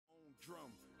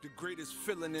The greatest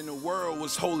feeling in the world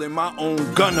was holding my own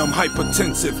gun. I'm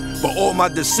hypertensive, but all my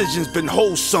decisions been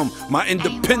wholesome. My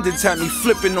independence had me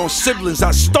flipping on siblings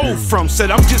I stole from. Said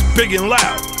I'm just big and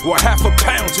loud. Well, half a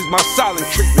pound is my silent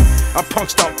treatment. I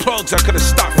punched out plugs I could have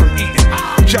stopped from eating.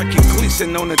 Jackie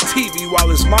Gleason on the TV while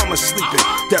his mama sleeping.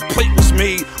 That plate was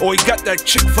made, or he got that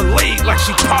chick filleted like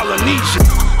she Polynesian.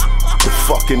 The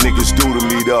fucking niggas do to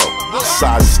me though. So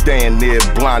I stand there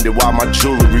blinded while my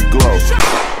jewelry glows.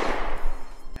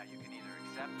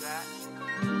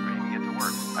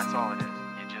 That's all it is.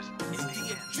 You just do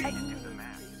the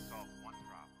math. You solve one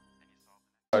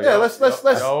problem. Yeah, let's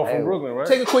Y'all from Brooklyn, right?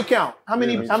 take a quick count. How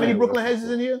many Brooklyn heads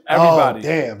is in here? Everybody. Oh,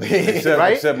 damn.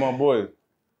 Right? Except my boy.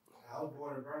 I was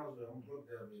born in Brownsville. I'm Brook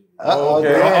that baby. Oh,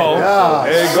 Okay. damn.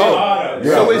 There you go.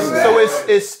 So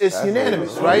it's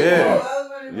unanimous, right? Yeah.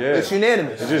 It's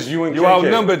unanimous. It's just you and You KK.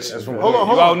 outnumbered. Hold on.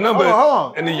 You outnumbered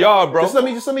Hold on. in the yard, bro. Just let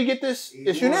me get this.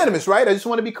 It's unanimous, right? I just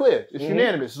want to be clear. It's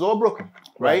unanimous. It's all Brooklyn,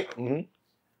 right? Mm-hmm.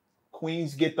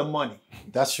 Queens get the money.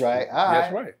 That's right. All right.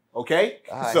 That's right. Okay?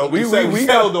 right. So we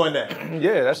settled on that.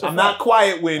 Yeah, that's. I'm not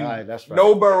quiet when All right, that's right.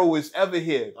 no borough is ever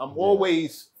here. I'm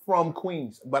always from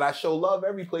Queens, but I show love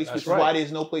every place, which is why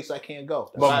there's no place I can't go.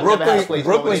 But I never had a place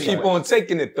Brooklyn going keep anywhere. on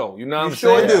taking it though. You know what I'm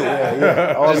sure saying? do.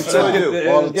 Yeah. All the Sure time. do.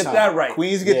 All the Get time. that right.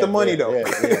 Queens get the money though.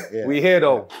 Yeah. We here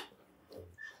though.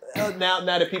 Now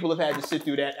that people have had to sit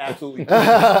through that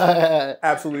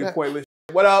absolutely pointless.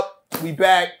 What up? We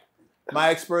back. My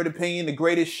expert opinion, the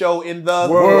greatest show in the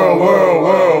world.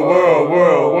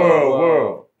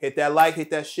 Hit that like, hit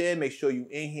that share. Make sure you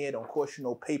in here. Don't cost you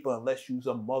no paper unless you's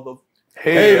a mother.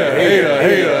 Hater.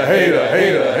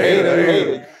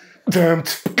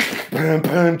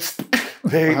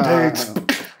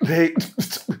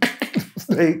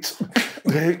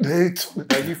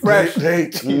 Dougie Fresh.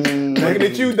 Looking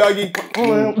at you,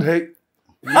 Dougie.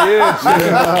 Yeah,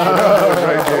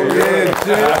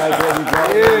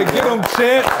 get him,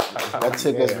 champ. That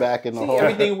took us back in the See, hole.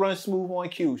 everything runs smooth on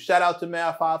cue. Shout out to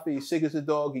Hoffa. He's sick as a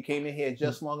dog. He came in here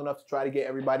just long enough to try to get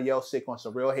everybody else sick on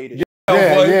some real haters.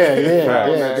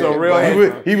 Yeah. So real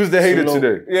hater. He was the hater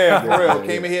today. Yeah, for real.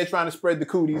 Came in here trying to spread the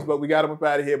cooties, but we got him up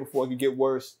out of here before it could get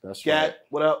worse. That's Gat, right.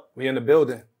 what up? We in the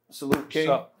building. Salute, King.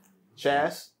 What's up?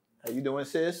 Chaz, how you doing,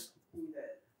 sis?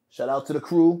 Shout out to the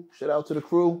crew.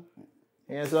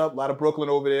 Hands up. A lot of Brooklyn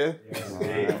over there.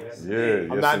 Yeah.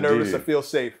 I'm not nervous. I feel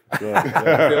safe. I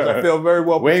Yeah. feel very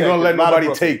well We ain't protected. gonna let A lot of nobody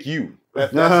Brooklyn. take you.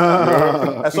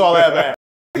 That's all I ever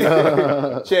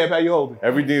asked. Champ, how you holding?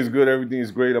 Everything's good. Everything's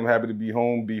great. I'm happy to be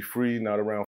home, be free, not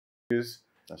around f***ers.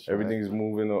 That's right. Everything's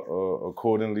moving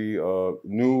accordingly.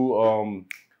 New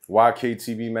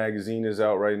YKTV magazine is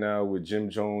out right now with Jim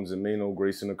Jones and Mano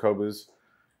gracing the covers.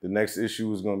 The next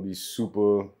issue is gonna be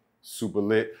super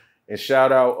lit. And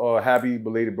shout out, happy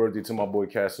belated birthday to my boy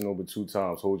Casanova 2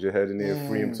 times. Hold your head in there,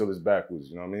 free him till it's backwards.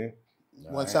 You know what I mean?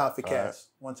 One time for Cass.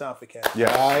 One time for Cass.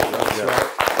 Yeah. All right. That's right.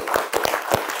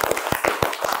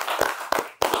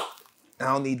 I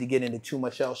don't need to get into too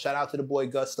much else. Shout out to the boy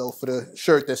Gusto for the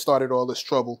shirt that started all this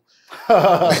trouble.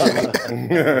 One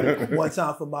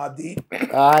time for Mob D.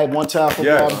 All right, one time for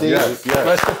Bob D. Yes.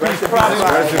 Rest in peace,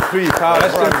 Rest in peace.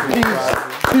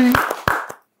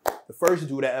 The first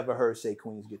dude I ever heard say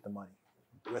Queens get the money.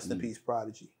 Rest in peace,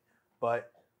 Prodigy.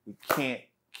 But we can't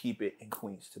keep it in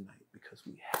Queens tonight because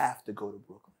we have to go to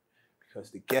Brooklyn. Because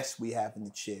the guests we have in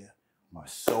the chair are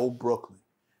so Brooklyn.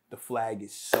 The flag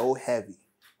is so heavy.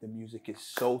 The music is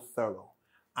so thorough.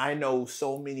 I know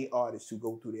so many artists who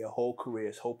go through their whole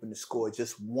careers hoping to score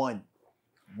just one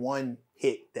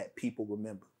hit that people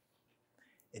remember.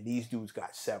 And these dudes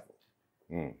got several.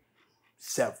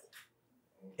 Several.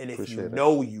 And if you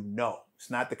know, you know. It's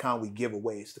not the kind we give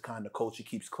away. It's the kind the culture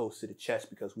keeps close to the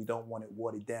chest because we don't want it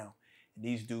watered down. And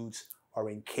these dudes are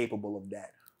incapable of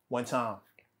that. One time,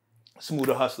 Smoothe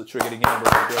the Hustler triggered the game.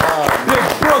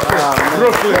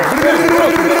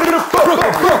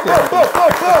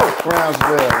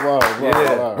 Brownsville.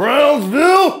 Whoa.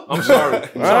 Brownsville? I'm sorry. I'm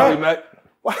sorry, Mac.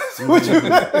 What you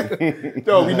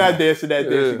No, we not dancing that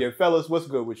dance again. Fellas, what's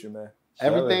good with you, man?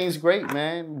 Everything's great,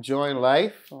 man. Enjoying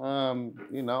life.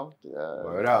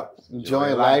 Word up.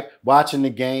 Enjoying life. Watching the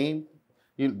game.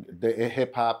 The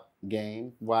hip hop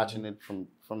game. Watching it from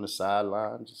the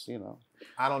sideline. Just,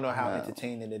 I don't know how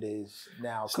entertaining it is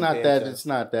now. It's not that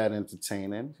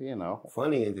entertaining,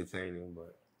 Funny entertaining,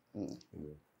 but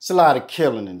It's a lot of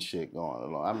killing and shit going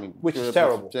along. I mean, which is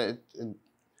terrible.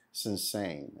 It's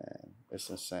insane, man. It's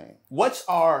insane. What's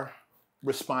our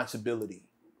responsibility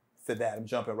for that? I'm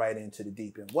jumping right into the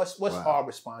deep end. What's our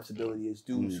responsibility as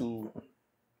dudes who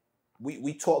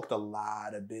we talked a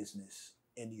lot of business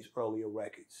in these earlier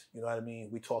records. You know what I mean?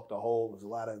 We talked there's a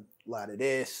lot of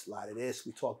this,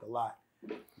 we talked a lot.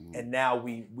 And now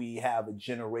we have a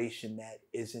generation that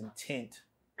is intent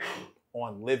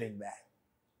on living that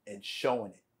and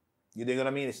showing it. You dig what I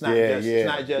mean? It's not it's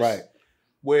not just right.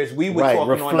 Whereas we were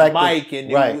talking on the mic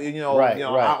and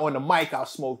on the mic I'll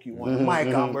smoke you, on the mic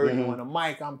I'll murder you, on the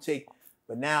mic I'm take.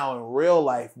 But now in real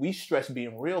life, we stress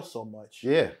being real so much.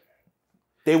 Yeah.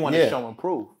 They want to show and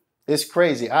prove. It's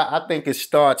crazy. I think it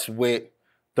starts with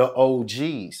the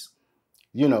OGs.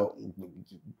 You know,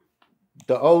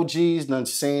 the OGs done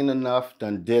seen enough,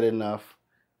 done did enough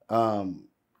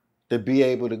to be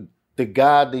able to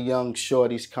guide the young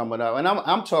shorties coming up. And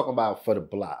I'm talking about for the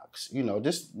blocks. You know,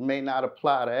 this may not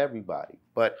apply to everybody,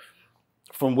 but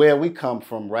from where we come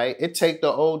from, right? It take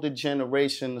the older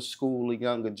generation to school the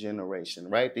younger generation,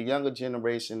 right? The younger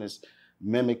generation is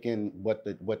mimicking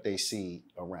what they see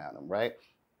around them, right?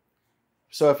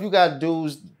 So if you got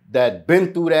dudes that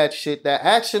been through that shit, that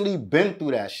actually been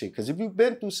through that shit, because if you've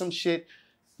been through some shit,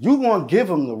 you gonna give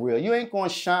them the real. You ain't gonna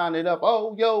shine it up.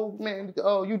 Oh, yo, man,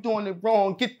 oh, you doing it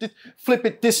wrong. Flip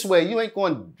it this way. You ain't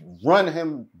gonna run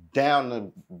him down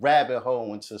the rabbit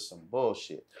hole into some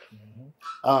bullshit.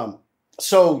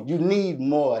 So you need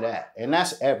more of that, and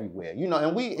that's everywhere, you know.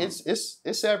 And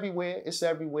it's everywhere, it's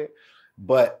everywhere.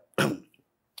 But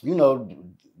you know,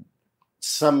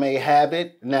 some may have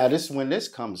it. Now when this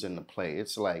comes into play,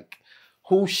 it's like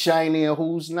who's shiny and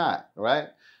who's not, right?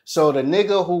 So the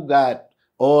nigga who got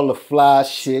all the fly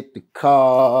shit, the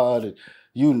car,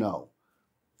 you know,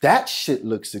 that shit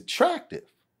looks attractive.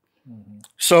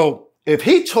 So if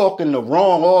he talking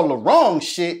all the wrong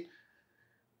shit,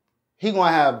 he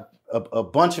gonna have a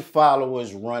bunch of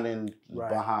followers running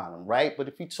behind him, right? But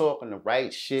if he talking the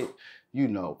right shit, you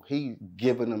know, he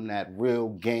giving them that real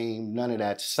game, none of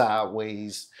that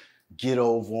sideways, get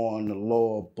over on the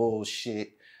law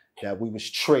bullshit that we was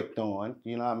tricked on,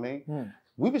 you know what I mean?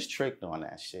 We was tricked on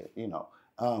that shit, you know.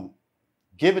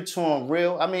 Give it to him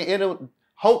real. I mean, I would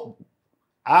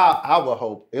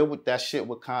hope that shit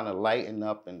would kind of lighten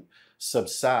up and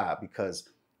subside, because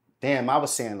damn, I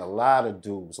was seeing a lot of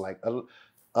dudes, like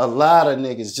a lot of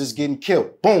niggas just getting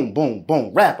killed. Boom, boom,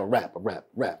 boom. Rapper. I'm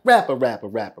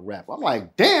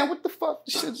like, damn, what the fuck?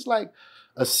 This shit's like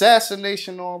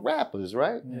assassination on rappers,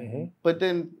 right? But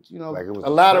then, you know, like a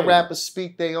lot of rappers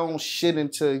speak their own shit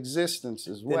into existence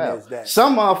as well.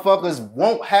 Some motherfuckers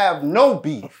won't have no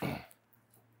beef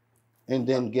and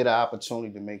then get an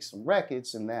opportunity to make some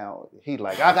records, and now he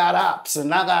like, I got ops, and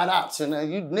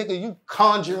then you nigga, you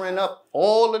conjuring up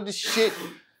all of the shit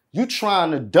you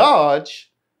trying to dodge.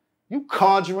 You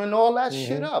conjuring all that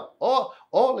shit up.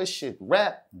 All this shit.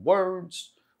 Rap,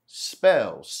 words,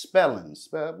 spellings.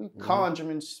 We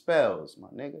conjuring spells, my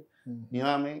nigga. You know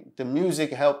what I mean? The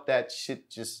music helped that shit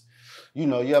just, you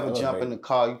know, you ever jump in the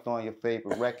car, you throw on your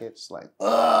favorite records, like,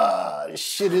 this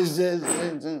shit is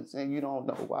this, and you don't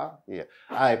know why. Yeah.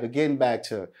 All right, but getting back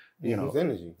to, you know.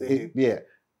 Energy.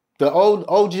 The old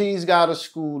OGs gotta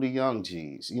school the young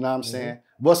Gs. You know what I'm saying?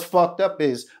 What's fucked up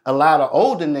is a lot of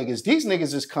older niggas, these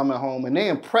niggas is coming home and they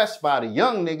impressed by the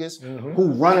young niggas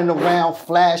who running around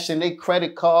flashing their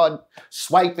credit card,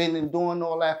 swiping and doing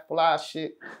all that fly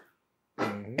shit.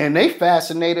 And they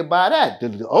fascinated by that.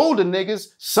 The older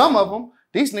niggas, some of them,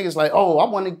 these niggas like, oh, I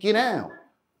want to get down.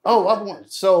 Oh, I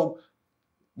want. So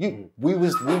we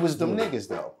was them niggas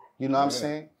though. You know what I'm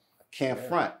saying? Can't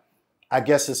front. I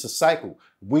guess it's a cycle.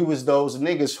 We was those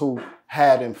niggas who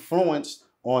had influence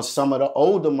on some of the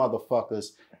older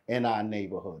motherfuckers in our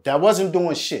neighborhood that wasn't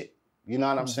doing shit. You know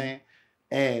what I'm saying?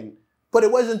 But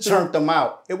it wasn't turned them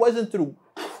out. It wasn't through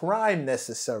crime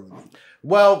necessarily.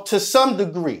 Well, to some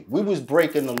degree, we was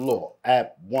breaking the law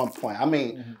at one point. I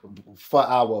mean, for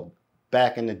our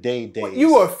back in the days.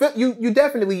 Well, you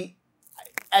definitely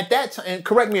at that time. And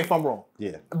correct me if I'm wrong.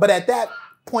 Yeah. But at that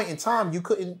point in time, you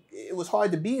couldn't. It was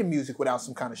hard to be in music without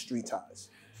some kind of street ties.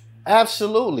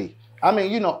 Absolutely. I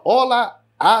mean, you know, all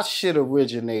our shit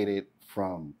originated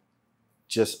from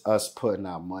just us putting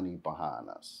our money behind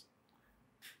us.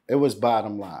 It was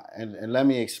bottom line. And let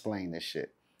me explain this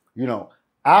shit. You know,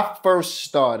 I first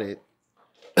started,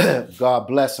 God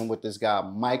bless him, with this guy,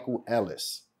 Michael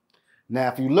Ellis.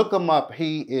 Now, if you look him up,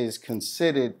 he is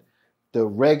considered the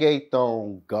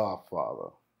reggaeton godfather,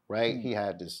 right? He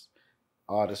had this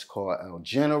artist called El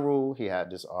General. He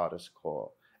had this artist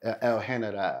called El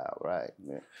General, right?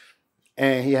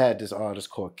 And he had this artist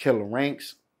called Killer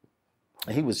Ranks.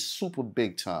 And he was super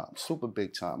big time.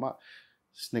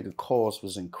 This nigga Cause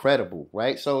was incredible,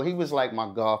 right? So he was like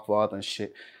my godfather and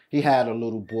shit. He had a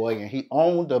little boy and he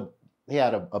owned He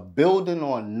had a building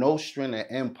on Nostrand and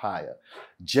Empire.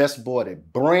 Just bought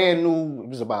it. Brand new. It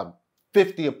was about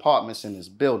 50 apartments in this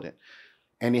building.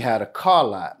 And he had a car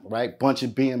lot, right? Bunch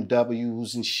of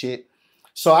BMWs and shit.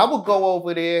 So I would go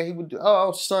over there. He would do,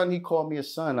 oh, son, he called me a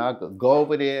son. I could go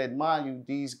over there. Mind you,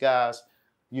 these guys,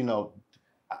 you know,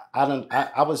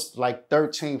 I was like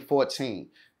 13, 14,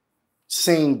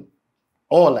 seeing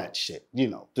all that shit, you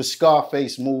know, the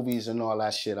Scarface movies and all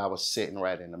that shit. I was sitting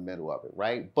right in the middle of it,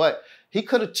 right? But he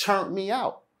could have turned me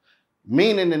out.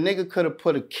 Meaning the nigga could have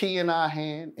put a key in my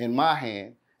hand,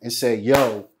 and said,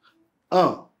 yo,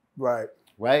 Right.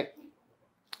 Right?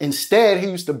 Instead,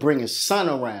 he used to bring his son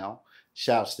around.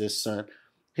 Shouts to his son.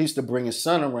 He used to bring his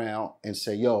son around and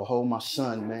say, yo, hold my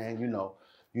son, man. You know,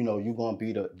 you're gonna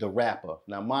be the rapper.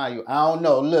 Now, mind you, I don't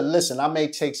know. Listen, I may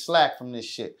take slack from this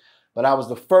shit, but I was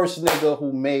the first nigga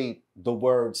who made the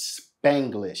word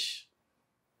Spanglish.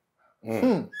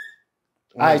 All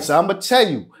right, so I'm gonna tell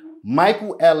you,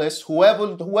 Michael Ellis,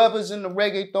 whoever's in the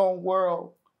reggaeton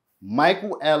world,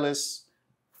 Michael Ellis,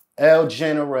 El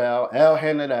General, El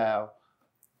General,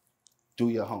 do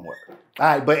your homework. All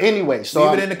right, but anyway, so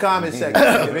leave it in the comment section.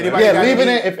 If anybody leave it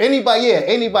in. If anybody,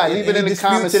 leave it in the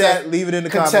comment section. Leave it in the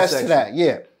comment section. section. To that,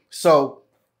 yeah. So,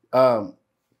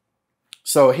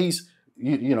 so he's,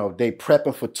 you know, they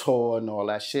prepping for tour and all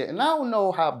that shit. And I don't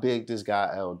know how big this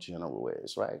guy El General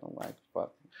is, right? I'm like,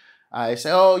 fuck. I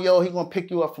say, oh, yo, he gonna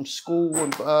pick you up from school.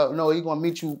 And, no, he gonna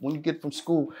meet you when you get from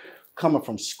school. Coming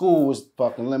from school was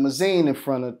fucking limousine in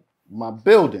front of my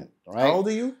building, right? How old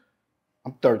are you?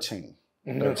 I'm 13.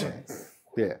 13.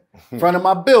 Yeah. In front of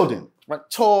my building. Right,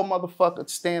 tall motherfucker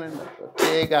standing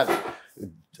there, got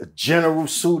a general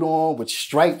suit on with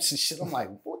stripes and shit. I'm like,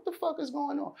 what the fuck is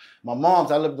going on? My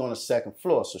mom's, I lived on the second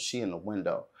floor, so she in the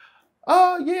window.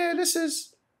 Oh, yeah, this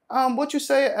is, what you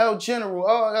say, El General?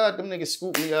 Oh, them niggas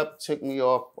scooped me up, took me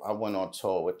off. I went on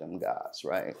tour with them guys,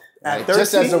 right? At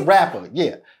Just 13? as a rapper,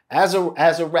 yeah. As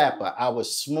a rapper, I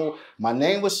was Smooth. My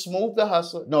name was Smooth the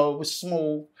Hustler. No, it was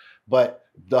Smooth, but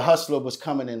the Hustler was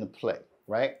coming into play,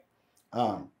 right?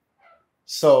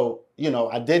 So, you know,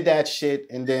 I did that shit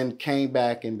and then came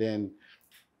back and then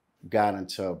got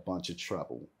into a bunch of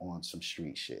trouble on some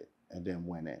street shit and then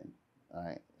went in, all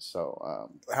right? So,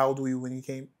 How old were you when you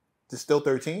came? Still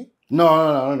 13? No.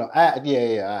 I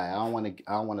don't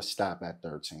want to stop at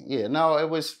 13. Yeah, no, it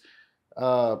was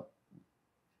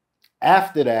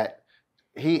after that.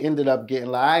 He ended up getting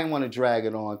like, I didn't want to drag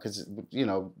it on because, you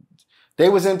know, they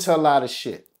was into a lot of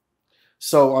shit.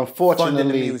 So unfortunately,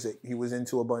 Funding the music. He was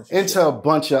into a bunch of into shit. a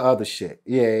bunch of other shit.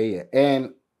 Yeah.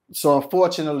 And so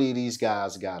unfortunately, these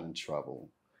guys got in trouble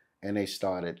and they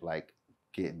started like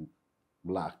getting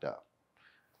locked up.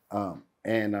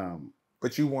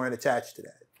 But you weren't attached to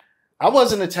that. I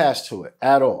wasn't attached to it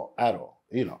at all,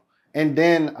 you know. And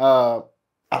then I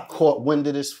caught wind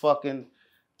of this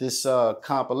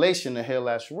compilation, The Hill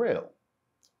That's Real,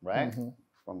 right? Mm-hmm.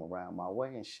 From around my way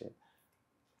and shit.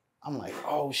 I'm like,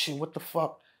 oh shit, what the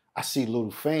fuck? I see Little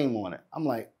Fame on it. I'm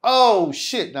like, oh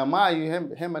shit. Now mind you,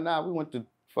 him and I, we went to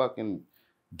fucking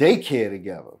daycare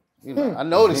together. You know, I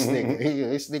know this nigga.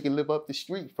 This nigga live up the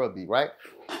street from me, right?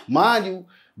 Mind you,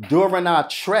 during our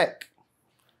trek,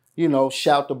 you know,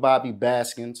 shout to Bobby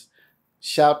Baskins,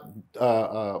 shout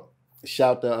to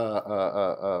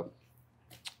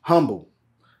Humble.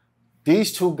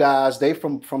 These two guys, they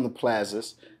from the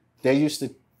plazas. They used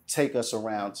to take us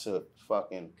around to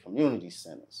fucking community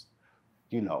centers.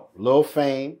 You know, Lil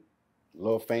Fame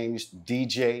used to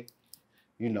DJ.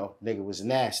 You know, nigga was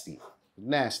nasty.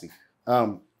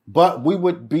 But we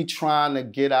would be trying to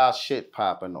get our shit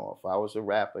popping off. I was a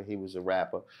rapper, he was a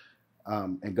rapper.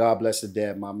 And God bless the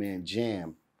dead, my man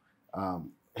Jam.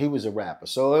 He was a rapper.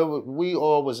 So we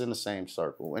all was in the same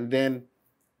circle. And then,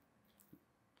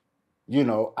 you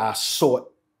know, I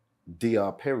sought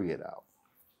DR Period out.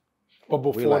 But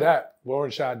before that,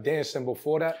 weren't y'all dancing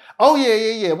before that? Oh,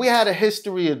 yeah. We had a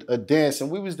history of dancing.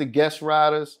 We was the guest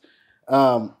riders.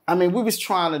 I mean, we was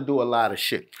trying to do a lot of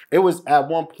shit. It was at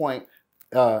one point,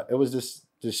 it was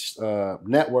this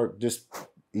network, this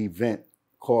event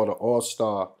called the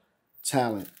All-Star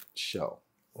Talent Show.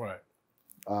 Right.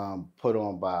 Put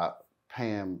on by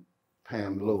Pam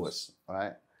Lewis,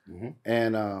 right? Mm-hmm.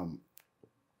 And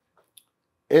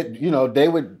it, you know, they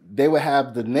would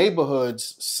have the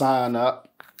neighborhoods sign up.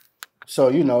 So,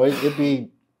 you know, it'd be,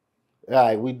 all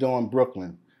right, we doing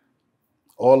Brooklyn.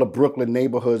 All the Brooklyn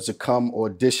neighborhoods would come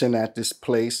audition at this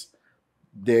place.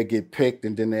 They'll get picked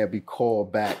and then they'll be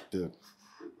called back to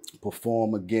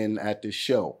perform again at the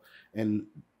show. And,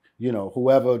 you know,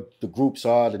 whoever the groups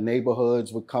are, the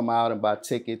neighborhoods would come out and buy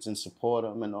tickets and support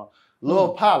them and all.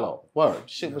 Lil Apollo. Word.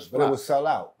 Shit was fly. But it would sell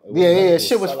out.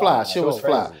 Shit was fly. Shit was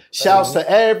fly. Shouts to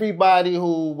everybody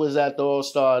who was at the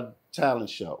All-Star Talent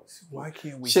Show. Why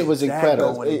can't we? Shit was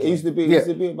incredible. It used to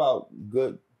be about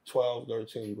good 12,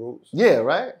 13 groups. Yeah,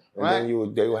 right. And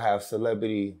then they would have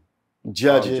celebrity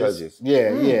judges. Yeah.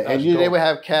 And dope. they would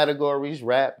have categories: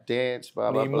 rap, dance,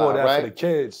 blah blah Need blah. more of that right? for the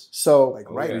kids. So,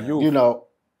 Like the youth. you know,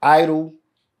 Idol,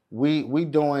 we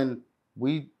doing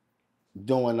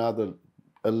other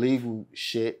illegal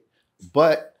shit,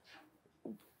 but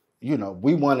you know,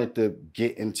 we wanted to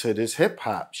get into this hip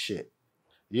hop shit.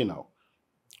 You know,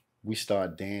 we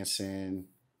start dancing.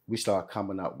 We start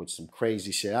coming up with some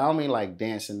crazy shit. I don't mean like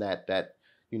dancing that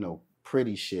you know,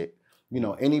 pretty shit. You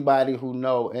know, anybody who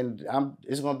know, and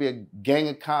it's gonna be a gang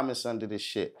of comments under this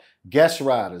shit. Guest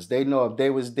riders, they know if they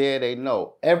was there, they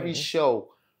know. Every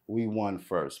show we won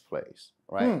first place,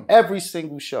 right? Every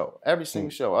single show,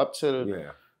 up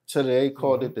to the they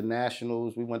called it the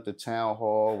Nationals. We went to Town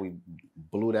Hall, we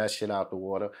blew that shit out the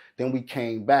water. Then we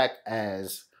came back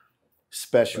as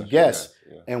special guests,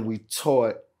 and we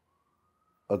taught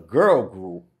a girl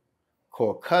group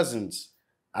called Cousins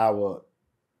our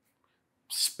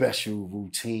special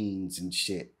routines and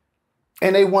shit.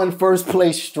 And they won first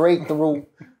place straight through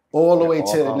all the way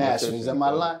to the Nationals. Am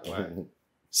I lying? Right.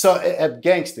 So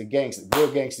gangster,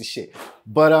 real gangster shit.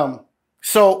 But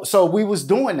so we was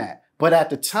doing that. But at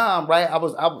the time, right, I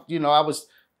was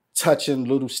touching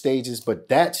little stages, but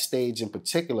that stage in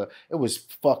particular, it was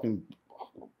fucking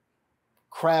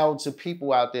crowds of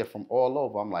people out there from all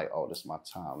over. I'm like, oh, this is my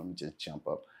time. Let me just jump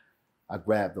up. I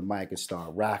grabbed the mic and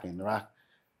started rocking.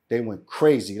 They went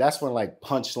crazy. That's when like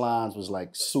punchlines was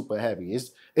like super heavy.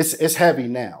 It's heavy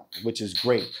now, which is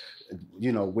great.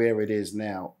 You know, where it is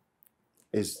now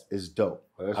is dope.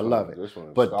 I love it.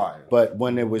 But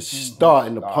when it was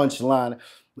starting, the punchline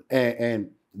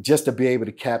and just to be able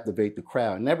to captivate the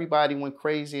crowd. And everybody went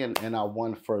crazy and I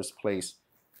won first place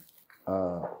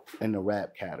in the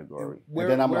rap category. And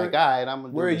then I'm like, all right, I'm gonna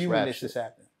do where are this you rap when this shit. is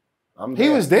happening? He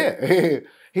was there.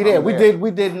 He there.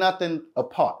 We did nothing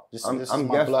apart.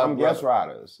 I'm guest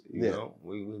riders. You know,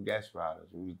 we was guest riders.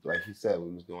 We, like he said,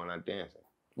 we was doing our dancing.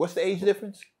 What's the age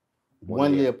difference?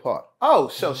 1 year apart. Oh,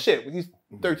 so shit. He's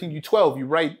 13, you 12, you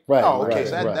right? Right. Oh, okay. Right,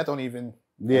 So that don't even.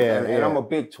 Yeah, and I'm a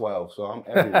big 12, so I'm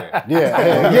everywhere.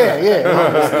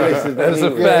 That's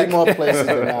a fact. More places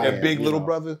than I am. Big little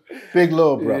brother? Big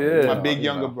little brother. My big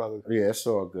younger brother. Yeah, it's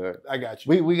all good. I got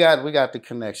you. We got the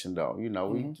connection though. You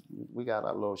know, we got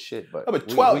our little shit, but, but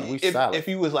 12, we if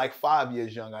you was like 5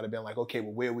 years young, I'd have been like, okay,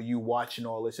 well, where were you watching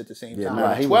all this at the same time?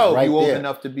 Nah, 12, right you old there.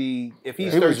 enough to be, if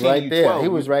he's he 13, was right you there. 12. He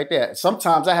was right there.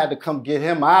 Sometimes I had to come get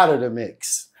him out of the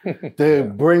mix. To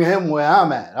bring him where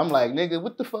I'm at. I'm like, nigga,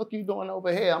 what the fuck you doing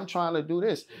over here? I'm trying to do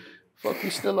this. Fuck you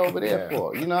still over there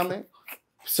for? You know what I mean?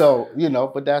 So, you know,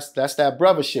 but that's that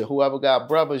brother shit. Whoever got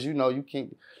brothers, you know, you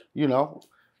can't, you know,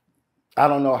 I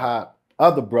don't know how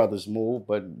other brothers move,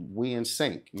 but we in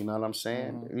sync. You know what I'm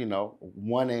saying? You know,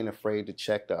 one ain't afraid to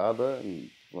check the other,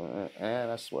 and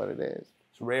that's what it is.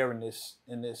 It's rare in this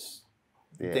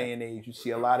day and age. You see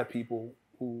a lot of people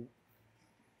who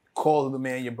call the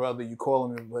man your brother, you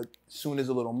call him, but as soon as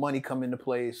a little money come into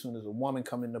play, as soon as a woman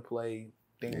come into play,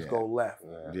 things go left.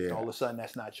 And all of a sudden,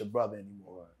 that's not your brother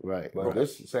anymore. Right. But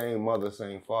this same mother,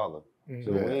 same father.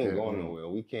 So we ain't going nowhere.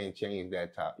 We can't change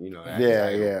that top, you know. That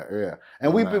Yeah.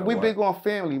 And we big on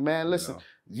family, man. Listen,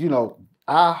 you know,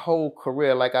 our whole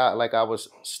career, like I was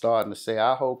starting to say,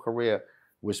 our whole career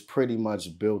was pretty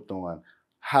much built on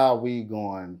how we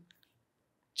going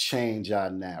change our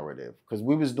narrative, because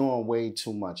we was doing way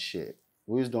too much shit.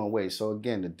 So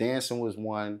again, the dancing was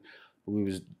one. We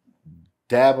was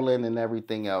dabbling in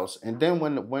everything else, and then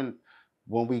when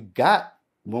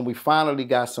we finally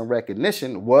got some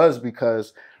recognition was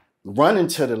because running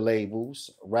to the labels,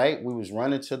 right? We was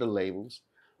running to the labels,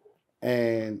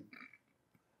 and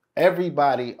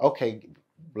everybody. Okay,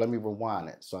 let me rewind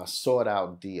it. So I sought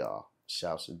out DR.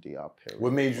 Shouts to DR. Period.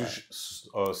 What made you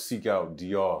seek out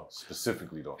DR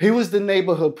specifically, though? He was the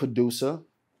neighborhood producer.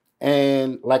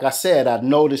 And like I said, I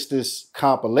noticed this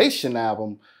compilation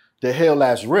album, The Hill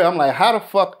That's Real. I'm like, how the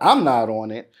fuck I'm not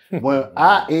on it when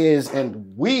I is,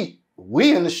 and we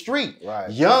in the street,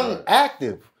 young,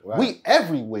 active, we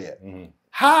everywhere.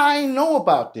 How I ain't know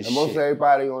about this and shit? Most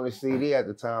everybody on the CD at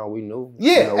the time, we knew.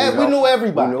 Yeah, we knew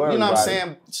everybody. You know what I'm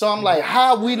saying? So I'm like,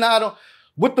 how we not on,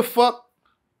 what the fuck?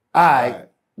 All right,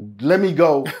 let me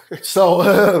go.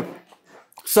 So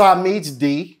I meets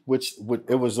D, which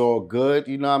it was all good.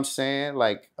 You know what I'm saying?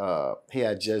 Like he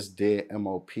had just did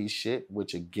MOP shit,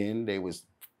 which again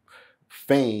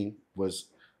Fame was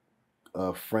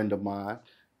a friend of mine,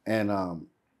 and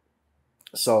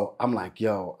So I'm like,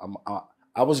 yo,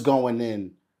 I was going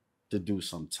in to do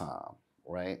some time,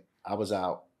 right? I was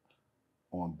out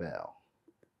on bail.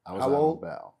 I was How out old? on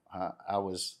bail. I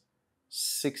was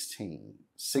 16.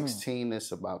 16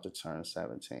 is about to turn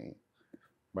 17,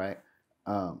 right?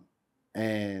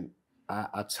 And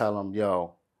I tell him,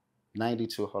 yo,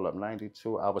 92, hold up,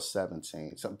 92, I was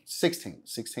 17. So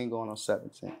 16 going on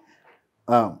 17.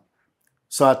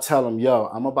 So I tell him, yo,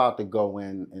 I'm about to go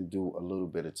in and do a little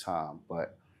bit of time,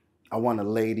 but I want to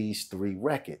lay these 3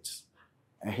 records.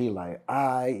 And he like,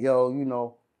 all right, yo, you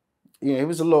know, yeah, he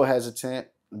was a little hesitant,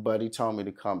 but he told me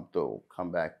to come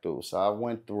back through. So I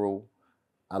went through,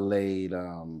 I laid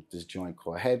this joint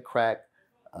called Head Crack,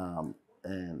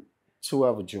 and 2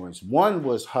 other joints. One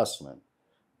was Hustling.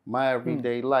 My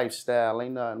everyday lifestyle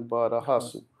ain't nothing but a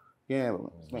hustle.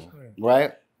 Gambling,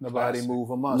 right? Nobody move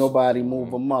a muscle. Nobody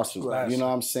move a muscle. Classic. You know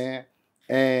what I'm saying?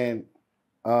 And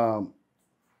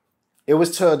it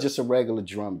was to just a regular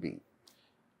drum beat.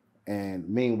 And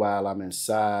meanwhile, I'm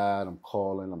inside, I'm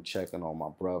calling, I'm checking on my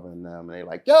brother and them. And they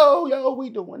like, yo, we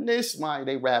doing this.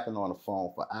 They rapping on the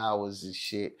phone for hours and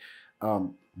shit.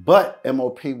 But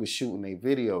MOP was shooting a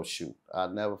video shoot. I'll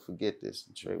never forget this.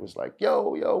 And Trey was like, yo,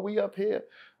 we up here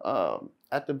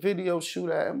at the video shoot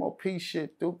at MOP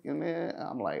shit, Duke. And then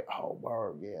I'm like, oh,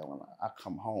 word, yeah. When I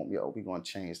come home, yo, we gonna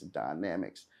change the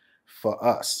dynamics for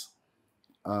us.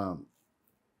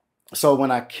 So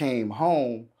when I came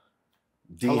home,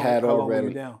 D had already. How long were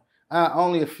you down?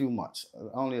 Only a few months.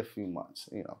 Only a few months.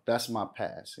 You know, that's my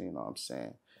past. You know what I'm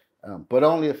saying? But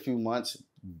only a few months.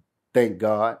 Thank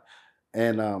God.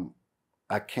 And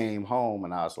I came home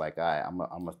and I was like, all right, I'm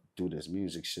gonna do this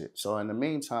music shit. So in the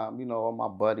meantime, you know, all my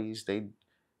buddies, they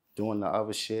doing the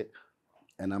other shit.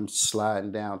 And I'm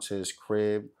sliding down to his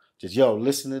crib. Just, yo,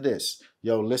 listen to this.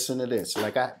 Yo, listen to this.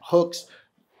 Like I hooks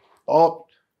all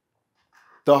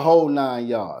the whole 9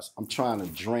 yards. I'm trying to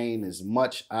drain as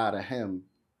much out of him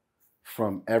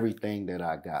from everything that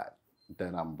I got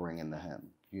that I'm bringing to him,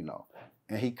 you know.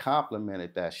 And he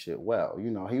complimented that shit well. You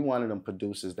know, he one of them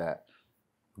producers that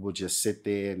would just sit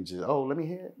there and just, oh, let me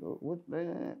hear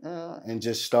it. And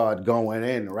just start going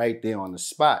in right there on the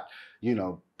spot. You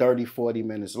know, 30, 40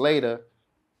 minutes later,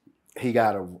 he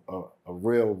got a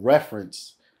real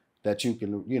reference that you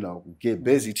can, you know, get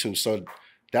busy to. So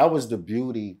that was the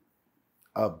beauty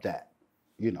of that,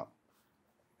 you know.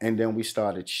 And then we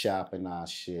started shopping our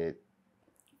shit,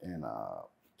 and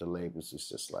the labels was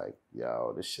just like,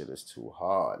 yo, this shit is too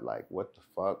hard. Like, what the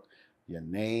fuck? Your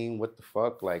name, what the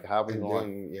fuck? Like, how we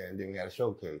going? And then we got a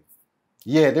showcase.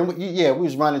 Yeah, then we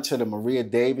was running to the Maria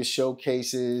Davis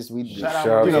showcases. We shout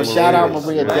out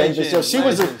Maria Davis. Yo, she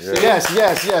was a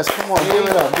yes. Come on, give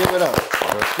it up.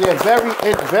 Yeah,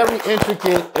 very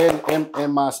intricate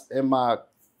in my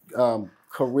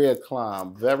career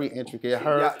climb. Very intricate.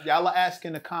 Y'all are asking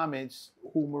in the comments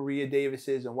who Maria Davis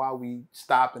is and why we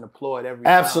stop and applaud every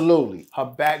time. Absolutely. Her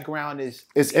background is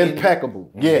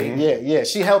impeccable. Yeah.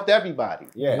 She helped everybody.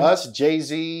 Yeah. Us,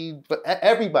 Jay-Z, but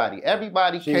everybody.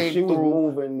 Everybody came she was through.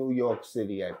 moving New York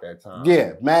City at that time.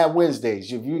 Yeah, Mad Wednesdays.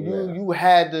 You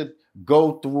had to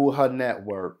go through her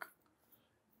network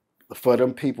for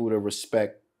them people to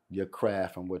respect your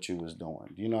craft and what you was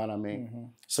doing. You know what I mean? Mm-hmm.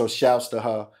 So shouts to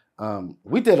her.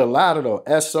 We did a lot of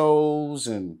those SOs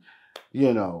and,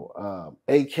 you know,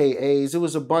 AKAs. It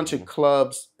was a bunch of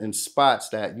clubs and spots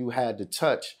that you had to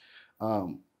touch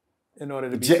in order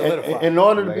to be solidified. In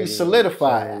order to be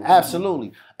solidified,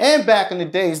 absolutely. And back in the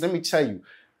days, let me tell you,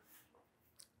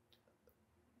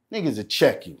 niggas will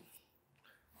check you.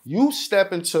 You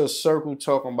step into a circle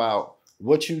talking about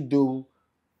what you do,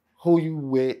 who you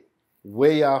with,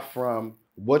 where y'all from,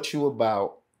 what you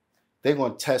about. They're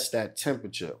gonna test that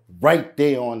temperature right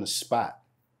there on the spot.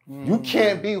 Mm. You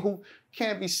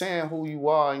can't be saying who you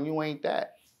are and you ain't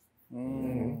that.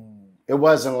 Mm. It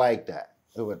wasn't like that.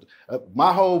 It was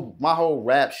my whole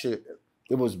rap shit.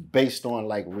 It was based on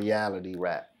like reality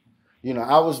rap. You know,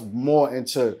 I was more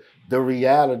into the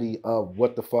reality of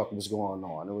what the fuck was going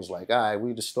on. It was like, all right,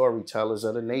 we the storytellers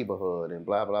of the neighborhood and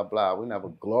blah blah blah. We never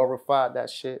glorified that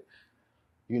shit.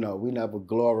 You know, we never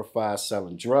glorified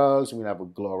selling drugs. We never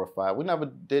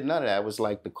did none of that. It was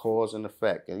like the cause and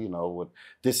effect. And, you know,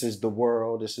 this is the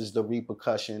world. This is the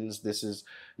repercussions. This is,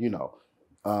 you know.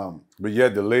 But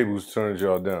yet the labels turned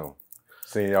y'all down.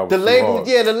 Saying y'all was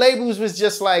the labels was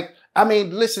just like, I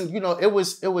mean, listen, you know, it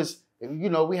was, you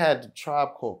know, we had the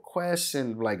Tribe Called Quest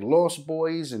and like Lost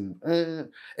Boys and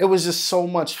it was just so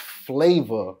much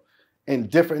flavor and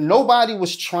different. Nobody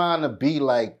was trying to be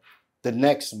like the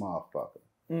next motherfucker.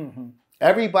 Mm-hmm.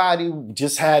 everybody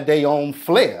just had their own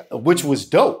flair, which was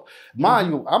dope. Mind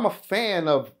you, I'm a fan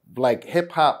of like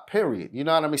hip hop, period. You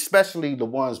know what I mean? Especially the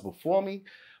ones before me.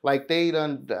 Like they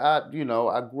done, I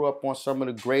grew up on some of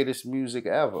the greatest music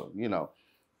ever, you know.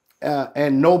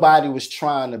 And nobody was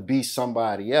trying to be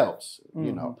somebody else,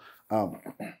 you know.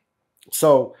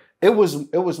 So it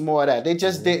was more of that. They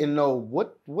just didn't know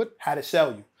what how to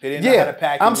sell you. They didn't know how to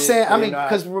package I'm saying, it. I mean,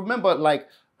 because remember, like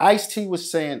Ice-T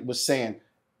was saying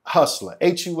hustler,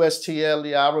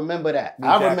 Hustler. I remember that.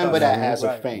 I remember that as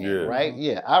a fan, right?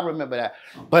 Yeah, I remember that.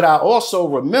 But I also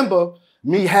remember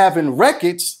me having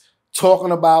records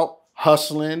talking about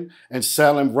hustling and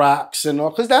selling rocks and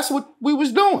all, because that's what we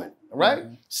was doing, right?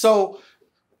 So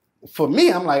for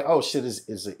me, I'm like, oh shit,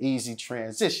 is an easy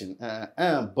transition.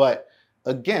 But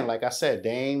again, like I said, they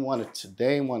ain't want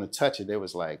to touch it. They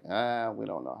was like, we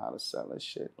don't know how to sell this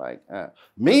shit. Like,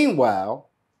 meanwhile,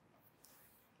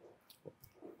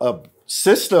 a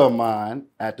sister of mine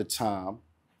at the time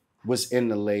was in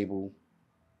the label,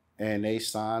 and they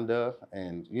signed her,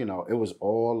 and you know, it was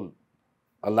all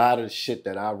a lot of the shit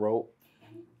that I wrote.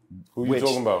 Who you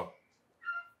talking about?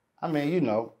 I mean, you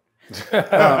know. We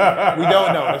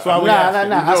don't know. That's why we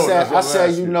I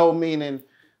said, you know, meaning,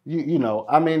 you know,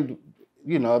 I mean,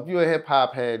 you know, if you're a hip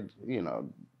hop head, you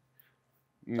know.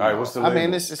 All right, what's the label? I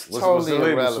mean, this is totally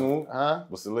irrelevant. Smooth? Huh?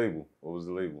 What's the label? What was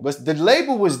the label? But the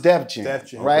label was Def Jam,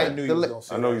 right? I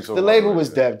know you talking the label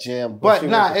was Def Jam, but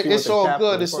it's all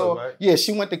good. It's all yeah.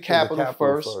 She went to Capitol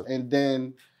first, and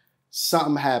then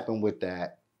something happened with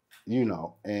that, you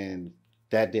know, and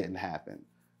that didn't happen.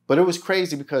 But it was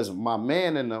crazy because my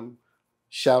man and them,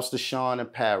 shouts to Sean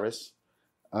and Paris,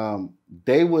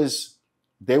 they was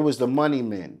the money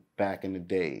men back in the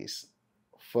days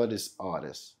for this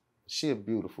artist. She a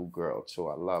beautiful girl too.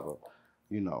 I love her,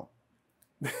 you know.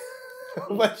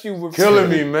 But you were killing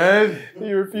me, man.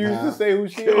 You refuse to say who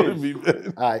she is. Me,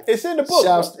 man. All right. It's in the book.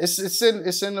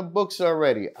 It's in the books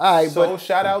already. All right, so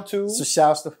shout out to. So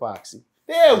shouts to Foxy.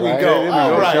 There we go.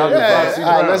 All right. All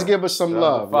right, let's give her some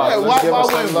love. Let's give her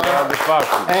some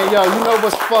love. And yo, you know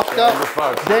what's fucked up?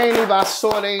 I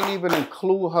saw they ain't even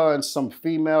include her in some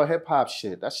female hip hop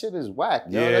shit. That shit is whack,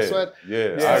 yo. That's what.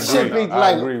 Yeah, should be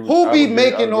like, who be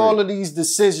making all of these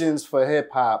decisions for hip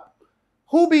hop?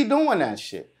 Who be doing that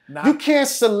shit? You can't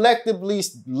selectively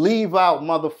leave out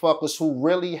motherfuckers who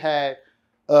really had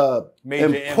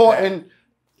major important. Impact.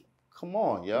 Come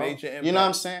on, yo. Major impact. You know what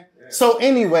I'm saying? Yeah. So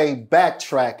anyway,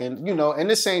 backtracking, you know, and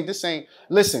this ain't.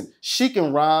 Listen, she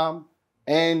can rhyme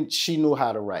and she knew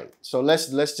how to write. So let's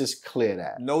just clear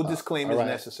that. No disclaimers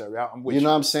necessary. I'm with you. You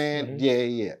know what I'm saying?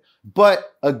 Yeah.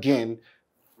 But again,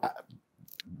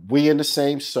 we in the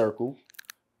same circle.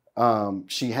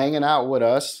 She hanging out with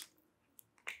us.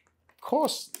 Of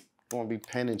course, gonna be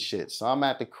penning shit. So I'm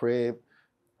at the crib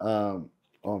on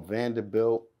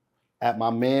Vanderbilt. At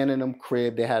my man and them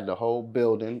crib, they had the whole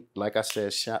building. Like I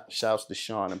said, shouts to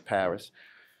Sean and Paris.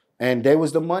 And they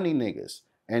was the money niggas.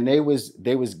 And they was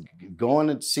going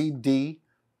to see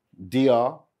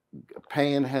DR,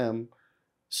 paying him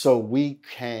so we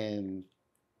can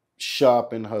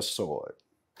sharpen her sword,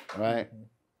 right?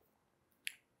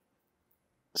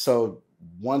 So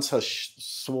once her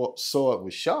sword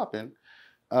was sharpened,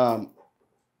 I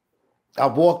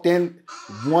walked in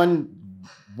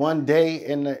one day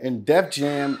in Def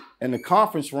Jam in the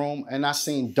conference room, and I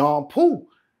seen Don Pooh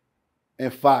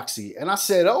and Foxy, and I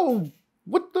said, "Oh,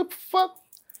 what the fuck?"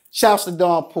 Shouts to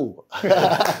Don Pooh.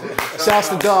 Shouts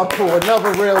to Don Pooh,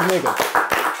 another real nigga.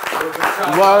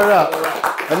 Word up.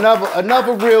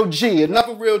 Another real G.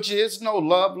 Another real G. It's no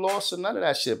love lost or none of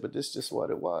that shit, but this is just what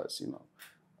it was, you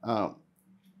know.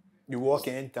 You walk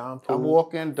in, Don Pooh. I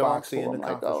walk in, Don Foxy Pooh. in I'm the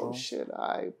like, oh room. shit, all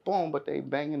right, boom. But they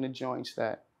banging the joints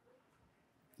that,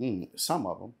 some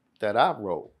of them that I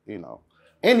wrote, you know.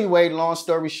 Anyway, long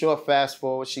story short, fast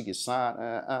forward, she gets signed.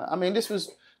 I mean, this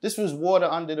was water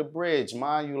under the bridge,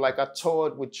 mind you. Like I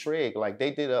toured with Trig, like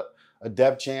they did a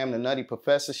Def Jam, the Nutty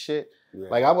Professor shit. Yeah.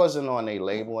 Like I wasn't on a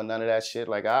label and none of that shit.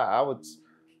 Like I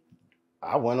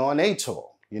went on a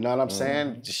tour. You know what I'm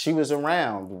saying? She was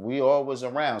around. We all was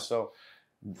around. So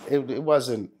it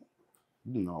wasn't,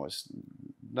 you know, it's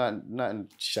nothing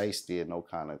shiesty or no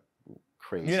kind of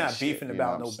crazy. You're not shit, beefing you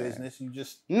about know no business. You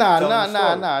just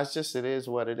nah. It's just it is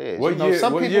what it is. What you know, year?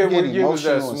 some What people year? get What year was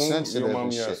that? emotional and Smooth? sensitive Your mom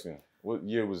and shit. asking. What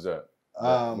year was that?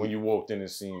 When you walked in and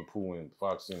seen Pooh and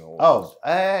Foxy and all. Oh,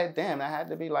 damn! That had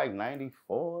to be like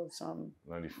 94 or something.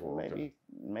 94.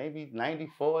 Maybe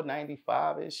 94,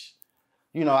 95-ish.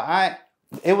 You know,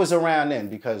 it was around then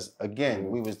because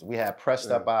again we had pressed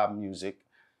up our music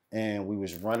and we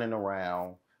was running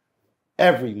around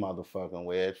every motherfucking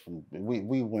where.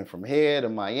 We went from here to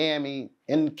Miami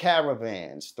in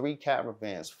caravans, 3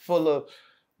 caravans full of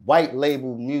white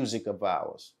label music of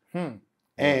ours.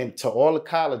 And to all the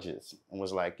colleges, and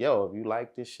was like, yo, if you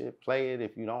like this shit, play it.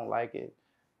 If you don't like it,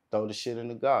 throw the shit in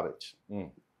the garbage.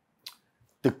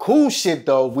 The cool shit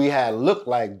though, we had looked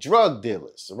like drug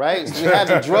dealers, right? So we had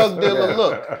the drug dealer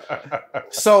look.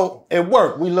 So it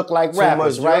worked. We looked like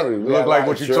rappers, right? We look like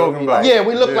what you're talking about. Yeah,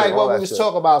 we look like what we was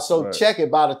talking about. So check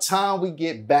it. By the time we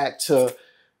get back to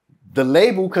the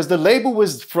label, because the label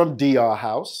was from DR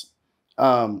House.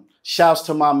 Shouts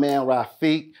to my man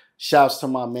Rafiq. Shouts to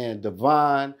my man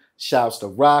Devon. Shouts to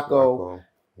Rocco.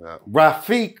 Yeah.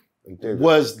 Rafiq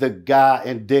was the guy,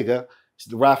 and Digger.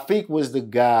 Rafiq was the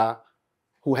guy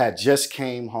who had just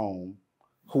came home,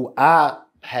 who I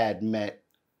had met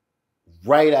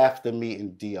right after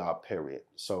meeting DR, period.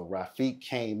 So Rafiq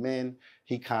came in,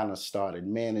 he kind of started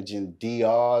managing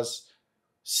DR's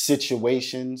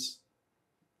situations.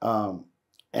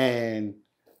 And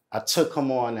I took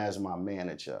him on as my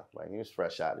manager. Like, he was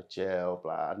fresh out of jail,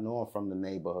 blah. I knew him from the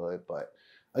neighborhood, but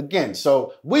again,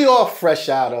 so we all fresh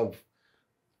out of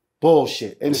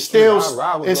bullshit and still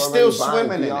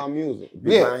swimming in it. Music.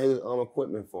 Buying his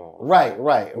equipment for him. Right.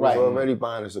 He was already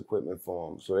buying his equipment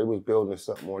for him. So they was building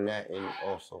something on that end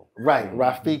also. Right.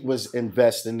 Rafiq was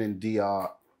investing in DR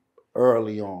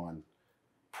early on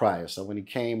prior. So when he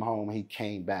came home, he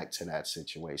came back to that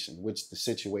situation, which the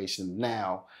situation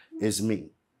now is me.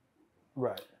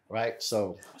 Right.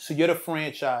 So you're the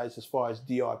franchise as far as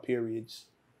DR Period's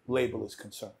label is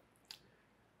concerned.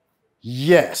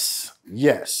 Yes.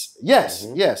 Okay,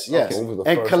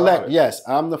 and collect, yes,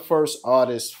 I'm the first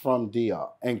artist from DR.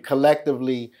 And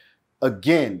collectively,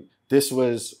 again, this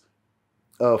was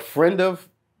a friend of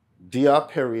DR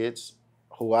Periods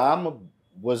who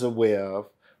was aware of,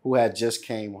 who had just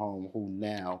came home, who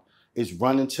now is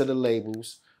running to the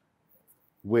labels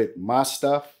with my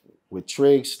stuff, with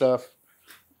Trig's stuff,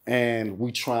 and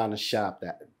we trying to shop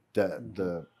that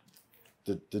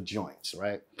the joints,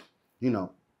 right? You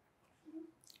know,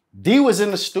 D was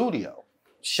in the studio.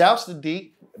 Shouts to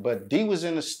D, but D was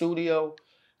in the studio.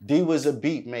 D was a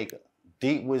beat maker.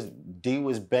 D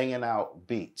was banging out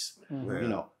beats. You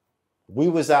know, we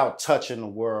was out touching the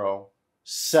world,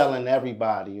 selling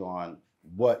everybody on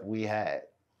what we had,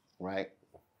 right?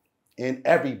 In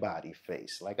everybody's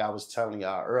face. Like I was telling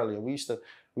y'all earlier, we used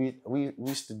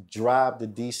to drive to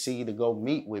DC to go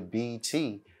meet with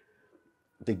BET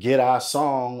to get our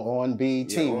song on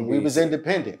BET. We was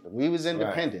independent.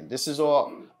 Right. This is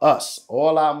all us,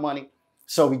 all our money.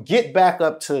 So we get back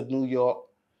up to New York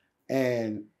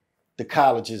and the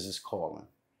colleges is calling.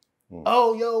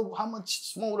 Oh, yo, how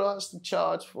much Smoothe us to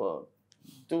charge for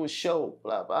do a show,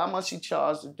 blah, blah. How much he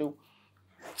charged to do?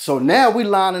 So now we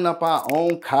lining up our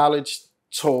own college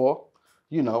tour.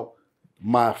 You know,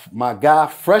 my guy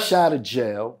fresh out of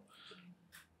jail,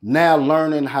 now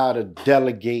learning how to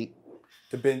delegate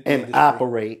and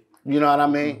operate. You know what I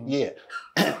mean? Yeah.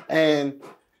 And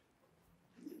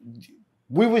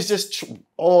we was just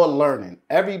all learning.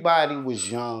 Everybody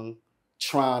was young,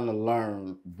 trying to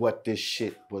learn what this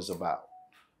shit was about.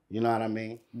 You know what I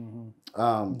mean?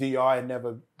 DR had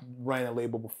never ran a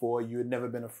label before. You had never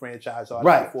been a franchise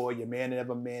artist before. Your man had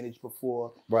never managed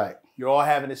before. Right. You're all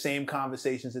having the same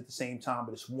conversations at the same time,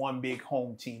 but it's one big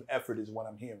home team effort is what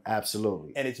I'm hearing.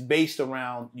 Absolutely. And it's based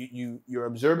around, you're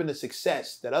observing the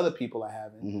success that other people are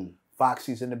having.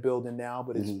 Foxy's in the building now,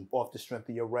 but it's off the strength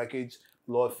of your records.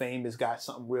 Lord Fame has got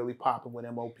something really popping with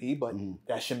MOP, but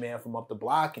that's your man from up the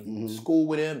block, and you went to school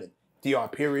with him, and DR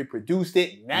Period produced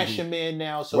it, and that's your man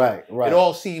now. So it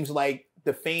all seems like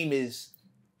the fame is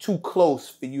too close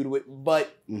for you to,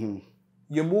 but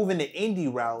you're moving the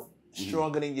indie route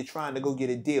stronger than you're trying to go get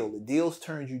a deal. The deals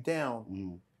turned you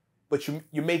down, but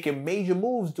you're making major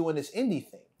moves doing this indie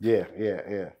thing.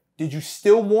 Yeah. Did you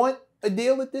still want a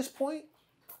deal at this point?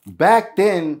 Back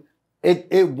then,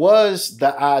 it was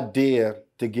the idea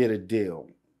to get a deal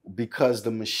because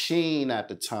the machine at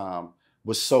the time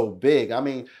was so big. I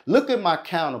mean, look at my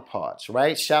counterparts,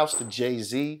 right? Shouts to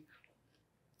Jay-Z.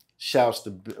 Shouts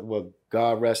to, well,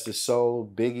 God rest his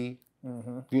soul, Biggie.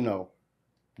 You know,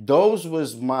 those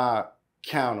was my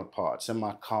counterparts and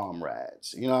my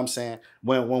comrades. You know what I'm saying?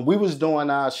 When we was doing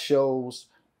our shows,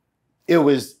 it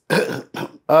was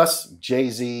us,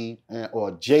 Jay-Z,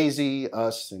 or Jay-Z,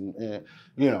 us, and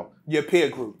you know. Your peer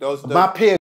group. My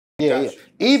peer group, yeah.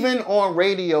 Even on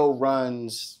radio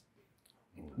runs,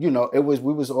 you know,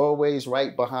 we was always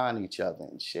right behind each other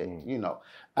and shit, you know.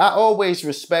 I always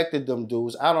respected them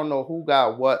dudes. I don't know who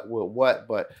got what with what,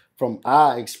 but from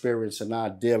our experience and our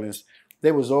dealings,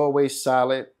 they was always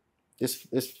solid. It's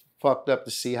fucked up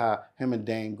to see how him and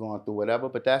Dame going through whatever,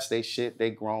 but that's their shit.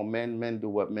 They grown men. Men do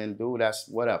what men do. That's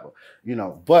whatever, you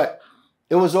know. But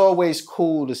it was always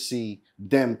cool to see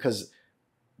them because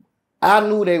I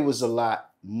knew they was a lot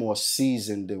more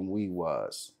seasoned than we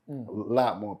was. A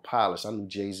lot more polished. I knew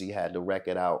Jay-Z had the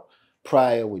record out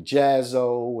prior with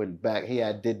Jazzo and back. He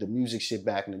had did the music shit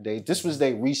back in the day. This was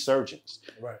their resurgence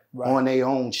on their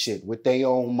own shit with their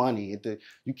own money.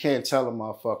 You can't tell a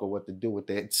motherfucker what to do with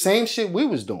that. Same shit we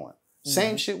was doing.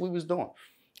 Same shit we was doing.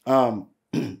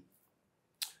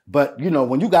 But you know,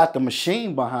 when you got the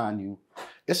machine behind you,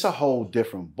 it's a whole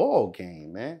different ball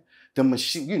game, man. The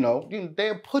machine, you know,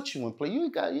 they'll put you in play. You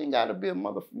ain't gotta be a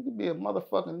you can be a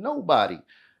motherfucking nobody.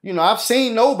 You know, I've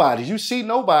seen nobodies. You see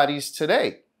nobodies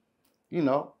today. You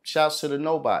know, shouts to the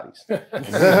nobodies.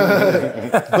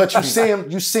 But you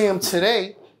see them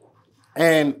today,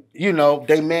 and you know,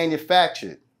 they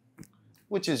manufactured,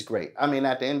 which is great. I mean,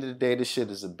 at the end of the day, this shit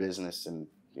is a business, and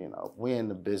you know, we're in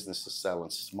the business of selling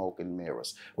smoke and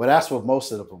mirrors. Well, that's what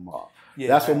most of them are. Yeah,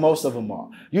 that's what most of them are.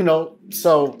 You know,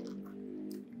 so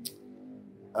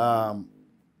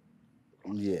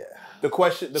yeah. The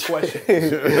question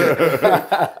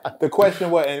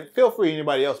was, and feel free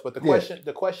anybody else, but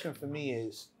the question for me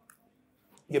is,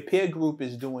 your peer group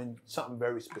is doing something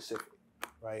very specific,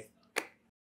 right?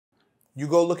 You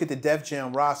go look at the Def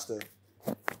Jam roster,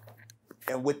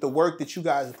 and with the work that you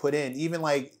guys have put in, even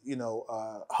like, you know,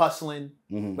 hustling,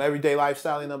 everyday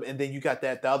lifestyle, and then you got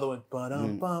the other one,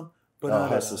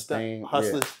 Hustlers,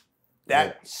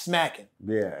 smacking.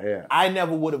 Yeah. I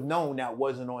never would have known that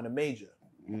wasn't on a major.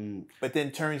 But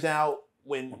then turns out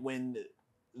when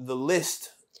the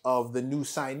list of the new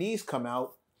signees come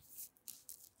out,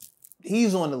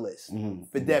 he's on the list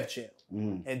for Def Jam.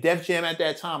 And Def Jam at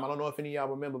that time, I don't know if any of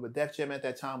y'all remember, but Def Jam at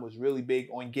that time was really big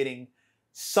on getting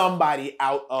somebody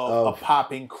out of a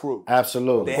popping crew.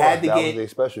 Absolutely. They had to get,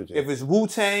 was specialty. If it's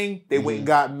Wu-Tang, they went and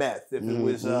got Meth. If it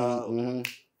was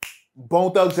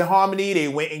Bone Thugs and Harmony, they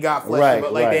went and got Flesh.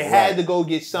 But they had to go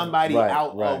get somebody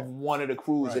out of one of the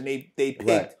crews, and they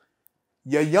picked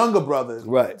your younger brother.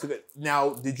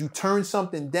 Now, did you turn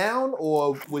something down,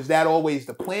 or was that always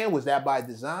the plan? Was that by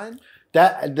design?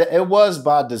 That it was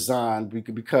by design,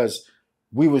 because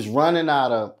we was running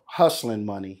out of hustling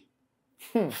money,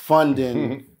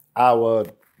 funding our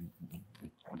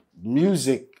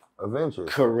music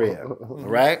career,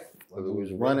 right? We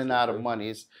was running out of money.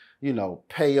 It's, you know,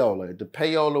 payola. The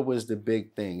payola was the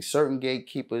big thing. Certain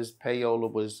gatekeepers,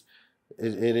 payola was,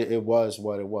 it was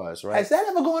what it was, right? Has that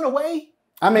ever gone away?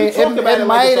 I mean, it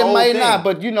might not,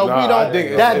 but you know, we don't. I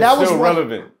think that was still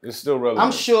relevant. It's still relevant.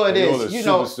 I'm sure it is. You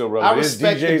know, still relevant. I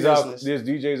respect there's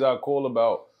DJs I call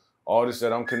about artists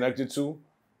that I'm connected to,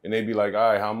 and they be like,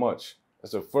 all right, how much?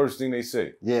 That's the first thing they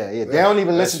say. Yeah. They don't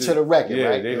even listen to the record,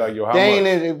 right? They like, yo, how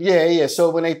much?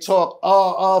 So when they talk,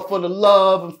 for the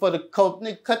love and for the coke,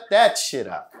 nigga, cut that shit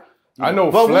out. I know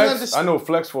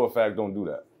Flex for a fact don't do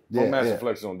that. Master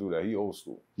Flex don't do that. He old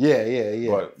school. Yeah.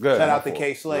 But shout out to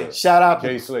K Slade. Shout out to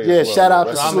K Slade. Yeah, shout out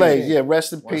to Slade. Yeah,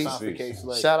 rest in peace.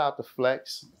 Shout out to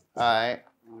Flex. All right.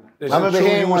 I remember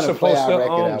hearing one supposed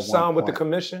to sign with the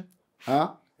commission.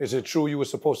 Huh? Is it true you were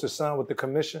supposed to sign with the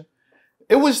commission?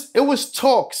 It was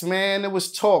talks, man. It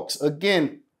was talks.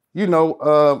 Again, you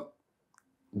know,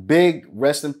 Big,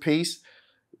 rest in peace.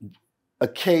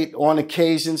 On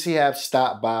occasions, he have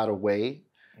stopped by the way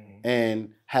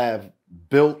and have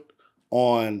built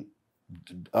on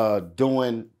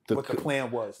doing what the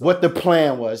plan was. What the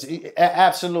plan was.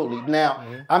 Absolutely. Now,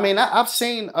 I mean, I've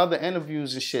seen other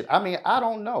interviews and shit. I mean, I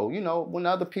don't know. You know, when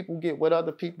other people get what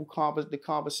other people the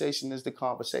conversation is the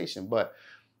conversation. But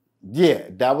yeah,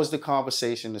 that was the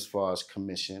conversation as far as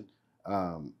commission.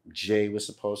 Jay was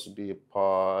supposed to be a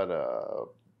part of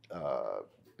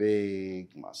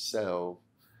Big, myself,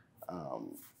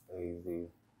 AZ.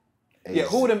 Yeah,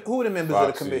 who are the members of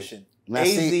the commission? Now, AZ,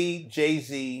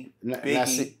 Jay-Z,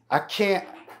 Biggie. I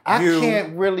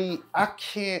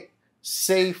can't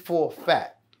say for a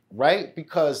fact, right?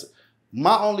 Because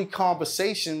my only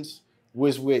conversations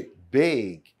was with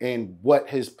Big and what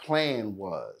his plan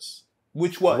was.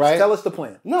 Which was? Right? Tell us the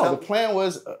plan. No, the plan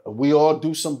was we all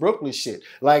do some Brooklyn shit.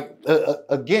 Like,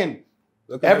 again,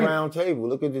 look at the round table.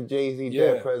 Look at the Jay-Z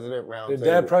Dead President round table. The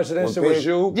Dead President, it was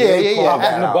you. Yeah.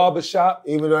 In the barbershop.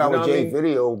 Even though that was Jay's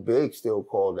video, Big still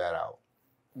called that out.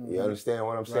 You understand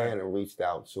what I'm saying? And reached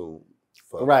out to.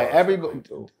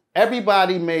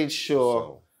 Everybody made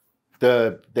sure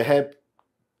the head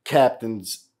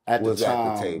captains at the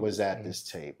time was at this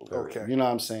table. Okay. You know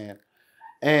what I'm saying?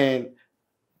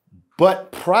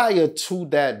 But prior to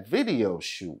that video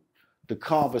shoot, the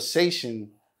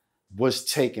conversation was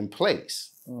taking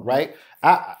place. right?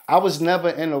 I was never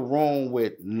in a room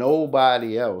with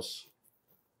nobody else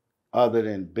other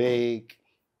than Big.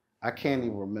 I can't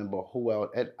even remember who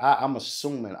else. I'm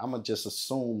assuming, I'm gonna just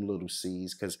assume Little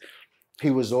C's because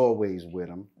he was always with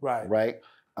him. Right.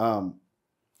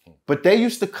 But they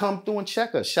used to come through and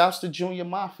check us. Shouts to Junior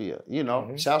Mafia, you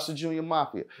know, shouts to Junior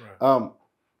Mafia.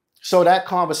 So that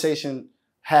conversation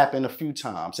happened a few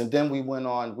times. And then we went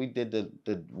on, we did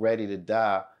the Ready to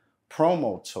Die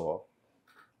promo tour.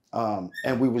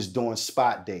 And we was doing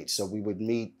spot dates. So we would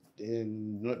meet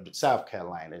in South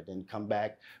Carolina, then come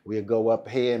back. We'd go up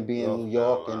here and be in New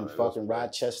York and fucking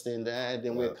Rochester, and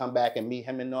then we'd come back and meet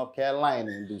him in North Carolina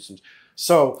and do some.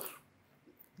 So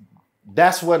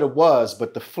that's what it was,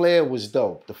 but the flair was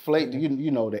dope. The flair, you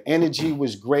know, the energy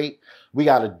was great. We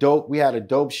had a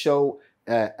dope show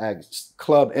at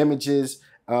Club Images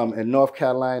in North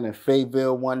Carolina in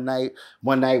Fayetteville one night.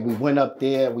 One night we went up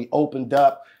there, we opened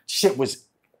up, shit was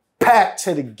packed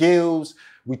to the gills.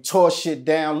 We tore shit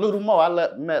down. Little Mo,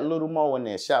 met Little Mo in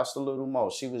there. Shouts to Little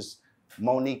Mo. She was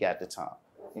Monique at the time.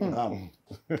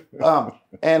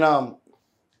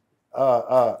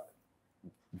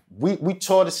 We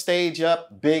tore the stage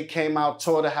up. Big came out,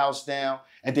 tore the house down,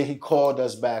 and then he called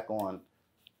us back on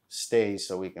stage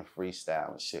so we can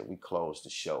freestyle and shit. We closed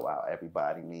the show out.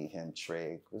 Everybody, me, him,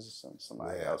 Trig, was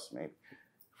somebody else maybe.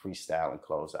 Freestyle and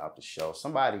close out the show.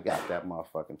 Somebody got that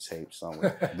motherfucking tape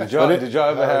somewhere. Did y'all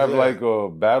ever have like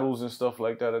battles and stuff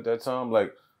like that at that time?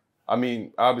 Like, I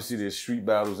mean, obviously there's street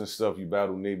battles and stuff. You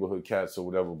battle neighborhood cats or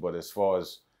whatever. But as far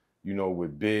as, you know,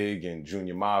 with Big and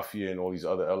Junior Mafia and all these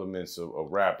other elements of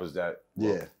rappers that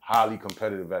were highly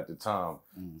competitive at the time,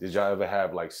 did y'all ever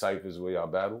have like ciphers where y'all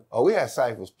battle? Oh, we had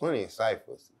ciphers, plenty of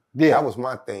ciphers. Yeah, that was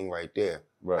my thing right there.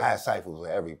 I had ciphers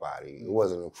with everybody. It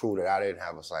wasn't a crew that I didn't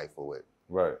have a cipher with.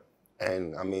 Right.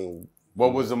 And I mean,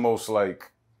 what was the most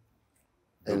like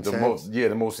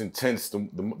the most intense, the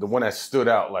one that stood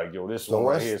out, like, yo, this one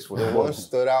right here is for the one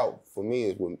stood out for me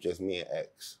is with just me and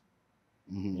X.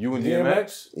 You and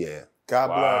DMX? Yeah. God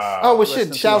bless. Oh well,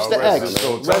 shit! Shouts to X.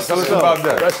 Tell us about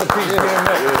that. Rest in peace,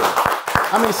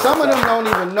 DMX. I mean, some of them don't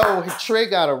even know Trey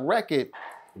got a record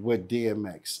with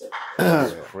DMX. You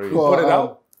put it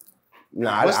out?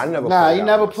 Nah, I never. Nah, he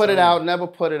never put it out. Never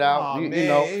put it out. You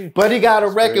know, but he got a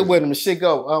record with him. The shit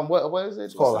go. What is it?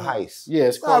 It's called a heist. Yeah,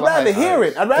 it's called. I'd rather hear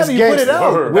it. I'd rather you put it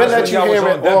out. We'll let you hear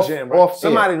it off.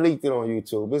 Somebody leaked it on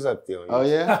YouTube. It's up there. On YouTube. Oh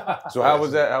yeah. So how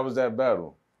was that? How was that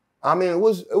battle? I mean, it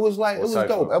was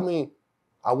dope. I mean,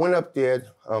 I went up there.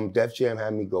 Def Jam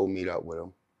had me go meet up with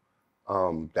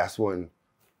him. That's when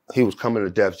he was coming to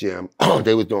Def Jam.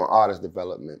 They was doing artist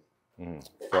development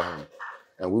for him.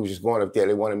 And we were just going up there.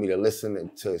 They wanted me to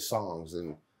listen to his songs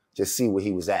and just see where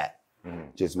he was at,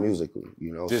 just musically,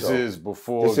 you know. This is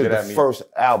before. This is the first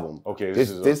album. Okay, this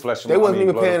is Flesh. They wasn't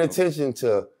even paying attention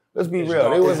to. Let's be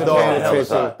real. They wasn't paying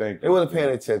attention. They wasn't paying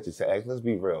attention to X. Let's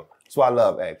be real. That's why I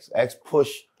love X. X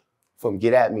pushed from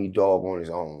Get At Me Dog on his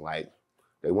own. Like,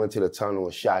 they went to the tunnel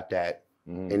and shot that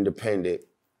independent.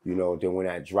 You know, then when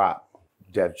that dropped,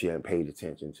 Def Jam paid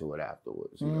attention to it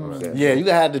afterwards. You know what I'm saying? Yeah, you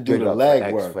had to do the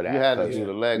legwork. For that. You had to do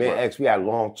the legwork. Me and X, we had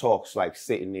long talks, like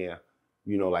sitting there,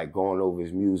 you know, like going over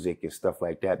his music and stuff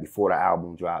like that before the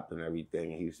album dropped and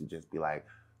everything. And he used to just be like,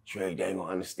 Trey, they ain't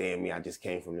gonna understand me. I just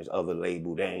came from this other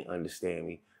label. They ain't understand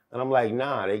me. And I'm like,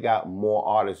 nah, they got more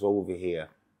artists over here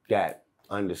that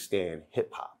understand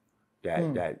hip hop,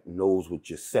 that knows what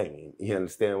you're saying. You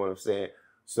understand what I'm saying?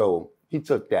 So he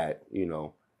took that, you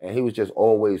know, and he was just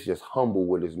always just humble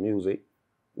with his music,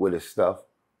 with his stuff,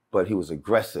 but he was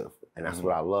aggressive. And that's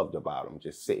what I loved about him,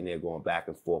 just sitting there going back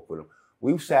and forth with him.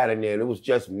 We sat in there and it was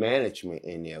just management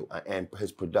in there and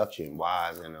his production,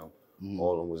 Wise and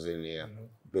all of them was in there.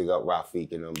 Big up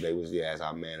Rafiq and them, they was there as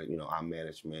our our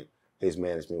management. His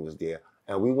management was there.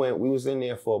 And we was in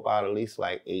there for about at least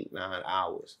like 8-9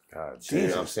 hours. God, you know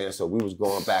what I'm saying? So we was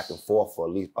going back and forth for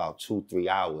at least about 2-3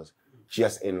 hours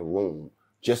just in the room,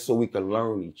 just so we could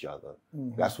learn each other.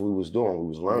 That's what we was doing. We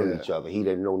was learning each other. He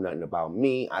didn't know nothing about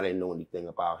me. I didn't know anything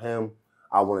about him.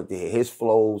 I wanted to hear his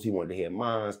flows. He wanted to hear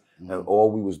mine. And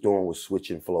all we was doing was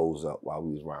switching flows up while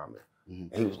we was rhyming.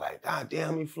 And he was like, God damn,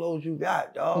 how many flows you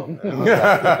got, dog?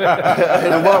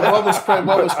 And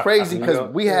what was crazy, because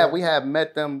we had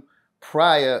met them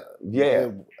prior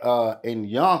in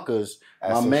Yonkers.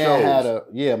 My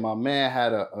man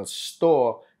had a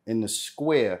store in the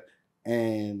square,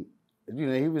 and you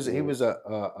know, he was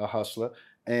a hustler,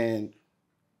 and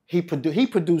he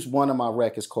produced one of my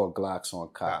records called Glocks on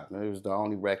Cotton. It was the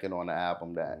only record on the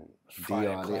album that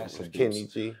Dion produced. Kenny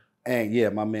G. And yeah,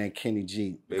 my man Kenny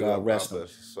G, God rest him.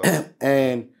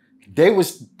 And they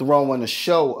was throwing a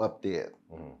show up there.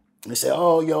 They said,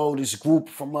 oh, yo, this group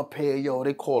from up here, yo,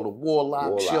 they call the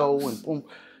Warlocks, yo, and boom.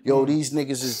 Yo, these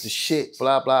niggas is the shit,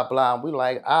 blah, blah, blah. And we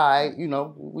like, all right, you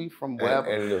know, we from wherever.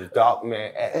 And it was Dark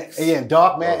Man X. Yeah,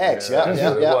 Dark Man X, yeah. That's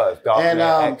what it was. Dark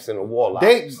Man X and the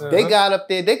Warlocks. They got up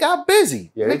there, they got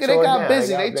busy. Yeah, Nigga, they got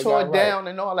busy. They tore got down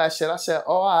and all that shit. I said,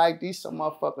 oh, all right, these some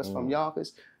motherfuckers from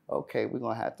Yonkers. Okay, we're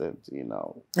gonna have to, you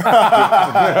know, get in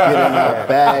our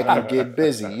bag and get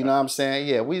busy. You know what I'm saying?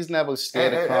 Yeah, we was never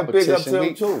scared of competition. And big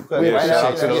up to them too.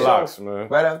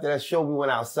 Right after that show, we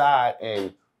went outside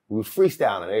and we was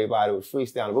freestyling. Everybody was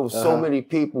freestyling. There was so many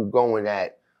people going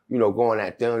at them.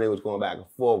 They was going back and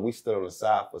forth. We stood on the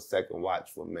side for a second,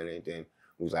 watched for a minute, then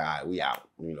we was like, all right, we out.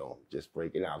 You know, just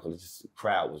breaking out because the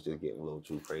crowd was just getting a little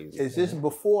too crazy. Is this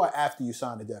before or after you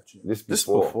signed the Def Jam? This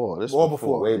before. This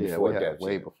before. Way before Def Jam.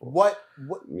 Way before. What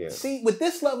see, with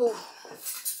this level,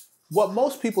 what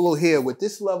most people will hear with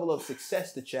this level of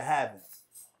success that you're having,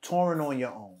 touring on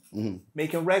your own,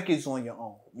 making records on your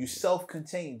own, you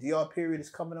self-contained. DR Period is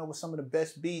coming up with some of the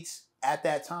best beats at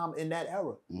that time in that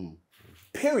era.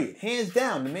 Period. Hands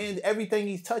down. The man, everything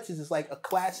he touches is like a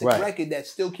classic record that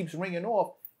still keeps ringing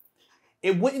off.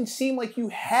 It wouldn't seem like you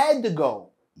had to go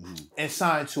and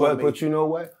sign to a major. But you know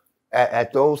what?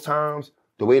 At those times,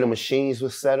 the way the machines were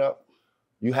set up,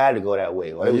 you had to go that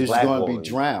way. Or it was going to be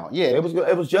drowned. Yeah, it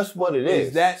was just what it is.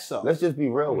 Is that so? Let's just be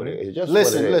real with it. It's just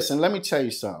listen. Let me tell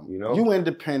you something. You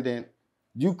independent.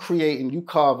 You creating. You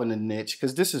carving a niche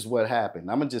because this is what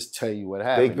happened. I'm gonna just tell you what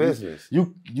happened. Big business.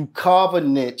 You carve a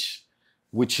niche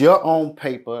with your own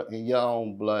paper and your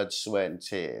own blood, sweat, and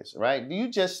tears, right? You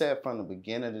just said from the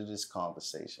beginning of this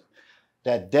conversation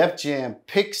that Def Jam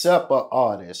picks up an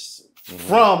artist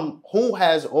from who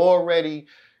has already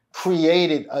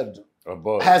created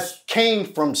came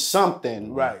from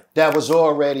something that was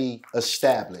already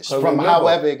established, from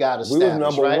however it got established. We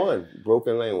was number one.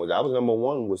 Broken Lane was. I was number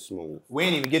one with Smoothe. We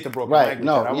didn't even get to Broken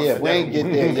Lane. We ain't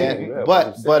get there yet.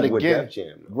 But again,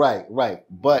 right.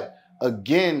 But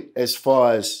again, as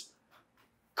far as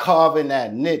carving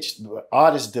that niche,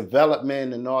 artist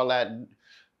development and all that,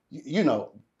 you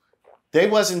know, they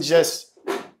wasn't just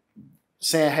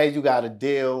saying, hey, you got a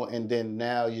deal, and then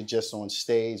now you're just on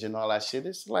stage and all that shit.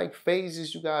 It's like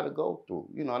phases you got to go through.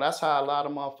 You know, that's how a lot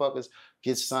of motherfuckers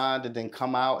get signed and then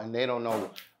come out and they don't know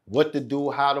what to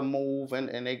do, how to move,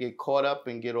 and they get caught up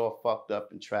and get all fucked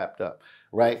up and trapped up,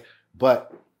 right?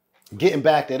 But getting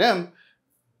back to them,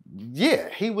 yeah,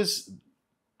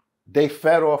 they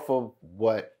fed off of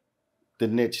what the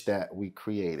niche that we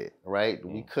created, right?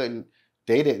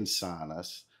 They didn't sign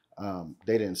us.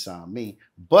 They didn't sign me,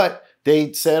 but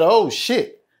they said, oh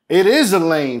shit, it is a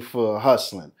lane for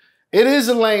hustling. It is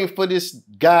a lane for this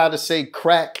guy to say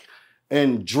crack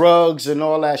and drugs and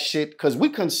all that shit, because we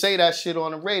couldn't say that shit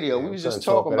on the radio. We was just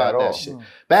talking about that shit.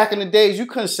 Back in the days, you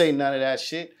couldn't say none of that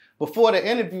shit. Before the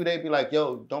interview, they'd be like,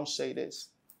 yo, don't say this.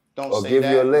 Don't say give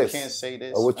that. You a list. You can't say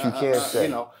this. Or what you can't say. You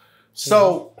know.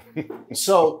 So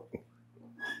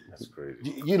that's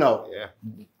crazy. You know. Yeah.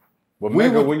 But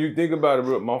Mega, when you think about it,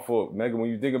 my fault, Mega, when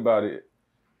you think about it,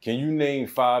 can you name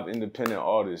 5 independent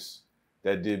artists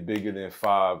that did bigger than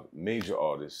 5 major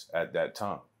artists at that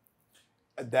time?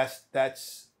 That's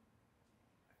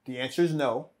the answer is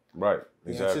no. Right.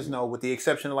 The answer is no, with the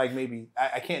exception of like maybe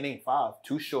I can't name 5.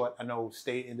 Too short. I know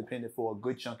stayed independent for a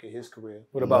good chunk of his career.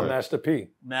 What about Master P?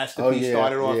 Master P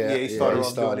started off. He started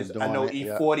off doing this. I know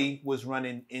E40 was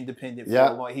running independent for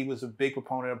a long. He was a big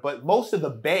proponent, but most of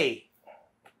the Bay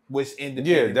was independent.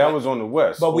 Yeah, that was on the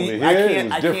West. But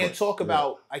I can't talk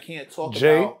about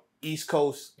East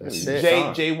Coast.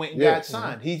 Jay went and got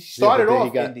signed. He started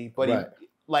off indie, but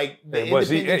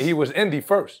he was indie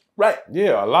first. Right.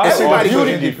 Yeah, a lot of artists were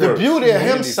indie first. The beauty of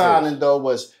him signing though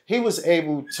was he was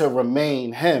able to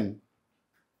remain him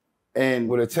and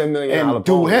with a $10 million and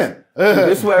do him.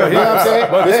 This is where he got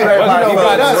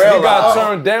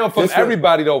turned down from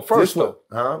everybody though first though.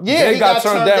 Yeah, he got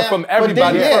turned down from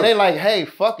everybody. Yeah, they like, hey,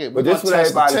 fuck it. But this is what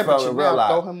everybody felt and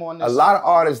realized. A lot of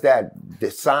artists that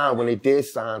signed when they did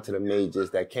sign to the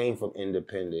majors that came from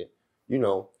independent, you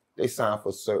know, they signed for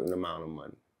a certain amount of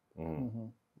money.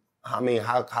 I mean,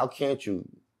 how can't you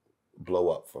blow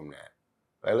up from that?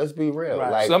 Like, let's be real.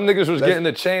 Right. Like, some niggas was getting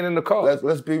the chain in the car.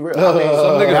 Let's be real. I mean,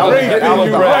 some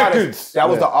niggas that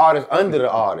was the artist under the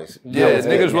artist. Yeah,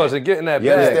 niggas wasn't getting that.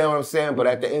 You understand what I'm saying? But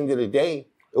at the end of the day,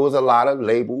 it was a lot of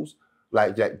labels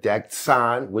like that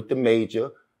signed with the major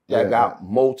that got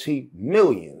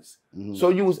multi-millions. So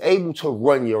you was able to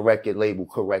run your record label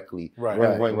correctly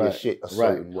and run your shit a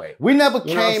certain way. We never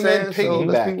came in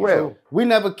piggyback. We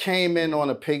never came in on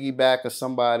a piggyback of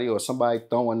somebody or somebody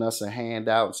throwing us a hand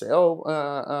out and say,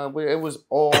 oh, it was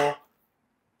all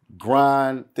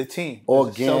grind, the team,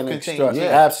 organic structure.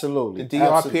 Yeah. Absolutely. The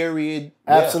DR period.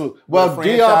 Absolutely. Yeah. Well,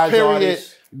 DR period.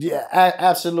 Artists. Yeah,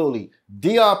 absolutely.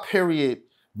 DR period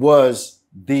was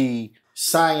the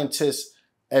scientist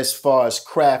as far as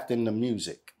crafting the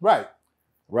music. Right.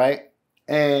 Right.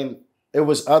 And it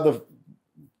was other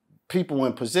people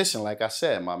in position, like I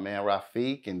said, my man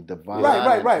Rafiq and Divine.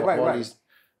 Right. These,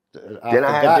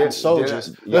 forgotten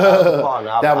soldiers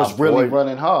that was really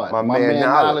running hard. My man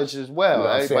Knowledge as well. You know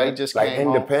Everybody just like came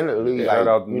independently, Shout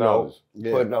out to you know,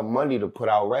 Knowledge. putting up money to put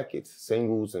out records,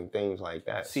 singles, and things like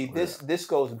that. See, this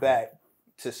goes back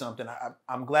to something.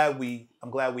 I'm glad we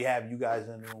have you guys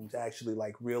in the room to actually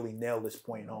like really nail this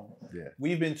point home. Yeah.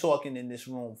 We've been talking in this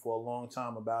room for a long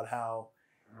time about how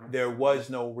there was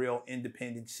no real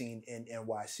independent scene in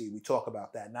NYC. We talk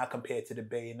about that, not compared to the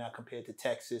Bay, not compared to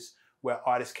Texas, where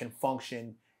artists can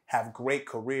function, have great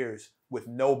careers with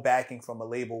no backing from a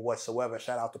label whatsoever.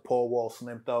 Shout out to Paul Wall,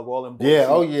 Slim Thug, all them boys. Yeah,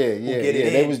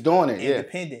 They was doing it.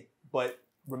 Independent. But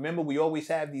remember, we always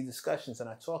have these discussions, and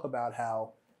I talk about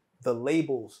how the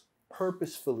labels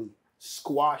purposefully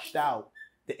squashed out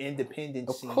the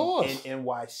independent scene in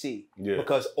NYC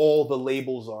because all the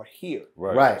labels are here.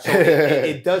 Right. So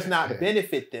it does not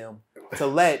benefit them to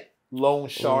let Lone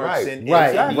Sharks and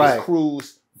these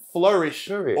crews flourish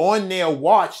on their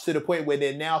watch to the point where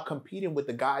they're now competing with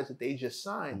the guys that they just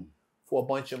signed for a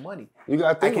bunch of money. You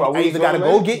got to think I either got to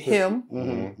go get him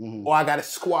or I got to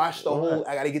squash the whole,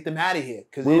 I got to get them out of here.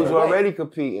 We was already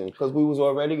competing because we was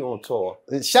already on tour.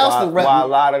 Shouts to while a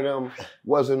lot of them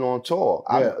wasn't on tour.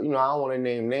 I don't want to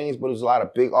name names, but there's a lot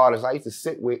of big artists I used to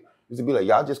sit with, used to be like,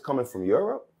 y'all just coming from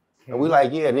Europe? And we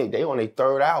like, yeah, they on their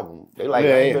third album. They like,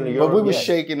 ain't been to Europe. But we was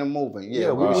shaking and moving.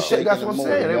 Yeah, we was shaking. That's what I'm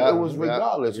saying. It was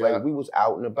regardless. Like we was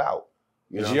out and about.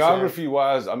 You know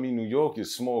Geography-wise, I mean, New York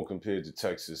is small compared to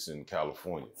Texas and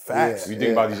California. Facts. You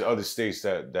think about these other states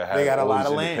that have got a all lot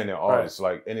these of independent artists,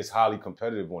 like, and it's highly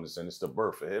competitive on this, and it's the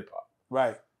birth of hip hop.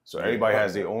 Right. So everybody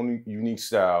has their own unique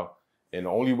style, and the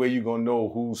only way you're gonna know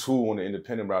who's who on the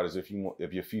independent route is if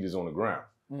your feet is on the ground.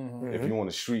 If you on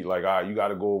the street, like, all right, you got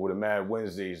to go over to Mad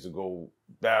Wednesdays to go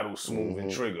battle Smoothe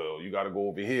and Trigger. You got to go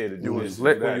over here to do this.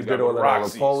 When you did all that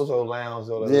Pozo Lounge,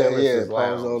 all the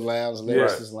Pozo Lounge,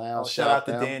 Lyricist Lounge. Shout out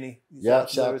to Danny. Yep,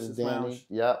 shout out to Danny.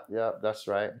 Yep, that's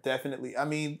right. Definitely. I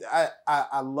mean,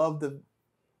 I love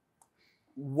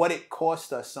what it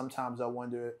cost us. Sometimes I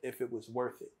wonder if it was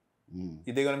worth it.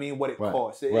 You dig what I mean? What it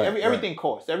costs. Everything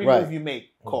costs. Every move you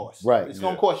make costs. Right. It's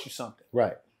gonna cost you something.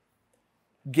 Right.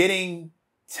 Getting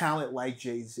talent like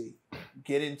Jay-Z,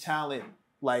 getting talent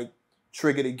like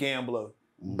Trigger the Gambler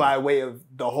by way of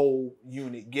the whole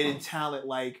unit, getting talent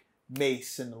like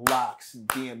Mace and the Locks and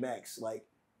DMX. Like,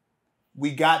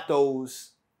 we got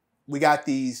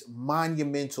these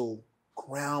monumental,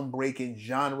 groundbreaking,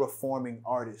 genre-forming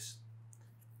artists,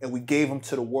 and we gave them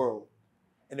to the world.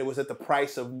 And it was at the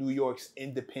price of New York's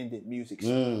independent music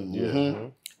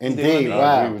scene. Indeed,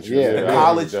 wow.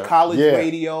 The college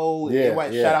radio.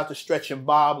 Shout out to Stretch and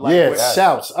Bob. Like,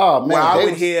 shouts. Oh, man. Where I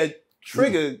would hear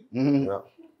Trigger and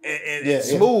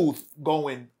Smoothe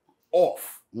going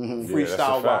off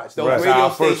freestyle-wise. Those radio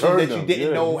stations that you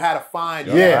didn't know how to find.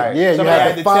 You had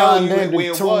to tell you where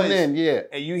it was. And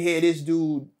you hear this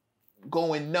dude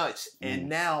going nuts. And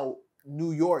now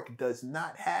New York does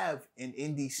not have an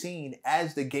indie scene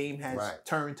as the game has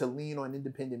turned to lean on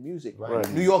independent music.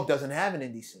 New York doesn't have an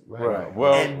indie scene.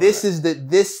 Well, and this is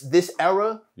this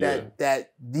era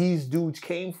that these dudes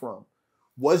came from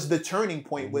was the turning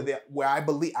point where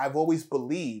I've always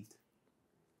believed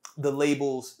the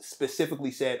labels specifically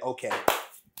said, okay,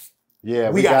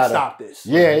 we gotta stop this.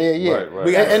 Yeah.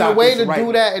 And the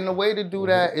way to do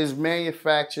that, is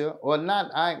manufacture, or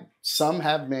not. Some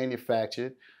have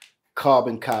manufactured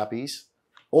carbon copies,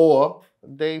 or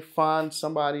they find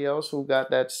somebody else who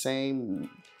got that same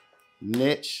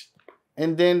niche,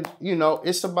 and then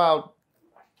it's about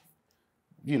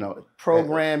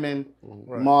programming,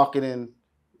 marketing,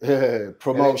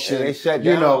 promotion. And shut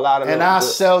down a lot of and I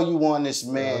sell you on this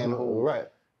man who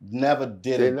never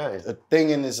did a thing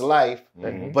in his life,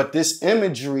 but this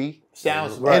imagery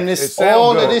sounds right. And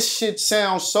all of this shit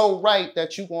sounds so right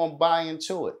that you gonna buy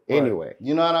into it anyway.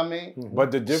 You know what I mean?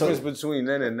 But the difference between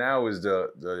then and now is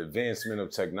the advancement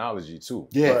of technology too.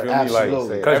 Yeah,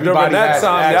 absolutely. Because during that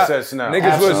time, access now.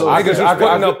 Niggas was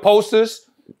putting up posters.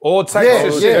 All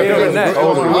types of shit. It was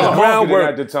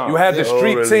groundwork. You had the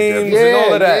street teams and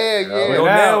all of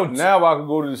that. Now I can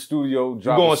go to the studio,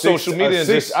 drop go on social media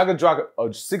and I can drop a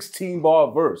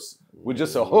 16-bar verse with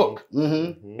just a hook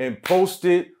and post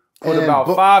it Put about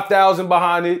 5,000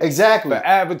 behind it. Exactly. For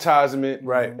advertisement.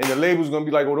 Right. And the label's gonna be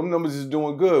like, oh, them numbers is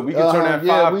doing good. We can turn that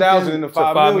 5,000 into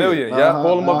 5 million. Yeah.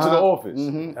 Call them up to the office.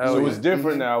 So it's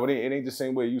different now. It ain't the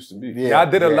same way it used to be. Yeah, I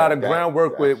did a lot of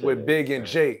groundwork with Big and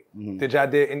Jay. Did y'all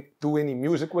do any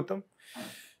music with them?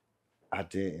 I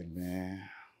didn't, man.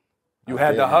 You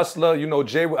had the Hustler, you know,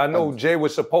 Jay. I know Jay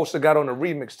was supposed to got on a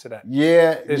remix to that.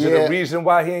 Yeah. Is it a reason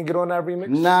why he didn't get on that remix?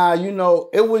 Nah, you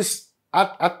know, it was.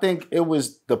 I think it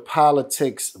was the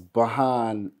politics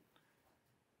behind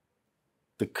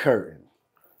the curtain.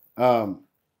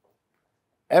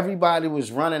 Everybody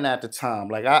was running at the time.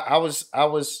 Like I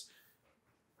was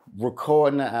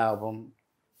recording the album,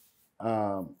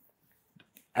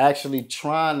 actually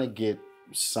trying to get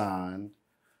signed,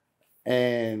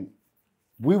 and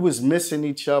we was missing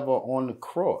each other on the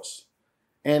cross.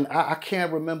 And I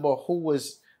can't remember who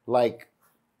was like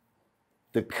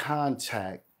the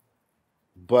contact,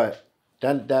 but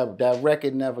that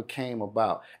record never came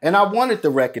about. And I wanted the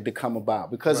record to come about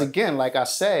because again, like I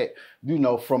said, you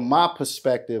know, from my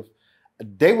perspective,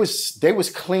 they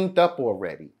was cleaned up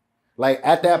already. Like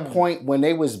at that point when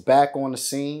they was back on the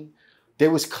scene, they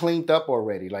was cleaned up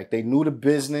already. Like they knew the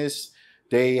business.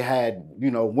 They had, you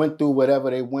know, went through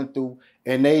whatever they went through,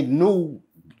 and they knew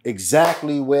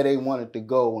exactly where they wanted to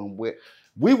go and where.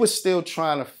 We were still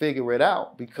trying to figure it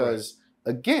out because,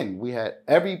 again,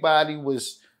 everybody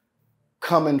was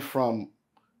coming from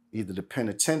either the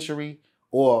penitentiary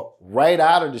or right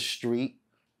out of the street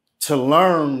to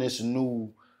learn this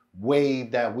new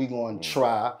wave that we're going to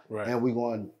try and we're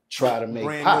going to try to make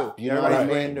brand pop. New. You know what I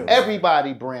mean?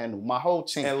 Everybody brand new. My whole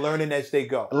team. And learning as they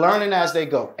go. Learning as they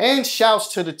go. And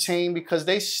shouts to the team because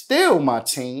they still my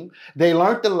team. They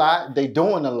learned a lot. They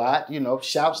doing a lot. You know,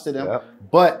 shouts to them. Yep.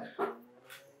 But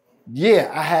yeah,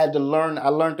 I had to learn. I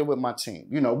learned it with my team.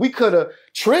 You know,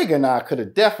 Trig and I could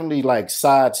have definitely like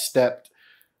sidestepped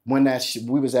when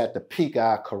we was at the peak of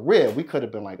our career. We could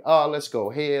have been like, oh, let's go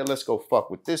here. Let's go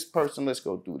fuck with this person. Let's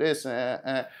go do this.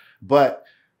 But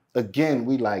again,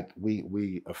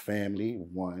 we a family,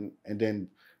 one, and then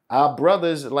our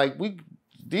brothers, like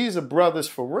these are brothers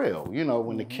for real. You know,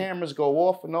 when the cameras go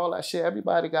off and all that shit,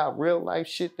 everybody got real life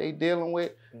shit they dealing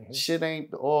with. Shit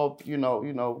ain't all, you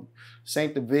know, this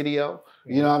ain't the video.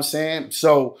 You know what I'm saying?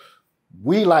 So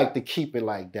we like to keep it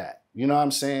like that. You know what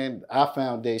I'm saying? Our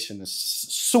foundation is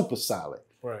super solid.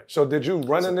 Right. So did you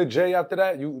run into Jay after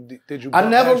that? Did you? I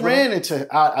never ran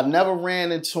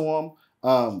into him.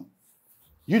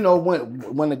 You know,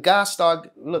 when the guy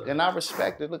started, look, and I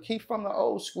respect it. Look, he from the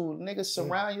old school. Niggas,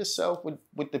 surround yourself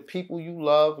with the people you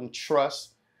love and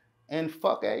trust and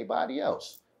fuck everybody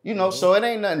else. You know, so it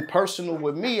ain't nothing personal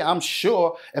with me. I'm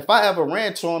sure if I ever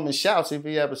ran to him and shouts, if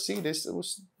he ever see this, it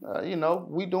was, you know,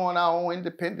 we doing our own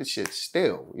independent shit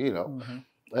still, you know.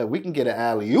 We can get an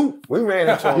alley-oop. We ran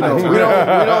into him. You know, we don't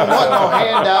want no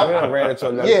handout. We ran into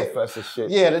a Nutty Professor shit.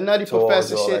 Yeah, the Nutty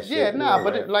Professor shit. Yeah, nah,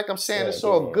 but like I'm saying, it's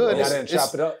all good. Y'all didn't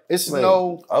chop it up? It's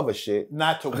no other shit.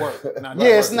 Not to work.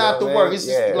 It's not to work. It's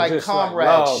just like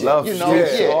comrade shit. You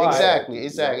know, exactly.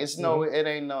 It's it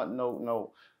ain't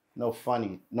no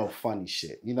funny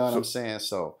shit. You know what I'm saying?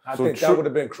 So I think that would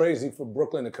have been crazy for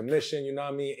Brooklyn, the commission, you know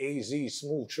what I mean? AZ,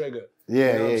 Smooth, Trigger.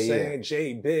 Yeah, you know what I'm saying?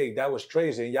 Jay, Big, that was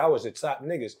crazy. And y'all was the top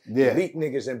niggas, elite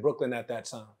niggas in Brooklyn at that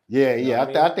time. Yeah, you know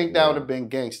I think that would have been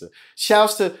gangster.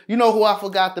 Shouts to, you know who I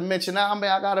forgot to mention? I mean,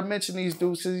 I gotta mention these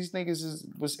dudes because these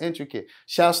niggas was intricate.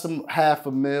 Shouts to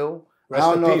 $500,000. I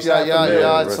don't know if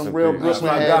y'all some real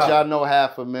Brooklyn heads, y'all know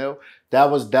 $500,000.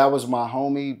 That was my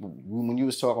homie. When you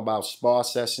was talking about spar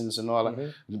sessions and all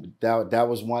that, that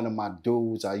was one of my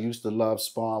dudes. I used to love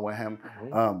sparring with him.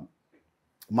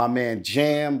 My man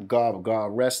Jam,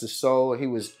 God rest his soul, he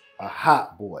was a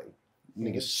hot boy.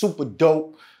 Nigga, super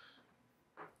dope.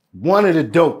 One of the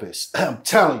dopest, I'm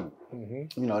telling you.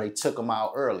 You know, they took him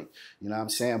out early. You know what I'm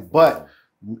saying? But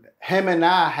him and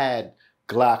I had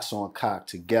Glocks on cock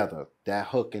together. That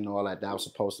hook and all that was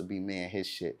supposed to be me and his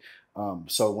shit.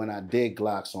 So when I did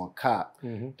Glocks on cock,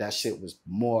 that shit was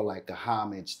more like a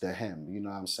homage to him. You know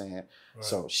what I'm saying? Right.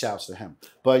 So shouts to him.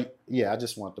 But yeah, I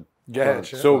just want to.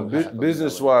 So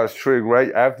business-wise, Trig,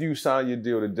 right after you signed your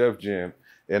deal to Def Jam,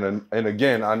 and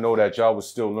again, I know that y'all was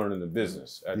still learning the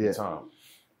business at the time.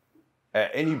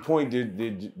 At any point,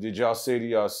 did y'all say to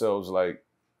yourselves like,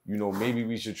 you know, maybe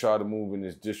we should try to move in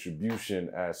this distribution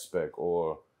aspect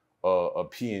or a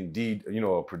P&D, you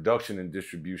know, a production and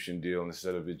distribution deal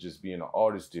instead of it just being an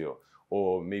artist deal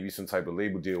or maybe some type of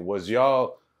label deal? Was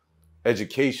y'all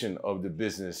education of the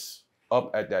business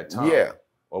up at that time? Yeah.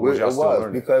 Or was y'all still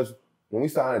learning? Because when we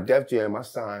signed a Def Jam, I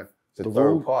signed the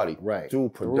third party. Right. Through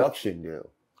production deal.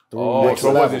 through Next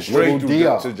Level, straight through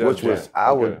DR, which was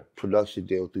our production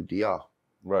deal through DR.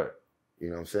 Right. You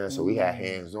know what I'm saying? So we had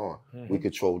hands on. We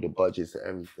controlled the budgets and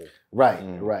everything.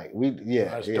 Right.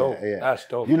 That's dope. That's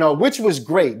dope. You know, which was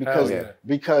great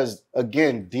because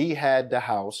again, D had the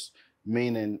house,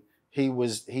 meaning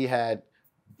he had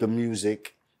the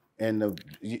music and the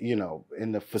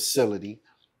in the facility,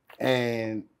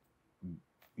 and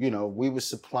we were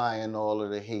supplying all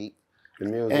of the heat. The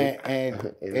music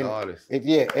and the artists.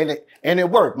 And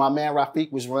it worked. My man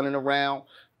Rafiq was running around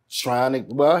trying to,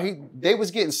 they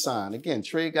was getting signed. Again,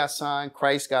 Trey got signed,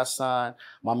 Christ got signed.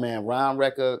 My man Ron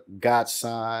Recker got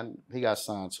signed. He got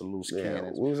signed to Loose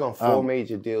Cannons. We was on 4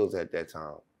 major deals at that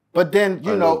time. But then,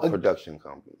 production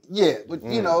company. Yeah, but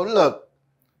look,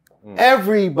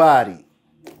 everybody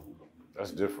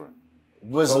that's different.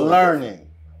 Was learning.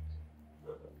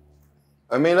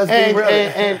 I mean, let's be real.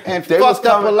 And they fucked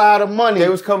up a lot of money. They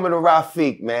was coming to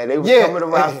Rafiq, man. They was coming to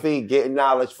Rafiq, getting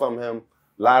knowledge from him.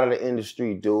 A lot of the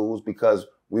industry dudes, because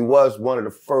we was one of the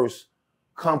first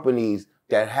companies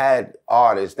that had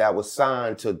artists that was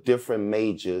signed to different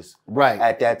majors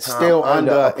at that time. Still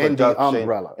under a indie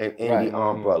umbrella. An indie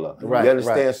umbrella. You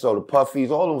understand? So the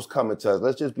Puffies, all of them was coming to us.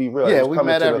 Let's just be real. Yeah, we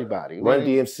met everybody. Run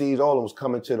DMCs, all of them was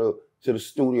coming to the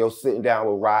studio, sitting down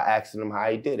with Rod, asking him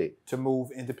how he did it. To move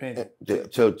independent. To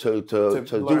do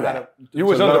that. You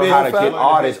was under how to get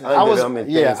artists under them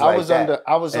and things I was like that.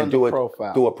 I was and under do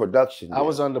Profile. Do a production. I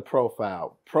was under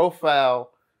Profile.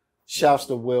 Profile, shouts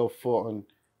to Will Fulton.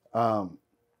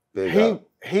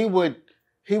 He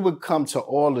would come to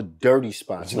all the dirty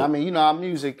spots. And I mean, our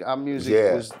music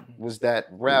was that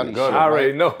rowdy shit. I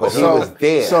already know. But he was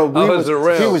there. So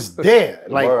he was there.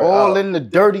 Like all in the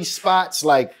dirty spots,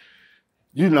 like,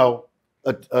 a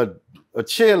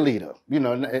cheerleader,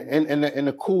 in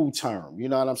a cool term. You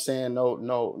know what I'm saying?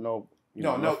 No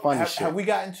funny shit. Have we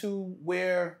gotten to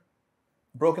where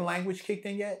Broken Language kicked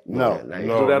in yet? No.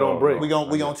 Do that on break. We're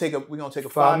gonna take a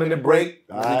 5-minute break.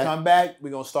 When we come back, we're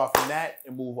gonna start from that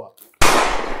and move up.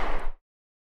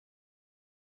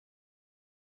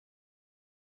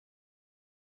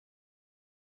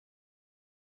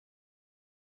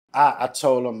 I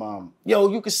told him,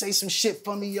 yo, you can say some shit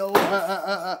for me, yo.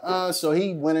 So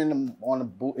he went in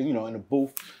the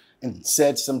booth and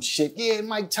said some shit. Yeah,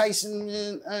 Mike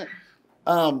Tyson,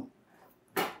 punk,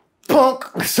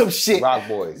 some shit. Rock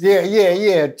Boys.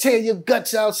 Yeah. Tear your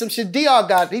guts out, some shit.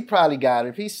 DR he probably got it.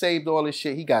 If he saved all this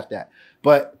shit, he got that.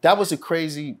 But that was a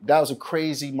crazy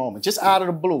moment. Just out of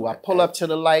the blue. I pull up to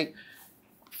the light.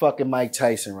 Fucking Mike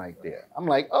Tyson right there. I'm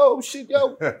like, oh shit,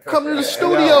 yo, come to the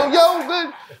studio, yo,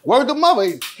 good. Word to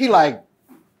mother. He like,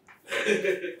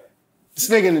 this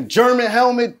nigga in a German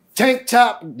helmet, tank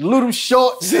top, little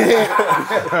shorts. He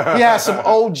had some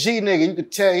OG nigga, you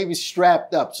could tell he was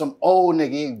strapped up. Some old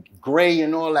nigga, gray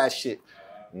and all that shit.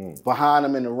 Behind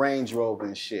him in the Range Rover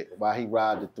and shit, while he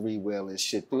ride the 3-wheel and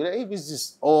shit through there. He was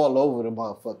just all over the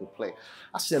motherfucking place.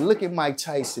 I said, look at Mike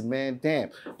Tyson, man, damn.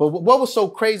 But what was so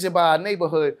crazy about our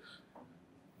neighborhood,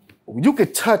 you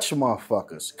could touch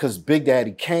motherfuckers, because Big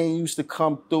Daddy Kane used to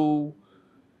come through.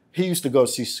 He used to go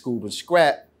see Scoob and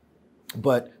Scrap,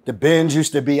 but the Benz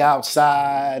used to be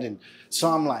outside. And so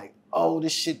I'm like, oh,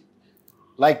 this shit,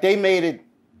 like they made it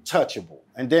touchable.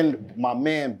 And then my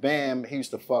man Bam, he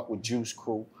used to fuck with Juice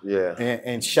Crew. Yeah.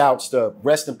 And shouts to,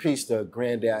 rest in peace to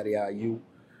Granddaddy IU.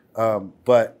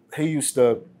 But he used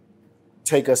to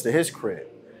take us to his crib.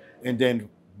 And then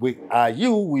with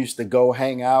IU, we used to go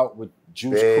hang out with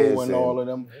Juice Crew and all of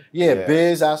them. Yeah,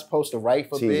 Biz, I was supposed to write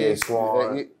for Biz.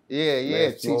 Swan.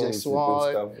 Yeah, TJ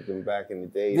Swan. Stuff with them back in the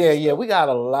day. Yeah, we got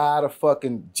a lot of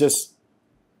fucking just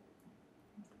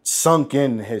sunk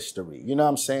in history. You know what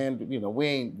I'm saying? We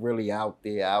ain't really out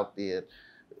there,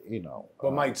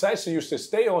 But Mike Tyson used to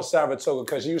stay on Saratoga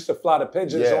because he used to fly the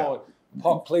pigeons on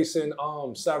Park Place in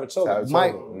Saratoga.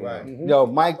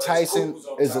 Mike Tyson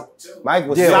is Mike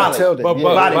was solid. But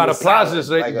by the plazas,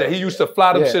 he used to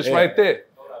fly them shits right there.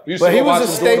 But he was a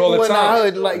staple in our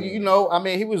hood. Like, I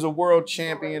mean, he was a world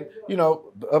champion.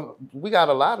 We got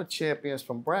a lot of champions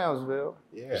from Brownsville.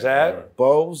 Yeah. Zab.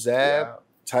 Bo,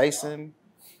 Tyson,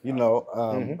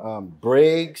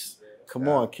 Briggs. Come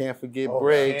on, can't forget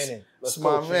Briggs. That's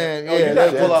my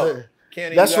man.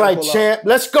 That's right, champ.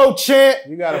 Let's go, champ.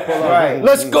 You gotta pull up. Right.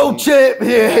 Let's go, champ.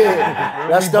 Yeah.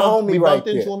 That's the homie right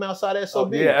there. Into him outside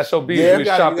SOB. Yeah, SOB. We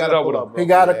chopped it up with him. He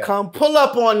gotta come pull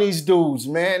up on these dudes,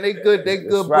 man. They good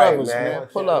brothers, man.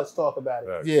 Pull up. Let's talk about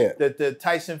it. Yeah. The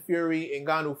Tyson Fury and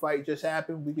Ngannou fight just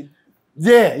happened. We could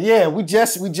Yeah. We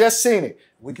just seen it.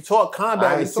 We can talk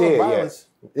combat. We can talk violence.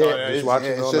 Yeah, it's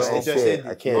just ended.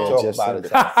 I can't talk about it.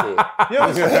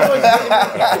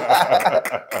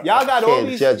 Y'all got all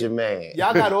these. Judge a man.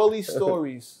 Y'all got all these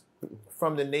stories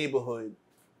from the neighborhood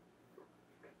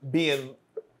being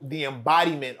the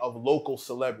embodiment of local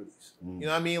celebrities. You know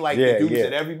what I mean? Like the dudes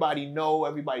that everybody know,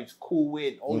 everybody's cool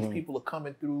with. All these people are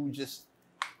coming through, just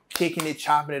kicking it,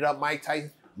 chopping it up. Mike Tyson.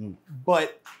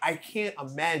 But I can't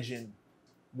imagine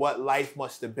what life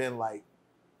must have been like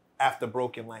after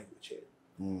Broken Language hit.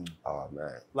 Oh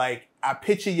man! Like I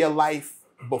picture your life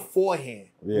beforehand,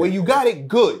 where you got it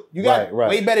good. You got it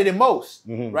way better than most,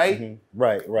 right?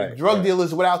 Right. The drug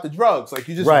dealers without the drugs. Like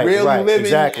you just really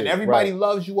living, and everybody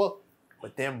loves you up.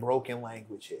 But then Broken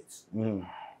Language hits, and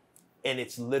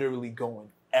it's literally going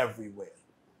everywhere.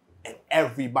 And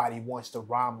everybody wants to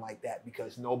rhyme like that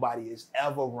because nobody has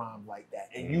ever rhymed like that.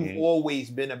 And you've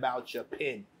always been about your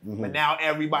pen. But now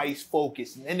everybody's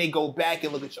focused. And then they go back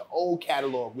and look at your old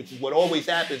catalog, which is what always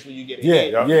happens when you get a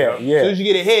hit. As soon as you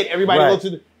get a hit, everybody looks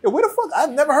at yo, where the fuck?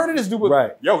 I've never heard of this dude.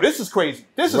 Yo, this is crazy.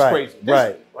 This is crazy.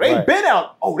 They ain't been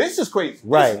out. Oh, this is crazy.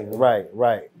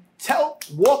 Right.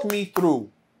 Walk me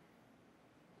through.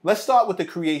 Let's start with the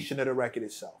creation of the record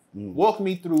itself. Walk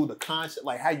me through the concept,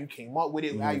 like how you came up with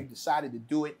it, how you decided to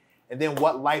do it, and then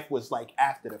what life was like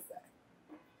after the fact.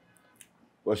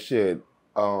 Well, shit.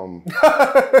 Sorry.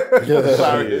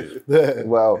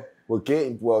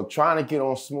 Trying to get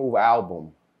on Smoothe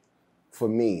album, for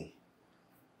me,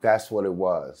 that's what it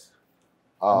was.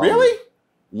 Really?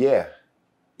 Yeah.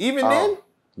 Even then?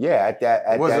 Yeah, at that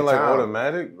time. It wasn't like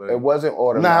automatic? It wasn't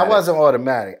automatic. Nah, it wasn't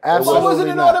automatic. Absolutely Why wasn't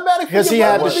it automatic? Because he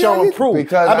had to show and prove.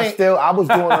 Because I was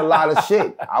doing a lot of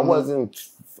shit. I wasn't.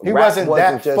 He wasn't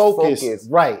that just focused.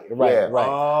 Right.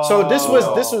 Oh. So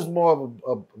this was more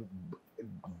of a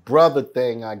brother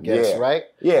thing, I guess, right?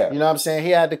 Yeah. You know what I'm saying?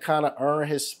 He had to kind of earn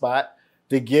his spot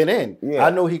to get in. Yeah. I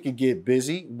know he could get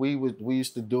busy. We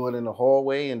used to do it in the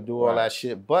hallway and do all that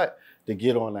shit, but to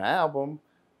get on the album,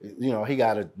 you know, he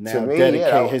got to now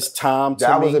dedicate his time to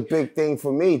me. That was a big thing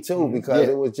for me too, because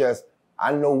it was just,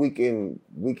 I know we can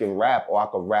rap, or I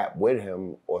could rap with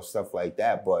him or stuff like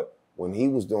that, but when he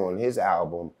was doing his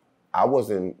album, I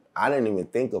didn't even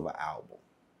think of an album.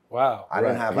 Wow. I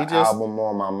didn't have an album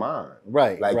on my mind.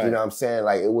 Right. Like, you know what I'm saying?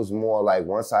 Like, it was more like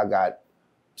once I got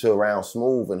to around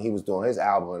Smoothe and he was doing his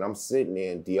album and I'm sitting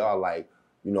there and DR like,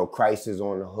 you know, Crisis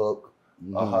on the Hook,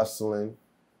 Hustling,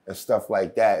 and stuff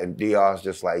like that. And DR's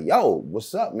just like, yo,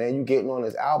 what's up, man? You getting on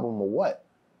this album or what?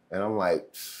 And I'm like,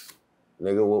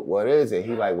 nigga, what is it?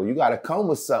 He like, well, you gotta come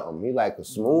with something. He like, a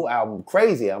Smoothe album,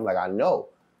 crazy. I'm like, I know.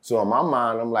 So in my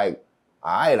mind, I'm like,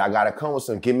 all right, I gotta come with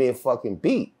something. Give me a fucking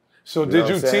beat. So did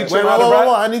you teach him wait, how to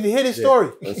rap? I need to hear this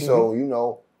story. And so, you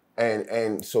know,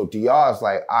 and so DR's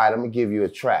like, all right, I'm gonna give you a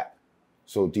track.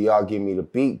 So DR gave me the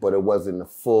beat, but it wasn't the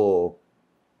full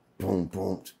boom,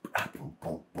 boom, boom,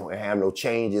 boom, boom. It had no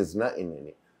changes, nothing in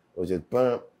it. It was just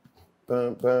bump,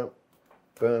 bump, bump,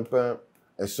 bump, bump.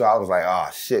 And so I was like, oh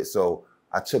shit. So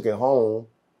I took it home,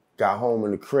 got home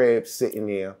in the crib, sitting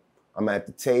there. I'm at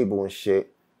the table and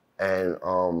shit. And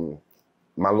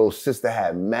my little sister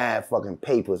had mad fucking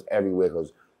papers everywhere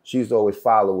because she used to always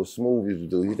follow what Smoothe used to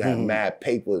do. He used to have mad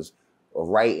papers of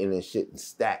writing and shit and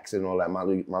stacks and all that. My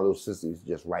little sister used to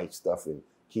just write stuff and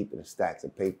keep it in stacks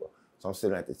of paper. So I'm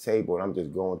sitting at the table and I'm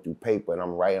just going through paper and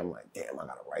I'm writing. I'm like, damn, I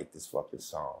gotta write this fucking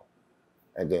song.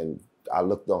 And then I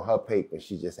looked on her paper and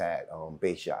she just had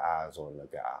Base Your Eyes on the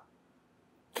guy.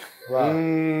 Wow.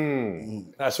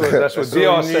 That's what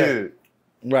DR said.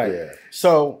 Right. Yeah.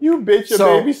 So you bitch your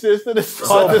baby sister to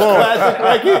start this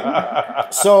classic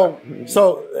record. So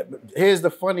here's the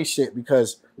funny shit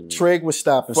because Trig was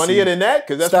stopping. Funnier than that?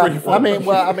 Because that's pretty funny.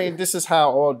 I mean, this is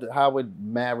how it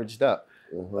marriaged up.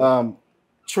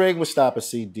 Trig would stop and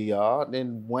see DR.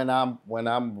 Then when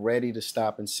I'm ready to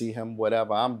stop and see him,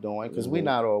 whatever I'm doing, because we're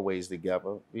not always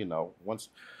together, you know.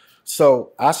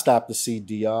 So I stopped to see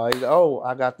DR. Oh,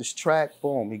 I got this track.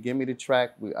 Boom. He give me the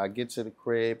track. I get to the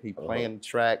crib. He playing the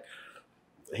track.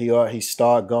 He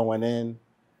start going in.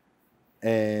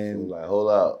 And like,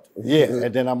 hold up. Yeah.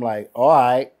 And then I'm like, all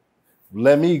right,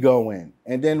 let me go in.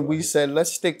 And then we said,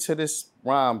 let's stick to this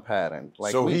rhyme pattern.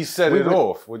 Like, so he set it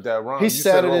off with that rhyme. He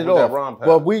set it off. That rhyme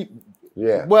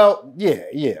pattern. Well,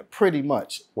 yeah, pretty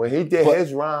much. When he did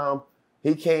his rhyme,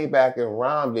 he came back and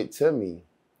rhymed it to me.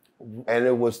 And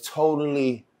it was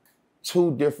totally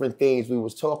two different things we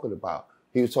was talking about.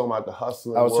 He was talking about the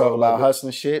hustling. I was talking about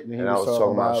hustling shit, and he was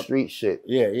talking about street shit.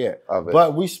 Yeah.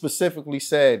 But we specifically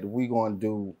said we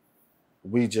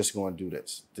just gonna do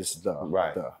this. This is the.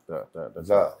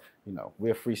 You know,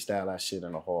 we'll freestyle our shit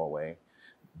in the hallway.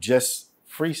 just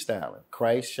freestyling.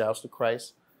 Christ, shouts to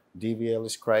Christ. DVL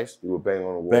is Christ. You would bang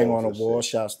on the wall. Bang on the wall,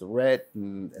 shouts to Red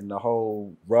and the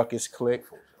whole Ruckus clique.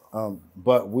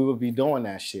 But we would be doing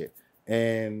that shit.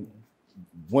 And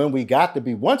when we got to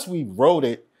be, once we wrote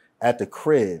it at the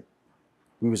crib,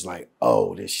 we was like,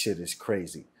 oh, this shit is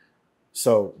crazy.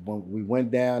 So when we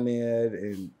went down there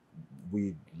and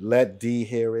we let D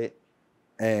hear it,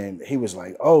 and he was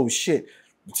like, oh shit.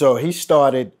 So he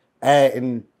started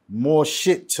adding more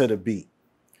shit to the beat.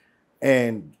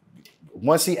 And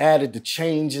once he added the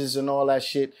changes and all that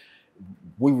shit,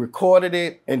 we recorded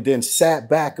it and then sat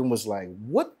back and was like,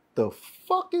 what the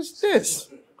fuck is this?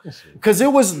 Because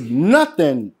it was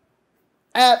nothing,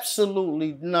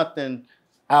 absolutely nothing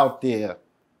out there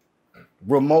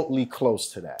remotely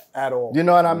close to that. At all. You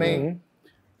know what I mean? Mm-hmm.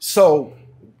 So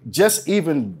just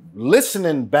even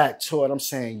listening back to it, I'm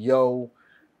saying, yo,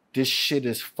 this shit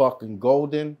is fucking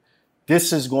golden.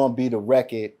 This is gonna be the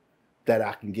record that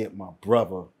I can get my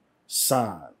brother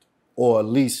signed or at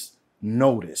least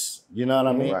notice. You know what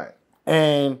I mean? Right.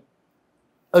 And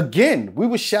again, we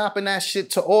was shopping that shit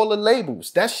to all the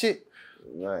labels. That shit,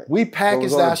 right. We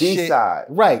packaged that shit. B-side.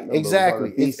 Right,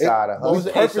 exactly. B-side of Hustling.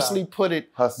 We purposely put it,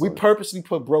 Hustling. we purposely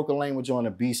put Broken Language on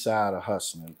the B-side of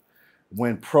Hustling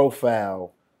when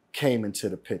Profile came into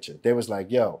the picture. They was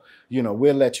like, yo, you know,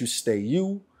 we'll let you stay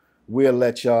you. We'll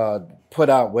let y'all put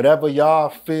out whatever y'all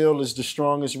feel is the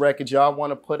strongest record y'all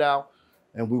want to put out,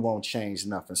 and we won't change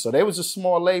nothing. So they was a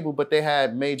small label, but they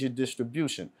had major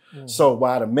distribution. So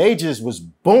while the majors was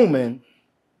booming,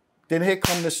 then here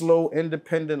come this little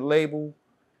independent label.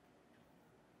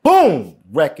 Boom!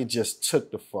 Record just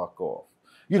took the fuck off.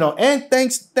 You know, and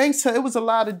thanks to, it was a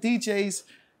lot of DJs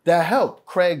that helped.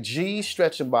 Craig G,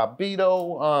 Stretching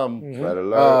Bobito, Red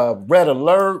Alert. Red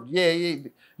Alert, yeah,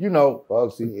 you know.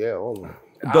 Bugsy, yeah, all of them.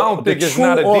 I don't think it's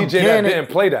not a DJ that didn't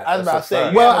play that. I was about to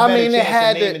say, well, I mean, it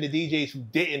had the DJs who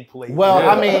didn't play. Well,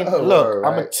 yeah. I mean, look,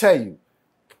 I'm gonna tell you,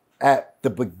 at the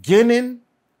beginning,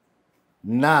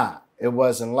 nah, it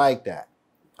wasn't like that.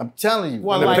 I'm telling you.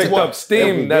 When they picked up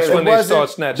steam, that's when they start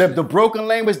snatching. The Broken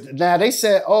Language, now they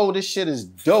said, oh, this shit is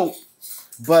dope.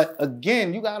 But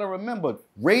again, you gotta remember,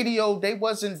 radio, they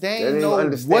didn't know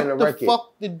what the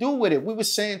fuck to do with it. We were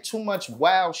saying too much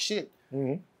wild shit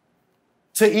to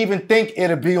even think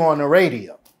it'd be on the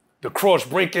radio. The cross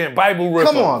breaking Bible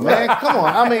ripper. Come on, man. Come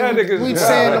on. I mean, we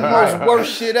saying the most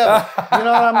worst shit ever. You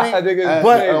know what I mean?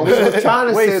 But we was trying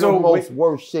to say the most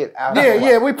worst shit out.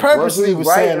 Yeah, we purposely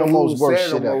was saying the most worst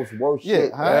shit ever.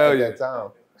 Shit at that time.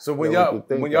 So when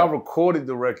y'all recorded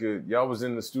the record, y'all was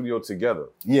in the studio together.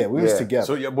 Yeah, we was together.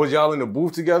 So was y'all in the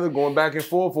booth together, going back and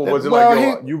forth, or was it well,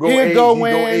 like yo, you go he'd eight, go he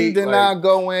in, go eight, then I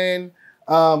go in.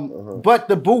 But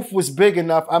the booth was big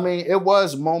enough. I mean, it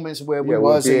was moments where we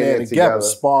was in there together,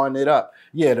 sparring it up.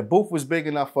 Yeah, the booth was big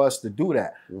enough for us to do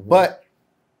that. But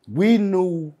we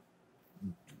knew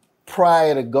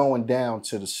prior to going down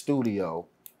to the studio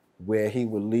where he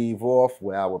would leave off,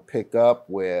 where I would pick up,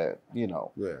 where, you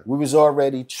know, we was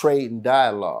already trading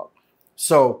dialogue.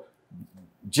 So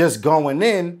just going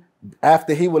in,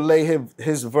 after he would lay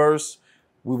his verse,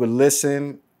 we would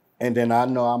listen, and then I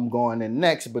know I'm going in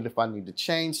next, but if I need to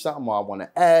change something or I want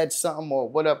to add something or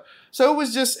whatever. So it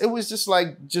was just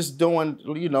like just doing,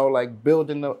 you know, like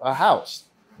building a house.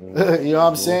 You know what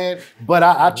I'm saying? But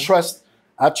I trust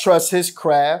his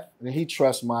craft and he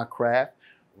trusts my craft.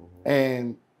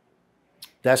 And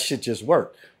that shit just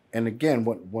worked. And again,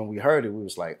 when we heard it, we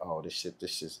was like, oh, this shit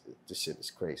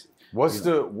is crazy. What's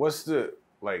the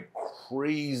like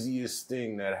craziest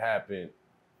thing that happened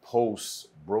post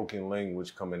Broken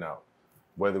Language coming out?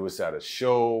 Whether it's at a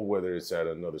show, whether it's at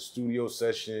another studio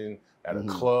session, at a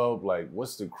club, like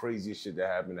what's the craziest shit that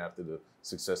happened after the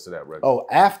success of that record? Oh,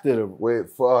 after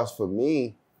the for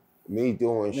me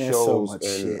doing shows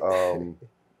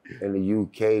in the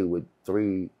UK with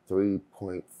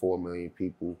 3.4 million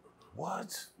people.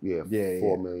 What? Yeah,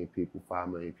 4 million people, 5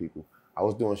 million people. I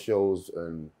was doing shows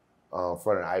in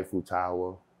front of the Eiffel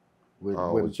Tower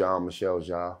with Jean-Michel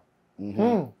Jarre.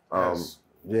 One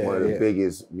of the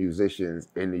biggest musicians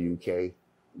in the UK.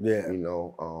 Yeah. You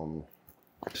know,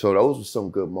 so those were some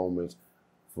good moments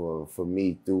for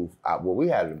me through, we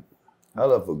had a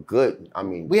hell of a good, I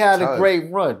mean. We had a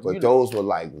great run. But those were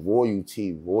like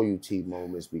royalty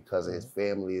moments because his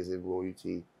family is in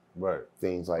royalty. Right.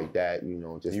 Things like that, you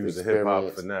know, just he was a hip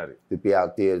hop fanatic. To be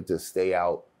out there, to stay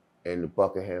out in the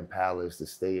Buckingham Palace, to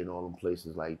stay in all them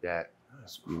places like that.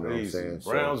 That's crazy.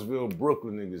 Brownsville,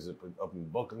 Brooklyn niggas up in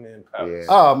Buckingham Palace.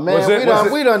 Yeah. Oh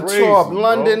man, we done tore up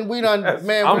London. We done,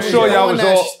 man. I'm sure y'all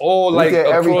was all like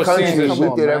every across country. seasons.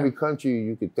 We did every country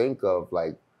you could think of,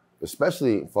 like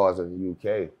especially as far as in the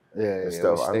UK. and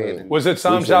stuff. I mean, was it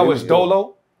times y'all was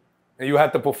dolo? And you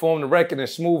had to perform the record and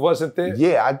Smoothe wasn't there?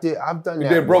 Yeah, I did. I've done that.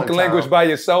 You did Broken Language by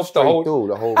yourself the whole through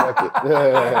the whole record.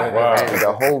 Wow. And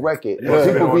the whole record.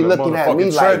 People be looking at me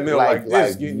like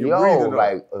yo,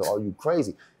 like, are you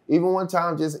crazy? Even one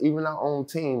time, even our own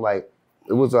team, like,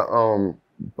 it was about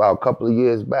a couple of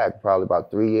years back, probably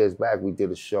about 3 years back, we did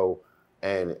a show,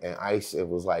 and Ice, it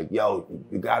was like, yo,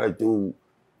 you gotta do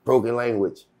Broken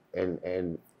Language,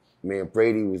 and me and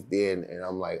Brady was there, and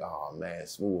I'm like, oh man,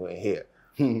 Smoothe ain't here.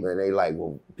 And they like,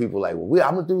 well, people like, well,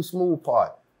 I'm gonna do Smoothe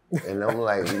part. And I'm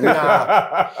like,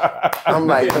 nah. I'm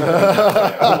like,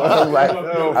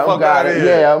 I got it.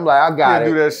 Yeah, I'm like, I got it.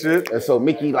 Do that shit. And so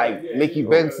Mickey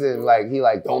Benson, he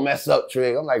like, don't mess up,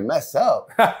 Trig. I'm like, mess up.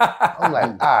 I'm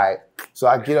like, all right. So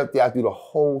I get up there, I do the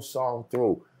whole song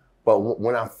through. But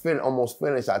when I almost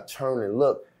finished, I turn and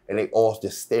look, and they all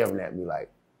just staring at me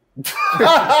like,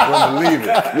 wouldn't believe it.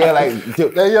 Yeah, like,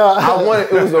 dude,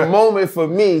 it was a moment for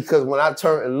me, because when I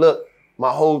turned and looked, my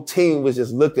whole team was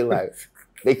just looking like,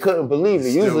 they couldn't believe it.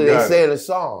 Usually they say the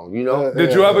song, you know?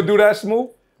 Did you ever do that,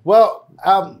 Smoothe? Well,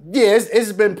 yeah,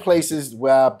 it's been places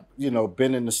where I've,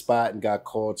 been in the spot and got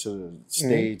called to the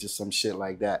stage or some shit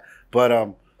like that.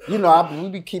 But, we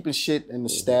be keeping shit in the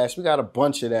stash. We got a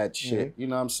bunch of that shit, you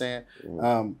know what I'm saying?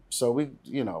 So we,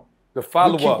 the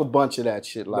follow-up. We keep a bunch of that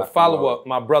shit locked. The follow-up,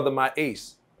 My Brother, My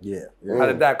Ace. Yeah. How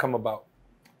did that come about?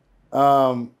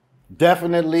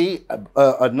 Definitely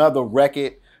another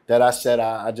record that I said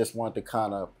I just wanted to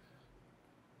kind of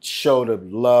show the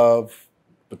love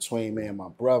between me and my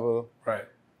brother. Right.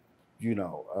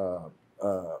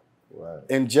 Right.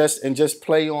 And just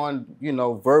play on,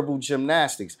 verbal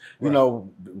gymnastics. Right.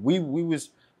 We was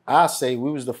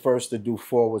the first to do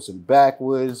forwards and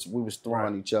backwards. We was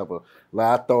throwing each other.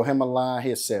 Like, I throw him a line,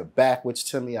 he'll say it backwards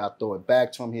to me. I throw it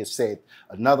back to him, he'll say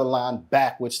another line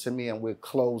backwards to me, and we'll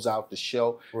close out the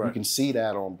show. Right. You can see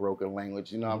that on Broken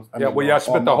Language. Where y'all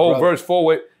spit the whole verse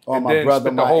forward and then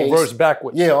spit the whole verse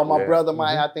backwards. Yeah, on My Brother,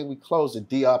 I think we closed it.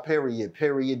 DR period,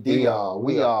 DR.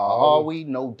 We are all we,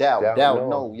 no doubt.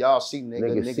 No. Y'all see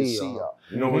nigga see y'all.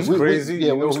 You know what's crazy?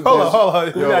 Hold on.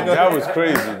 Yo, that was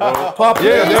crazy, bro. Pop,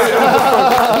 please.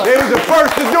 They was the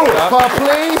first to do it. Pop,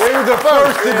 please. They was the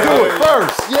first to do it.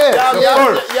 First. Yeah.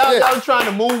 Y'all trying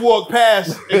to moonwalk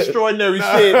past extraordinary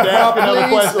shit. Another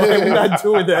question. We're not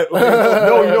doing that.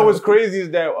 No, you know what's crazy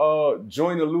is that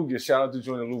Joyner Lucas, shout out to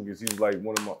Joyner Lucas. He was like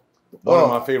one of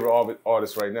my favorite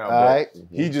artists right now. Right.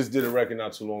 He just did a record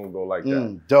not too long ago like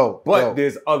that. Dope. But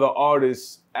there's other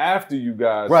artists after you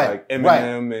guys, like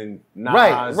Eminem and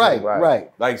Nas. Right.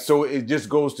 Like, so it just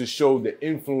goes to show the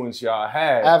influence y'all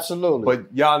had. Absolutely. But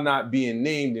y'all not being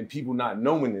named and people not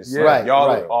knowing this. Yeah. Right.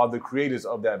 Y'all are the creators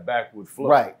of that backward flow.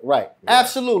 Right. Yeah.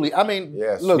 Absolutely. I mean,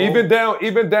 look. Even down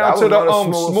to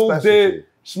the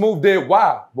Smoothe did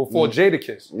Why before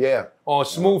Jadakiss. Yeah. On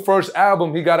Smooth first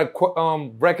album, he got a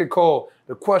record called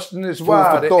The Question Is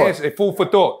Why. The answer, Food for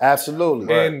Thought.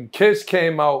 Absolutely. And Kiss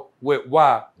came out with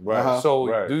Why. Right.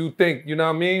 So do you think, you know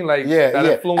what I mean? Like that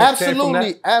influence came from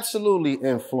that? Absolutely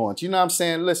influence. You know what I'm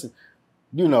saying? Listen,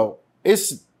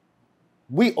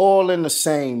 we all in the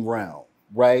same realm,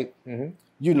 right? Mm-hmm.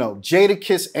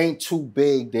 Jadakiss ain't too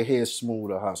big to hear Smoothe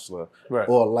the Hustler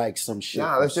or like some shit.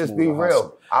 Nah, let's just be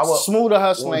real. Smoothe the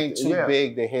Hustler ain't too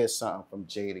big to hear something from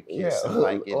Jadakiss. And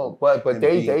like it. But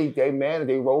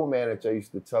they road manager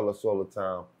used to tell us all the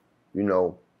time,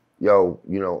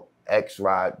 X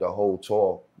ride the whole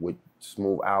tour with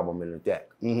Smoothe album in the deck.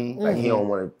 Mm-hmm. Like he don't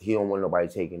want nobody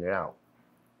taking it out.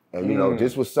 And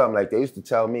this was something like they used to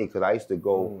tell me, because I used to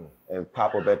go and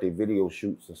pop up at their video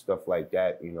shoots and stuff like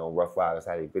that. Rough Riders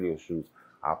had their video shoots.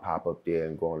 I'll pop up there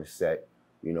and go on the set,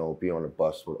 be on the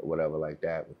bus, whatever like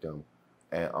that with them.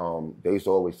 And they used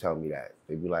to always tell me that.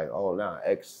 They'd be like, oh, nah,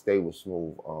 X stay with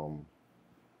Smoothe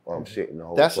shit in the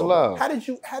whole That's love. How did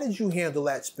you handle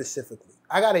that specifically?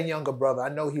 I got a younger brother. I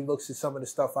know he looks at some of the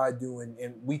stuff I do,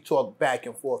 and we talk back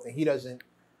and forth, and he doesn't,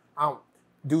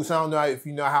 Deuce, I don't know if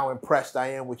you know how impressed I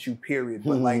am with you, period.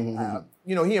 But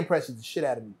he impresses the shit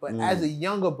out of me. But as a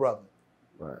younger brother,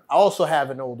 I also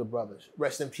have an older brother.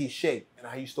 Rest in peace, Shake. And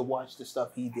I used to watch the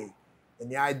stuff he did.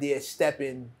 And the idea of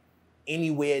stepping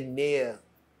anywhere near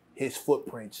his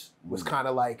footprints was kind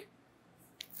of like,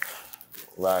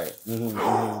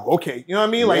 okay, you know what I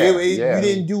mean? Like you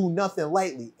didn't do nothing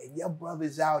lightly. And your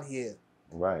brother's out here,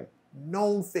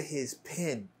 known for his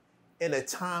pen. In a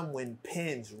time when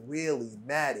pens really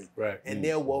mattered. Right. And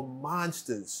there were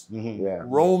monsters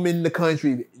roaming the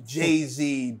country,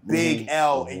 Jay-Z, Big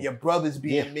L, and your brothers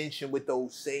being mentioned with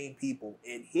those same people.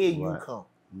 And here you come.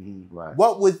 Right.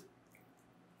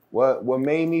 What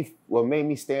made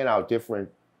me stand out different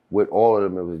with all of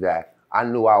them, it was that I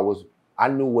knew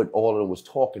what all of them was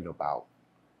talking about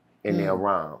in their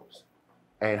rhymes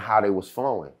and how they was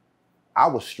flowing. I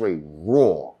was straight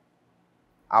raw.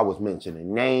 I was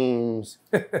mentioning names.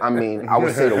 I mean, I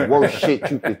would say the worst shit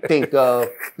you could think of.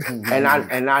 And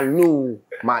I knew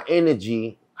my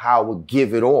energy, how I would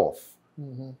give it off.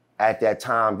 At that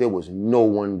time, there was no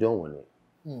one doing it.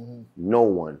 No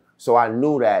one. So I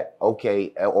knew that,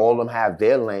 okay, all of them have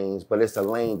their lanes, but it's a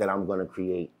lane that I'm gonna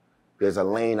create. There's a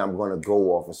lane I'm gonna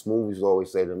go off. And Smoothe used to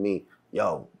always say to me,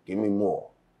 yo, give me more.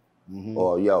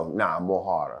 Or yo, nah, more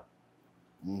harder.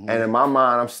 And in my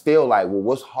mind, I'm still like, well,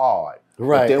 what's hard?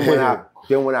 Right. But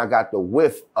then when I got the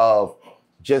whiff of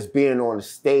just being on the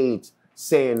stage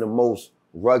saying the most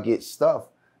rugged stuff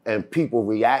and people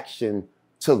reaction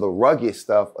to the rugged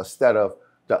stuff instead of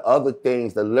the other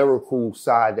things, the lyrical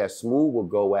side that Smoothe would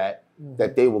go at,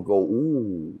 that they would go,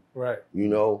 ooh. Right. You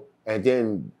know? And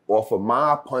then off of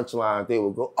my punchline, they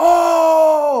would go,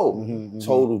 oh!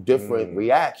 Total different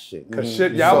reaction. Cause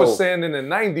shit y'all was saying in the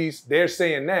 90s, they're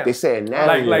saying now. They saying now.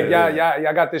 Like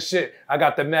y'all got this shit. I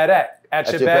got the mad act.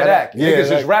 At your bad act. Niggas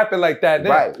just rapping like that now.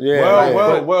 Right.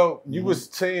 Yeah. Well, you was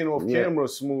saying off camera,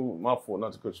 Smoothe, my fault,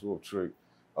 not to cut you off, Trick,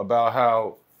 about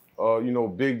how you know,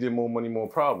 Big did More Money, More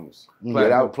Problems.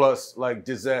 Platinum Plus, like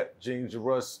Dizette, James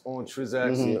Russ on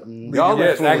Trizax. Y'all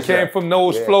that came from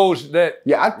those flows that.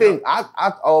 Yeah, I think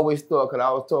I always thought, because I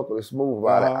was talking to Smoothe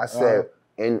about it, I said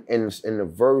in the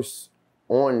verse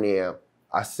on there,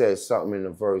 I said something in the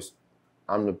verse,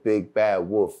 I'm the big bad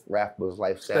wolf, rappers'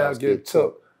 lifestyles get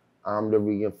took. I'm the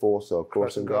reinforcer,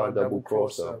 crossing guard, double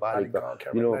crosser, bodyguard.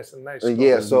 You know, nice.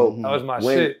 Yeah, so that was my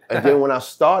shit. And then when I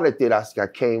started it, I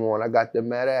came on, I got the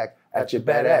mad act. At your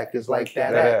bad act, it's like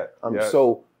that act.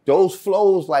 So those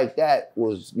flows like that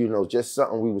was, you know, just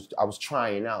something I was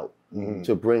trying out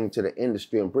to bring to the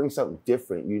industry and bring something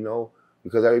different, you know,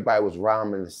 because everybody was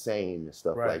rhyming the same and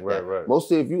stuff like that. Right.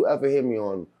 Mostly, if you ever hear me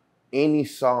on any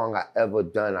song I ever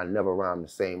done, I never rhymed the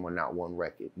same on not one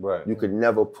record. Right. You could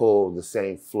never pull the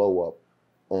same flow up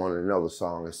on another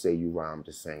song and say you rhymed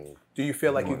the same. Do you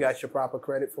feel like you got your proper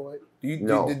credit for it?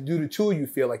 Do the two of you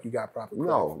feel like you got proper credit?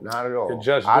 No, not at all.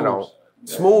 I don't.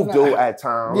 Smoothe do at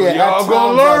times. Yeah, y'all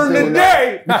gonna learn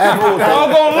today. Y'all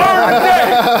gonna learn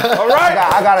today. All right?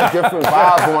 I got a different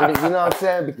vibe on it, you know what I'm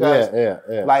saying? Because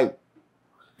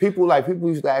like people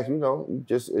used to ask, you know,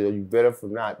 you better for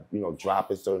not, you know,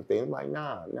 dropping certain things. I'm like,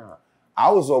 nah. I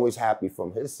was always happy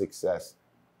from his success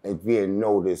and being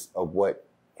noticed of what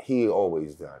he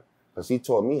always done. Because he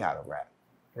taught me how to rap.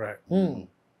 Right. You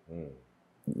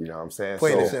know what I'm saying?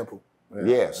 Plain and simple.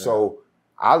 So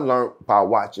I learned by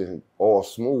watching all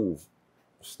Smoothe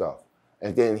stuff.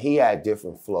 And then he had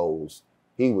different flows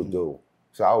he would do.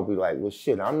 So I would be like, well,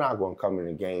 shit, I'm not going to come in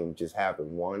the game just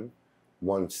having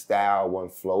one style, one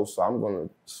flow. So I'm going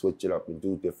to switch it up and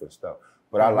do different stuff.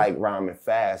 But I like rhyming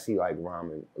fast. He like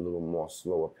rhyming a little more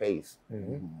slower pace.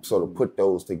 So to put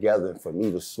those together and for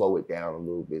me to slow it down a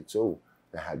little bit too,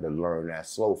 I had to learn that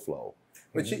slow flow.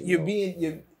 But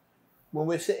when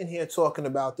we're sitting here talking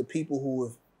about the people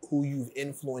who you've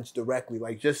influenced directly,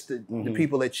 like just the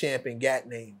people at Champ and Gat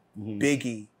name,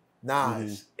 Biggie,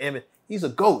 Nas, Emmett, these are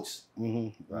goats.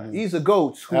 These are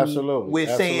goats who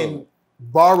we're saying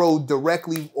borrowed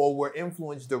directly or were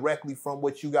influenced directly from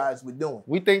what you guys were doing.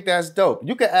 We think that's dope.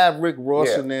 You could add Rick Ross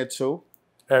in there too.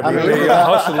 Every day I'm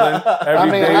hustling.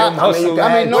 Every day I'm hustling.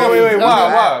 Wait,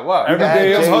 why? Every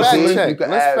day I'm hustling.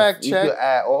 Let's fact check. You could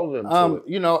add all of them to it.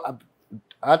 You know,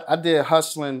 I did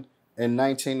hustling in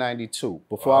 1992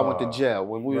 before I went to jail.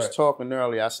 When we was talking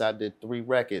earlier, I said I did 3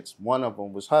 records. One of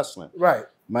them was hustling. Right.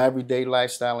 My everyday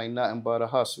lifestyle ain't nothing but a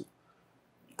hustle.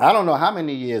 I don't know how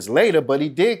many years later, but he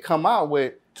did come out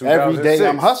with Every Day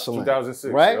I'm Hustling.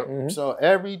 2006. Right? So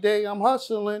every day I'm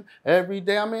hustling. Every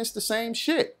day, I mean, it's the same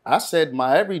shit. I said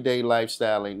my everyday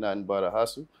lifestyle ain't nothing but a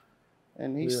hustle.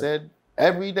 And he said,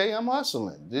 every day I'm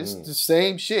hustling. This is the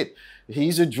same shit.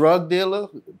 He's a drug dealer.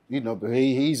 You know,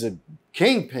 he's a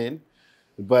kingpin.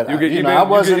 But I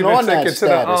wasn't on that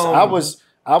status.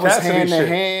 I was hand to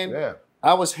hand. Yeah.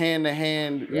 I was hand to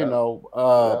hand, you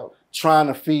know, trying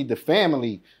to feed the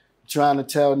family, trying to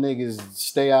tell niggas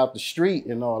stay out the street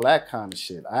and all that kind of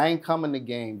shit. I ain't coming to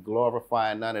game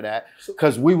glorifying none of that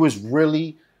because we was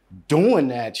really doing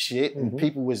that shit and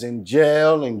people was in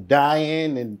jail and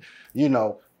dying and, you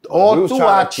know, all through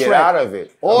our trek, out of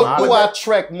it. All through our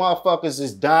trek, motherfuckers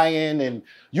is dying and,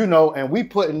 you know, and we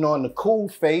putting on the cool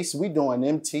face. We doing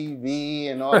MTV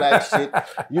and all that shit,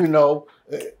 you know.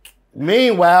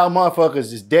 Meanwhile,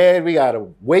 motherfuckers is dead. We got a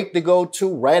wake to go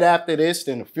to right after this,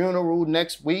 then a funeral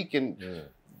next week, and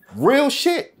real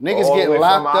shit. Niggas all getting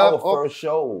locked from up. Our first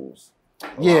shows.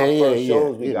 First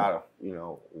shows we got a, you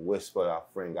know, whisper our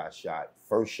friend got shot.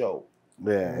 First show.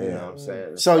 Yeah, You know what I'm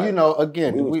saying? So you know,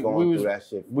 again, we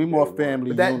more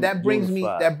family. But that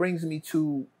brings me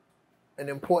to an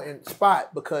important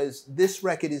spot, because this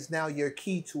record is now your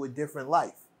key to a different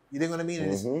life. You think what I mean?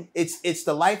 And it's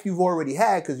the life you've already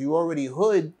had, because you already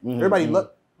hood. Everybody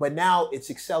look, but now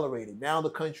it's accelerated. Now the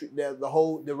country,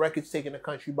 the record's taking the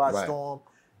country by storm.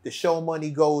 The show money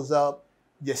goes up.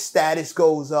 Your status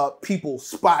goes up. People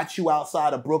spot you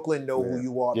outside of Brooklyn, know who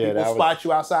you are. People spot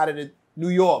you outside of New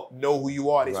York, know who you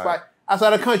are. They spot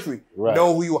outside of the country,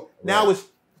 know who you are. Now it's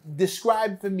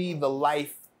describe for me the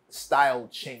lifestyle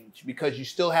change, because you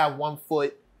still have one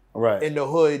foot in the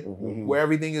hood where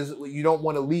everything is, you don't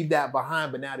want to leave that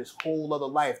behind, but now this whole other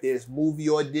life. There's movie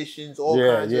auditions, all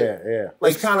kinds of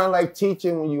Like, it's kind of like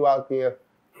teaching when you out there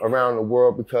around the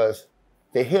world, because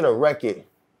they hit a record,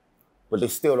 but they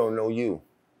still don't know you.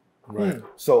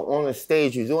 So on the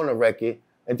stage, you're doing a record,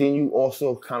 and then you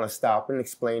also kind of stop and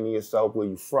explain to yourself where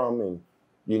you're from, and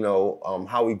you know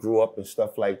how we grew up and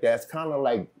stuff like that. It's kind of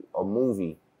like a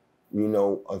movie, you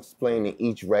know, explaining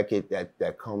each record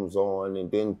that comes on,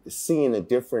 and then seeing a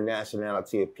different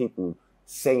nationality of people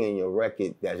singing your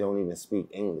record that don't even speak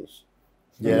English.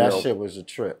 Yeah, that shit was a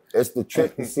trip. It's the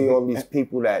trip to see all these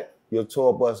people that your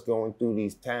tour bus going through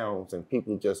these towns, and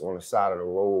people just on the side of the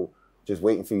road just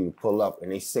waiting for you to pull up,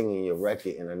 and they singing your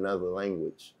record in another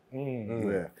language.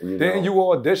 Didn't you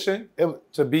audition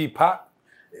to be Pac?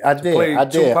 I did. I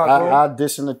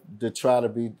auditioned to try to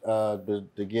be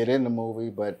to get in the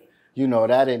movie, but you know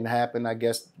that didn't happen. I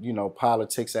guess you know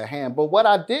politics at hand. But what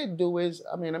I did do is,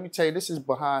 I mean, let me tell you, this is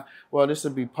behind. Well, this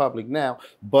will be public now,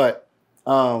 but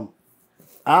I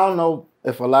don't know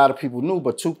if a lot of people knew,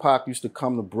 but Tupac used to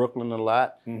come to Brooklyn a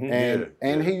lot, and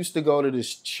he used to go to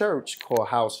this church called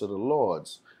House of the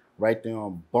Lords, right there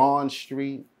on Bond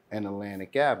Street and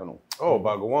Atlantic Avenue. Oh,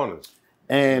 by Gowanus.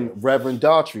 And Reverend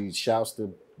Daughtry, shouts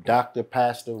to Dr.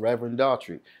 Pastor Reverend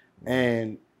Daughtry.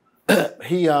 And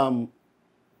he,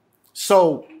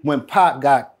 so when Pac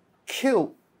got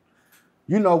killed,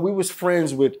 you know, we was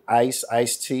friends with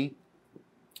Ice-T.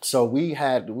 So we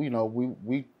had, you know,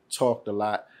 we talked a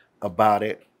lot about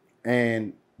it.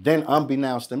 And then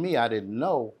unbeknownst to me, I didn't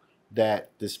know that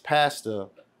this pastor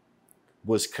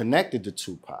was connected to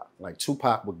Tupac. Like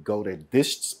Tupac would go to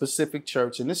this specific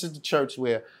church, and this is the church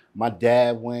where my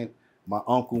dad went, my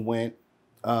uncle went.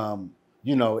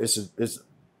 You know, it's a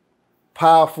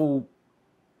powerful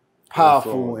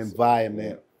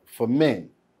environment for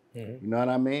men. You know what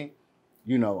I mean?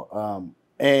 You know,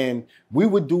 and we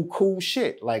would do cool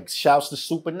shit, like shouts to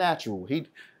Supernatural. He,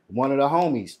 one of the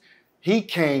homies, he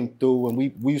came through, and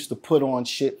we used to put on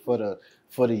shit for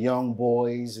the young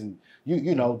boys, and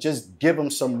you know, just give them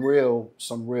some real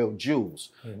jewels.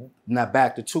 Now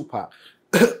back to Tupac.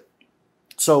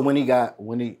 So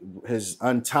when his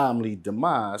untimely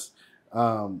demise,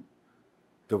 the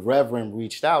Reverend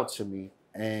reached out to me,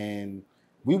 and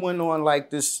we went on like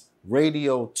this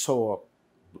radio tour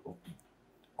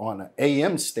on an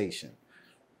AM station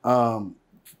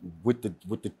with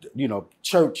the you know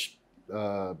church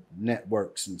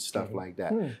networks and stuff like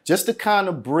that, just to kind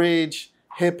of bridge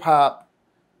hip hop.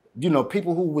 You know,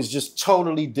 people who was just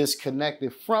totally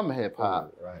disconnected from hip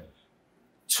hop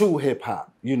to hip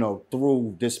hop, you know,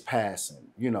 through this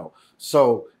passing, you know.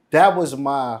 So that was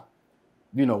my,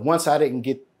 you know, once I didn't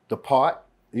get the part,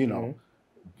 you know,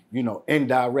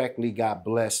 indirectly got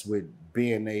blessed with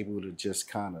being able to just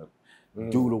kind of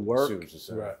do the work.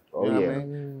 Right. Oh, you know what I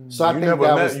mean? So I think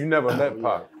you never met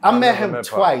Pac. I met him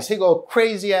twice. He go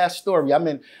crazy ass story. I'm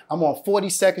on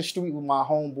 42nd Street with my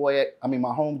homeboy.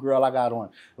 My homegirl. I got on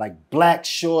like black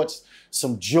shorts,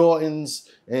 some Jordans,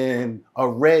 and a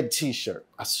red T-shirt.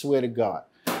 I swear to God,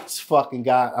 this fucking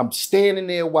guy. I'm standing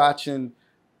there watching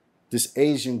this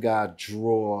Asian guy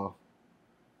draw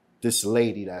this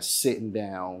lady that's sitting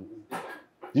down.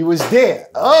 You was there.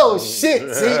 Oh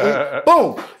shit! See,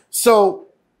 boom. So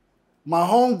my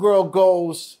homegirl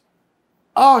goes,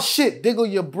 "Oh shit, Diggle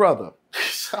your brother."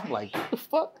 So I'm like, what the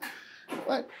fuck?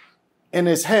 What? And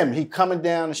it's him. He coming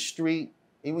down the street.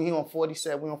 He on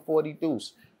 47, we on 40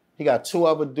 Deuce. He got two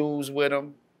other dudes with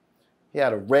him. He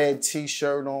had a red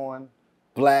T-shirt on,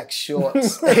 black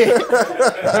shorts. Yo,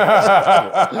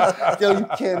 you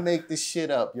can't make this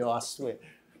shit up, yo, I swear.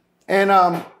 And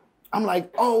I'm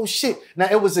like, oh shit. Now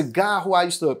it was a guy who I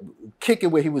used to kick it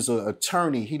with. He was an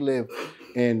attorney. He lived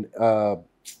in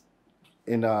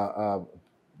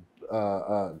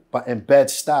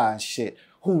Bed-Stuy and shit,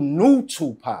 who knew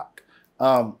Tupac.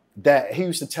 That he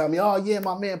used to tell me, oh yeah,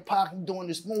 my man Pac, he doing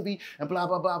this movie and blah,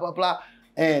 blah, blah, blah, blah.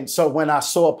 And so when I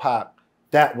saw Pac,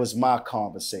 that was my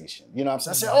conversation. You know what I'm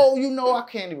saying? I said, oh, you know, I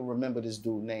can't even remember this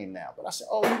dude's name now. But I said,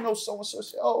 oh, you know so-and-so. I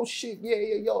said, oh, shit, yeah,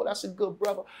 yo, that's a good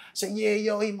brother. I said, yeah,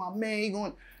 yo, he my man. He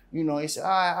going, you know, he said, all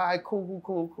right,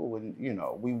 cool. And, you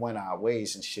know, we went our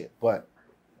ways and shit. But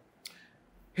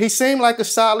he seemed like a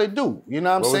solid dude. You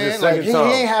know what I'm saying? Like, he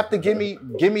ain't have to give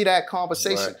me that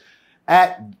conversation.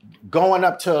 At going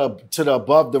up to the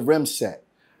Above the Rim set.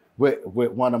 With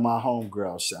one of my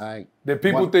homegirls. Did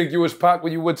people think you was Pac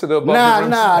when you went to the Above the Rim?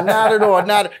 Nah, not at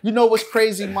all. You know what's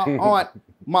crazy? My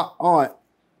aunt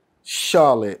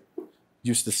Charlotte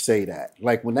used to say that.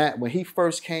 Like when he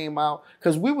first came out,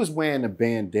 because we was wearing the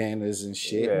bandanas and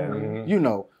shit, you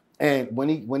know. And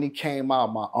when he came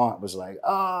out, my aunt was like,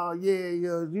 "Oh yeah,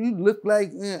 you look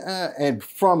like," and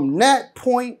from that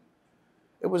point,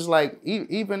 it was like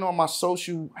even on my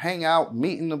social hangout,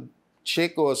 meeting a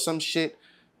chick or some shit.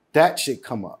 That shit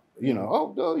come up, you know.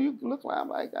 Oh, no, you look like I'm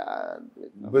like,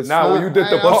 but now when you did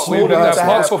the pump, when you did that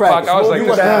pump for Pac, I was like, you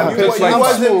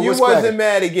wasn't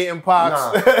mad at getting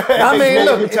Pacs. I mean,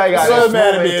 look, so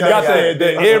mad at me. Got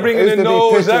the earring in the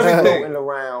nose, everything.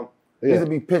 There used to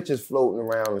be pictures floating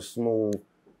around in Smoothe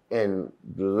and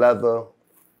leather,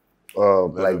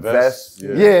 like vests.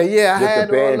 Yeah, I had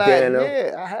the bandana, all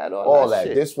that. Yeah, I had all that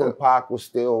shit. This one, Pac was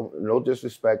still, no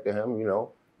disrespect to him, you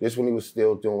know. This one he was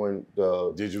still doing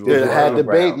the digital. Had the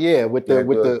bait, with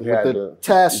the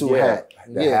tassel hat.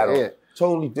 Yeah.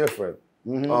 Totally different.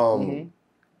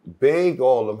 Big,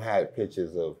 all of them had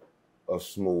pictures of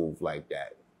Smoothe like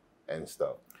that and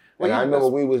stuff. And I remember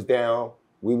we was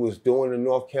doing the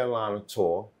North Carolina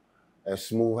tour, and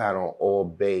Smoothe had on all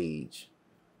beige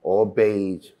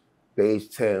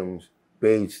Timbs,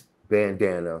 beige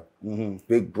bandana,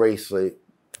 big bracelet.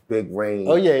 Big rain.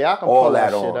 Oh yeah, I can pull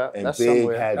that shit up. And that's Big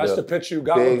somewhere. had that's the picture you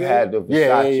got. Big had the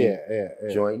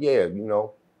Versace joint. Yeah, you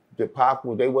know, the Pac,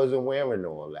 they wasn't wearing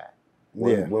all that.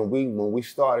 When we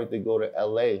started to go to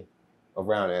LA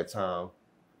around that time,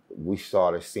 we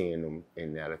started seeing them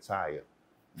in that attire.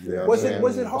 You know was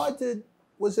it hard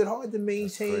to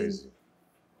maintain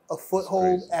a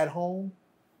foothold at home?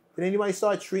 Did anybody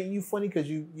start treating you funny because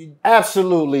you?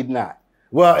 Absolutely not.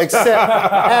 Well,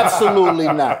 absolutely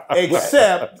not.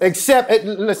 Except,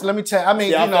 listen, let me tell you, I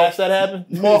mean, you know, that happened?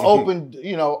 More open,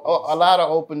 you know, a lot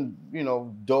of open, you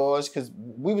know, doors, because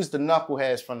we was the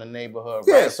knuckleheads from the neighborhood,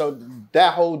 right? So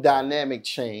that whole dynamic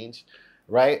changed,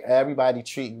 right? Everybody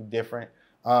treating you different.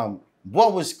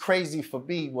 What was crazy for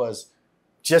me was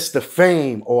just the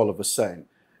fame all of a sudden.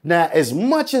 Now, as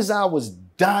much as I was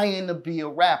dying to be a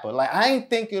rapper, like I ain't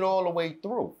think it all the way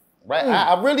through, right?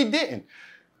 I really didn't.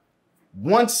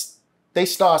 Once they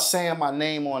start saying my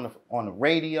name on the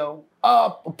radio,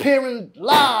 appearing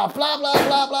live, blah, blah,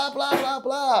 blah, blah, blah, blah,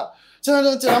 blah.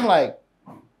 I'm like,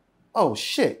 oh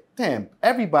shit, damn,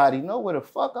 everybody know where the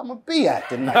fuck I'm gonna be at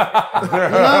tonight. You know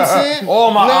what I'm saying?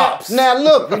 All my ops. Now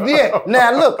look,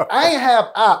 I ain't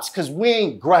have ops because we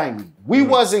ain't grimy. We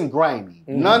wasn't grimy.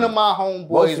 None of my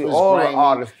homeboys was all grimy. The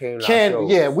artists came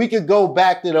out we could go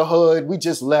back to the hood. We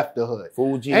just left the hood.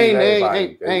 Fuji, ain't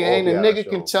a nigga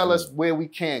can tell us where we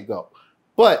can't go.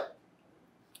 But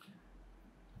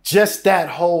just that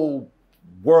whole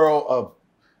world of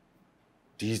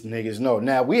these niggas know.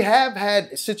 Now, we have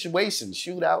had situations,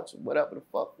 shootouts,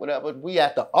 whatever. We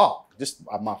at the Ark. This is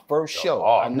my first show.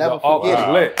 I never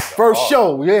forget it. First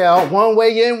show, one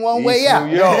way in, one way out.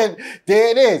 There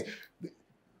it is.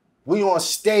 We on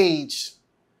stage.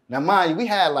 Now, mind you, we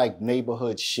had like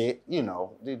neighborhood shit, you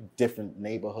know, different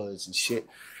neighborhoods and shit.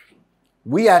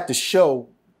 We at the show,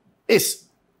 it's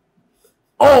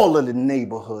all of the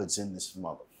neighborhoods in this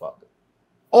motherfucker.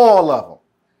 All of them.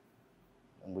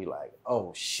 And we like,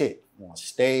 oh shit, on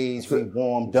stage, we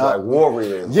warmed up. Like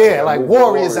warriors. Yeah, like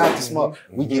warriors out this mother.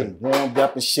 We getting warmed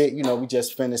up and shit. You know, we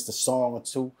just finished a song or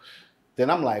two.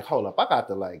 Then I'm like, hold up, I got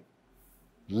to like,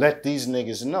 let these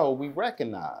niggas know we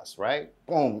recognize, right?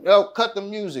 Boom. Yo, cut the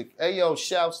music. Hey, yo,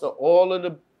 shouts to all of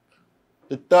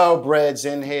the thoroughbreds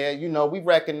in here. You know, we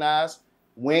recognize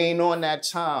we ain't on that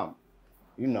time.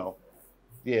 You know,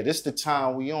 yeah, this the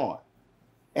time we on.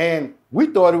 And we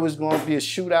thought it was going to be a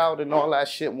shootout and all that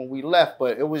shit when we left,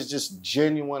 but it was just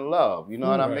genuine love. You know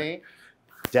what I mean?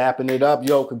 Dapping it up.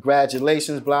 Yo,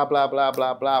 congratulations, blah, blah, blah,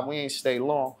 blah, blah. We ain't stay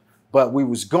long, but we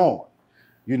was gone.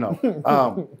 You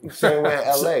know, same way in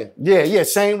LA. Yeah,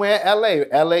 same way in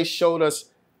LA. LA showed us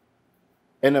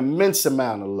an immense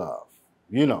amount of love.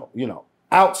 You know,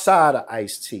 outside of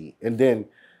Ice-T, and then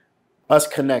us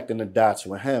connecting the dots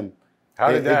with him.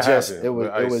 How did that happen? It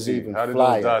was even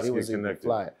flyer. It was even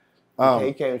flyer.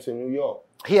 He came to New York.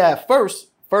 He had first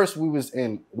we was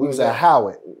at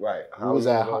Howard. Right. We was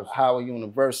at Howard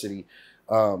University.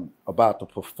 about to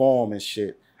perform and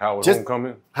shit. Howard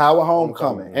Homecoming? Howard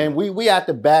Homecoming. And we at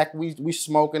the back, we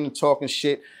smoking and talking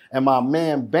shit. And my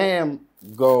man Bam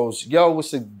goes, yo,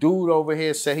 what's a dude over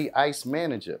here said he Ice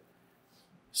manager.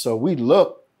 So we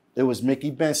looked, it was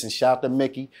Mickey Benson, shout out to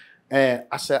Mickey. And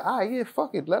I said, all right, yeah,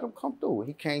 fuck it, let him come through.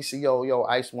 He came and said, yo,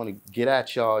 Ice want to get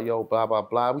at y'all, yo, blah, blah,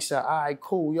 blah. We said, all right,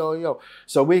 cool, yo.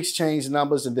 So we exchanged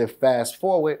numbers and then fast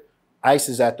forward, Ice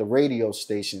is at the radio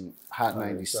station, Hot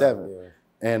 97.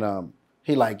 Yeah. And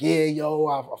he like, yeah, yo,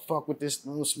 I fuck with this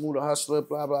new Smoothe hustler,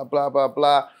 blah, blah, blah, blah,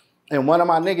 blah. And one of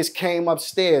my niggas came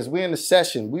upstairs. We in the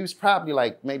session. We was probably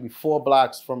like maybe 4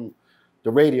 blocks from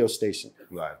the radio station.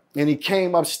 Right. And he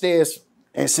came upstairs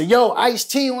and said, yo,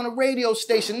 Ice-T on the radio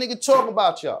station, nigga talk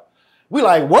about y'all. We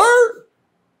like, word?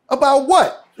 About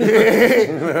what?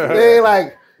 They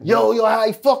like, yo, how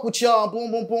he fuck with y'all,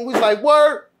 boom, boom, boom. We was like,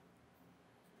 word?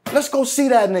 Let's go see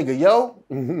that nigga, yo.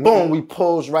 Boom, we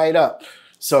pulls right up.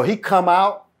 So he come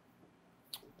out,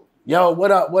 yo,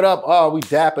 what up? Oh, we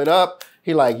dap it up.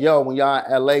 He like, yo, when y'all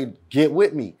in LA, get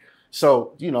with me.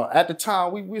 So, you know, at the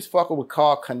time, we was fucking with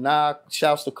Carl Kana,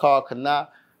 shouts to Carl Kana,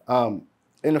 and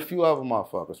a few other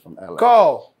motherfuckers from LA.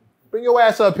 Carl, bring your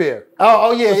ass up here.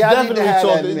 Oh yeah,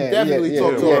 definitely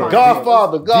talk to him.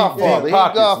 Godfather. Deep pockets,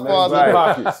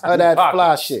 Godfather of that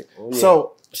fly shit. Oh, yeah.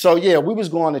 So yeah, we was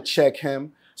going to check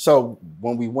him. So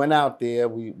when we went out there,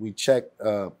 we checked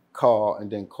Carl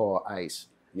and then called Ice.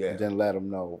 Yeah. And then let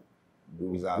him know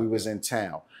we was in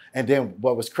town. And then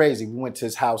what was crazy, we went to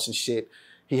his house and shit.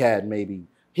 He had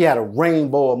a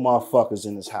rainbow of motherfuckers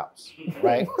in his house,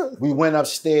 right? We went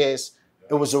upstairs.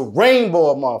 It was a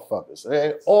rainbow of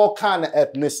motherfuckers. All kind of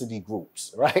ethnicity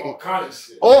groups, right? All kind of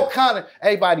shit. All kind of,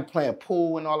 everybody playing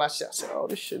pool and all that shit. I said, oh,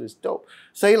 this shit is dope.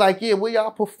 So he like, yeah, where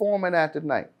y'all performing at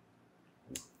tonight?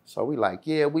 So we like,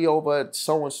 yeah, we over at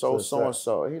so-and-so,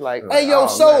 so-and-so. He like, hey, yo,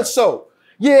 so-and-so.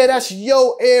 Yeah, that's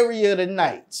your area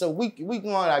tonight. So we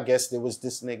going, I guess there was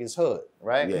this nigga's hood,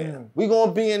 right? Yeah. We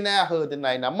gonna be in that hood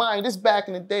tonight. Now, mind, this back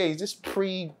in the days, this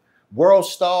pre-World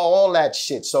Star, all that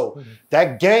shit. So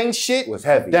that gang shit was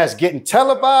heavy. That's getting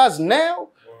televised now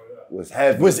was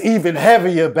heavy. Was even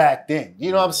heavier back then.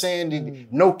 You know what I'm saying?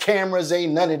 No cameras,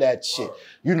 ain't none of that shit.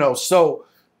 You know, so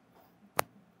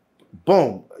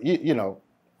boom, you know.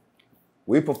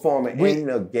 We performing in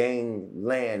the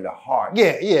gangland, the heart.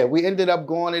 Yeah. We ended up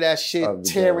going to that shit,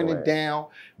 tearing it down.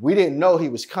 We didn't know he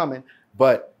was coming,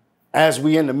 but as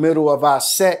we in the middle of our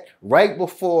set, right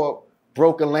before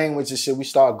Broken Language and shit, we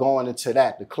start going into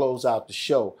that to close out the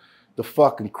show. The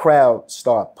fucking crowd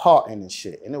started partying and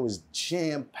shit, and it was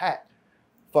jam-packed,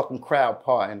 fucking crowd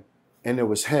partying, and it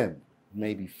was him,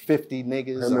 maybe 50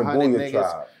 niggas, 100 niggas.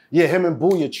 Tribe. Yeah, him and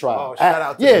Booyah Tribe. Oh, shout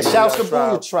out to shouts to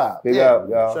Booyah Tribe. Big up,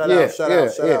 y'all. Shout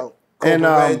out.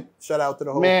 And shout out to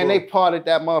the whole man, crew. they parted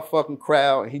that motherfucking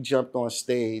crowd, and he jumped on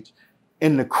stage,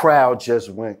 and the crowd just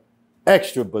went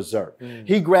extra berserk.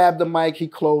 He grabbed the mic, he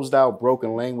closed out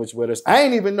Broken Language with us. I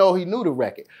didn't even know he knew the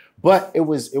record, but it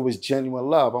was genuine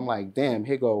love. I'm like, damn,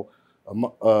 here go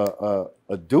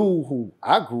a dude who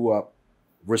I grew up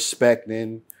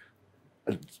respecting,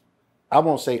 I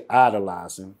won't say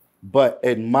idolizing, but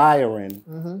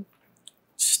admiring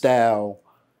style,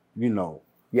 you know.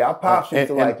 Yeah, I popped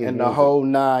into like in the whole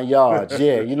 9 yards.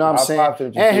 Yeah, you know what I'm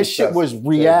saying? And his shit was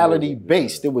reality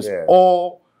based. It was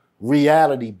all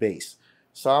reality based.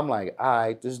 So I'm like, all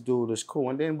right, this dude is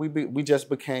cool. And then we just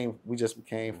became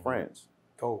friends.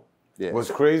 Cool. Yeah.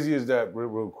 What's crazy is that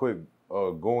real quick,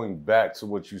 going back to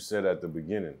what you said at the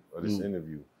beginning of this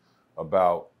interview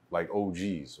about like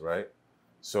OGs, right?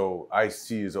 So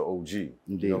Ice-T is an OG, you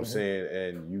know what I'm saying?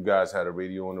 And you guys had a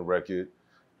radio on the record.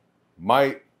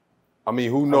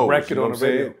 Who knows? A record on the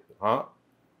radio. Huh?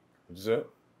 What you said?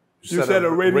 You said a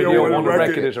radio on the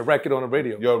record. Is a record on the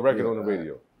radio. You're a record on the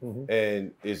radio.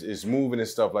 And it's moving and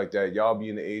stuff like that. Y'all be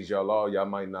in the age y'all are, y'all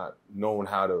might not knowing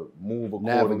how to move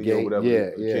accordingly or whatever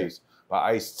the case. But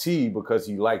Ice-T, because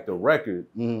he liked the record,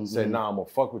 said, nah, I'm gonna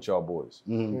fuck with y'all boys,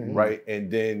 right?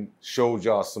 And then showed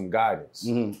y'all some guidance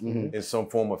in some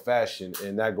form of fashion.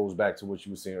 And that goes back to what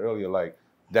you were saying earlier, like,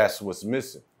 that's what's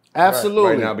missing.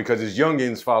 Absolutely. Right now, because it's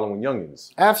youngins following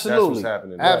youngins. Absolutely. That's what's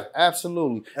happening. Right?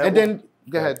 Absolutely. And then,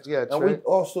 go ahead. Yeah, and we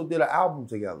also did an album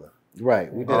together.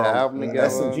 Right. We did an album together.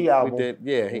 SMG album. We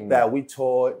did, that we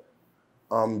toured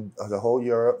the whole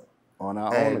Europe. On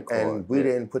our own accord. And we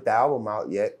didn't put the album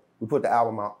out yet. We put the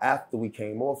album out after we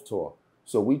came off tour.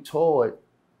 So we toured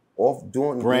putting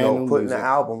the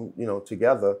album,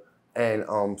 together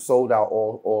and sold out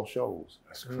all shows.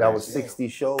 That's crazy. That was 60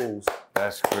 shows.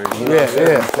 That's crazy. Yeah.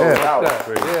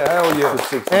 Hell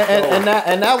yeah.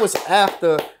 And that was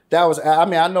after that was, I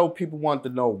mean, I know people want to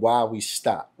know why we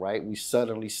stopped, right? We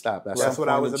suddenly stopped. That's what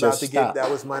I was about to get.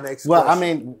 That was my next question. I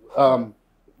mean,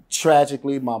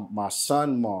 tragically, my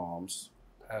son moms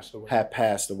had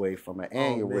passed away from an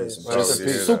aneurysm.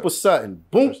 Just super sudden.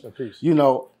 Boom. You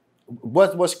know,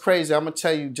 what's crazy, I'm going to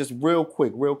tell you just real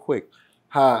quick,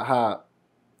 how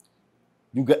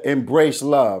you embrace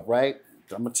love, right?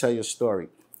 I'm going to tell you a story.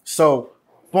 So,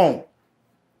 boom.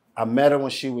 I met her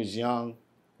when she was young,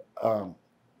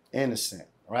 innocent,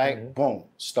 right? Boom.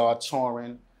 Start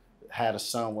touring, had a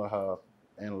son with her,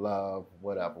 in love,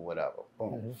 whatever.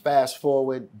 Boom. Fast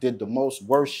forward, did the most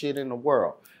worst shit in the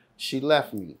world. She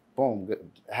left me. Boom.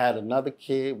 Had another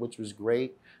kid, which was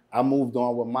great. I moved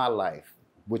on with my life,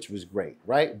 which was great,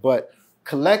 right? But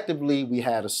collectively, we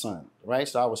had a son, right?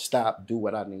 So I would stop, do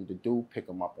what I need to do, pick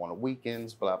him up on the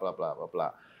weekends, blah, blah, blah, blah,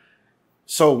 blah.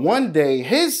 So one day,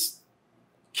 his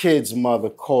kid's mother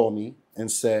called me and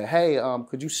said, hey,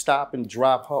 could you stop and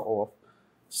drop her off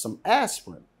some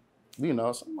aspirin? You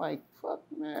know, so I'm like, fuck,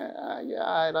 man, yeah,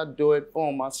 all right, I'll do it.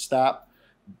 Boom, I stopped,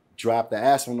 dropped the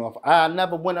aspirin off. I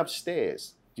never went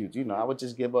upstairs. You know, I would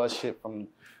just give her shit from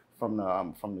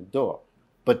the door.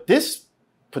 But this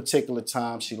particular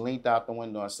time, she leaned out the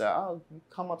window and said, oh,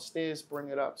 come upstairs, bring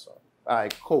it up. So, all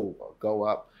right, cool, I'll go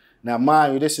up. Now,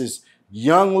 mind you, this is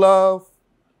young love.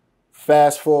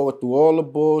 Fast forward through all the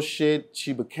bullshit,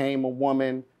 she became a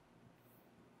woman.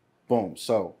 Boom.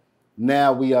 So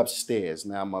now we upstairs.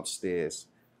 Now I'm upstairs.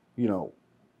 You know,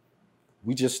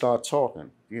 we just start talking,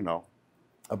 you know,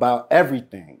 about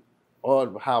everything.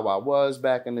 All how I was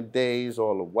back in the days,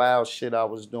 all the wild shit I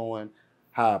was doing,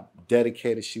 how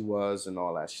dedicated she was and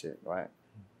all that shit, right?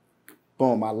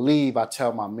 Boom, I leave, I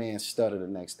tell my man Stutter the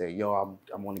next day, yo,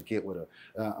 I'm gonna get with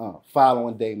her.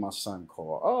 Following day, my son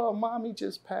called. Oh, mommy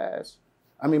just passed.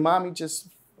 I mean, mommy just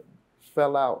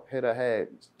fell out, hit her head.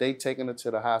 They taking her to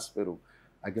the hospital.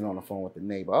 I get on the phone with the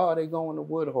neighbor. Oh, they going to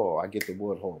Woodhall. I get to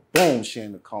Woodhall. Boom, she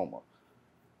in the coma.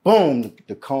 Boom,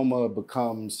 the coma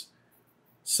becomes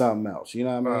something else. You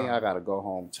know what I mean? I gotta go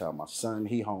home, tell my son,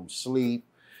 he home sleep.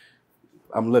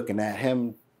 I'm looking at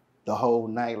him the whole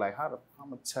night, like, I'm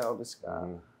gonna tell this guy,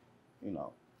 you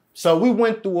know. So we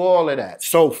went through all of that.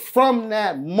 So from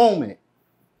that moment,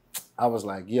 I was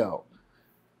like, yo,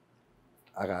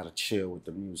 I gotta chill with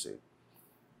the music.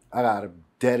 I gotta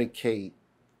dedicate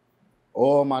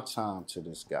all my time to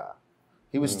this guy.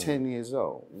 He was 10 years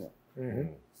old. Yeah.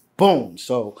 Boom.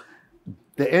 So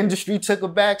the industry took a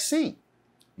back seat.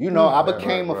 You know, I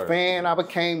became a fan. I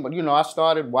became, you know, I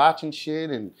started watching shit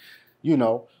and, you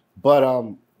know,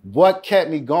 but what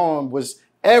kept me going was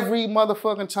every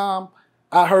motherfucking time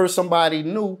I heard somebody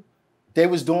new, they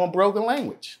was doing broken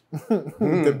language.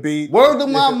 The beat. Word to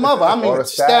my mother. I mean,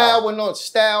 style with no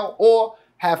style or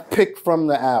have picked from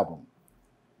the album.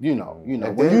 You know,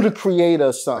 when you the creator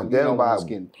of something, you know what's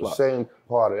getting plucked. The same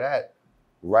part of that,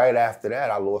 right after that,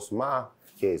 I lost my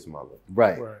kid's mother.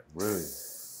 Right. Really?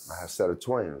 I had a set of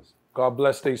twins. God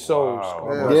bless their souls.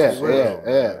 Wow.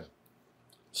 Yeah.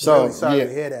 So, really sorry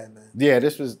to hear that, man. Yeah,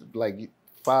 this was like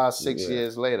 5-6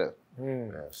 years later.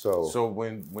 Yeah, so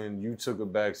when you took a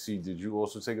back seat, did you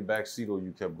also take a back seat or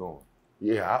you kept going?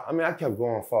 Yeah, I mean, I kept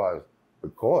going as far as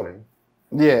recording.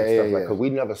 Yeah. Because we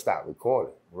never stopped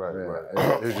recording. Right.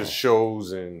 It was just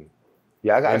shows and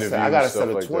I got a set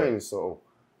of twins, so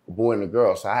a boy and a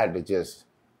girl, so I had to just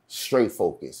straight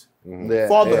focus. Yeah,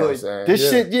 fatherhood. This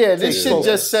shit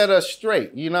just set us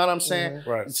straight. You know what I'm saying?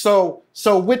 Right. So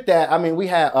with that, I mean, we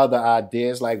had other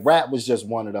ideas. Like rap was just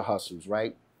one of the hustles,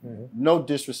 right? No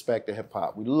disrespect to hip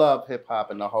hop. We love hip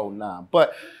hop and the whole nine.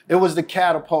 But it was the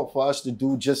catapult for us to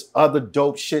do just other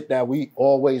dope shit that we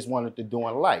always wanted to do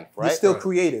in life, right? You're still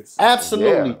creatives.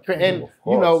 Absolutely. Yeah. And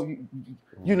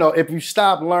you know, if you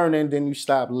stop learning, then you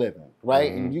stop living,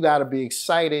 right? And you gotta be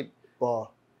excited.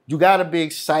 You gotta be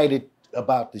excited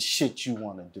about the shit you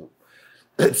want to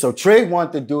do. So Trey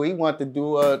wanted to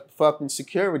do a fucking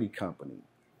security company.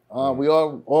 We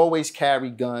always carry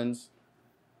guns.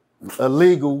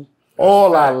 Illegal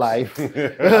all our life. Come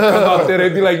out there, they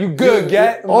be like, "You good,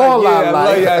 Gat?" All our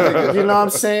life. You know what I'm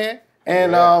saying?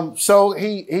 And so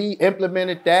he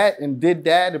implemented that and did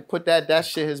that and put that. That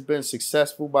shit has been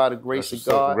successful by the grace of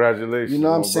God. Congratulations. You know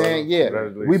what I'm saying? Yeah.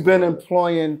 We've been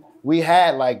employing. We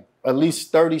had like at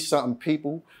least 30-something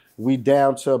people. We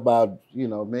down to about, you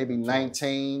know, maybe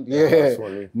 19.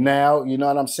 Yeah. Now, you know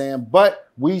what I'm saying?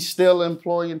 But we still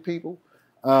employing people.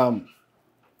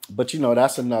 But you know,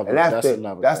 that's another.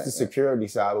 That's the security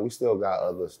side. But we still got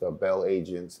other stuff. Bail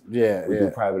agents. We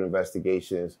do private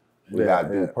investigations. We got to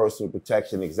do personal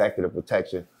protection, executive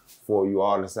protection for you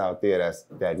artists out there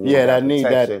that need that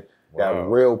protection. That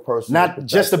real person. Not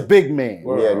just a big man.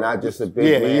 Yeah, not just a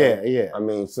big man. Yeah. I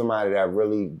mean, somebody that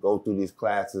really go through these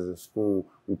classes in school.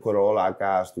 We put all our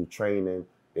guys through training.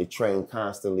 They train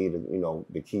constantly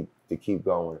to keep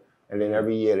going. And then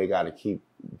every year they got to keep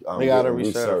they got to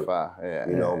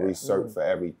recertify. Recert for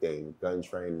everything. Gun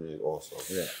training is also.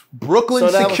 Yeah. Brooklyn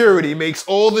security makes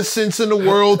all the sense in the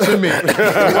world to me. Sounds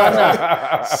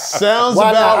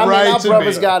about right to me. Our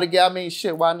brothers got to get. I mean,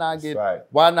 shit. Why not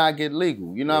get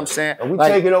legal? You know what I'm saying? And we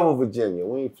taking over Virginia.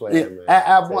 We ain't playing, man.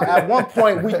 At one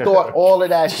point, we thought all of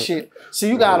that shit. So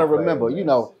you got to remember,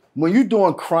 when you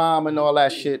doing crime and all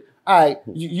that shit. All right,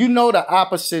 you know the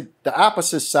opposite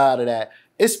side of that.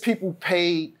 It's people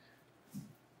paid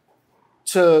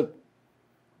to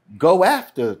go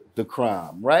after the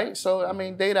crime, right? So, I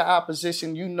mean, they the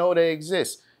opposition. You know they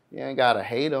exist. You ain't got to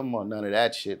hate them or none of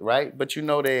that shit, right? But you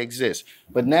know they exist.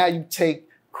 But now you take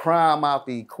crime out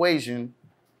the equation,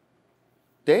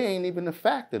 they ain't even a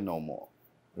factor no more.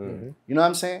 Mm-hmm. You know what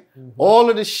I'm saying? Mm-hmm. All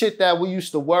of the shit that we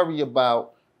used to worry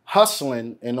about,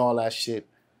 hustling and all that shit,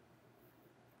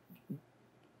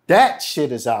 that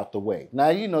shit is out the way. Now,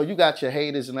 you got your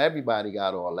haters and everybody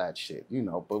got all that shit,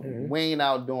 but we ain't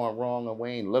out doing wrong and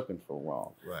we ain't looking for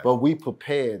wrong. Right. But we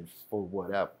prepared for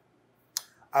whatever.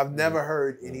 I've never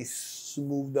heard any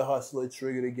Smoothe the Hustler,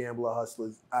 Trigger the Gambler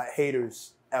hustlers,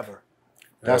 haters ever.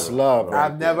 That's love. Right?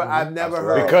 I've never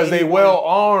heard. Because they well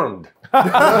armed. Say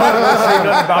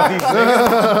nothing about these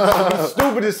niggas. It's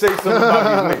stupid to say something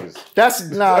about these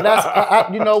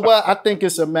niggas. You know what? I think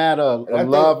it's a matter of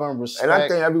love and respect. And I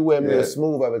think everywhere me and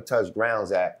Smoothe ever touch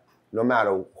grounds at, no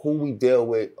matter who we deal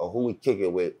with or who we kick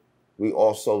it with,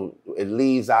 it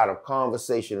leads out of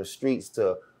conversation of streets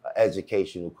to an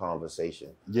educational conversation.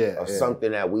 Of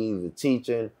something that we either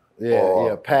teaching.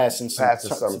 Passing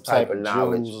some type of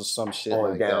knowledge or some shit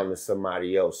on like down to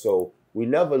somebody else. So we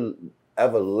never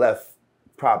ever left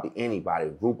probably anybody, a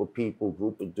group of people,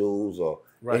 group of dudes, or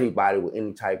anybody with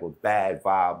any type of bad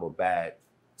vibe or bad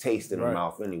taste in the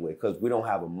mouth anyway, because we don't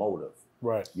have a motive.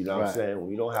 Right. You know what I'm saying?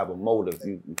 When you don't have a motive,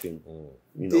 you can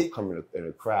come in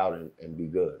a crowd and be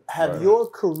good. Have your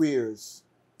careers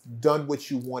done what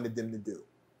you wanted them to do?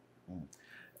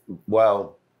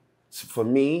 Well, for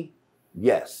me,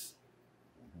 yes.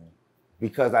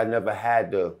 Because I never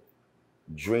had the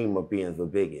dream of being the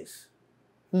biggest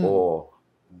or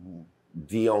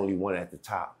the only one at the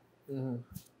top. You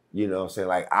know what I'm saying?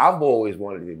 Like, I've always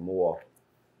wanted it more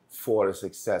for the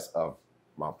success of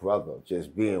my brother,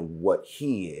 just being what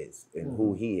he is and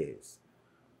who he is.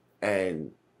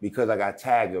 And because I got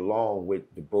tagged along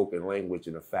with the broken language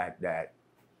and the fact that,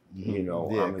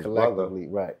 I'm his brother.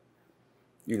 Right.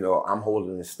 I'm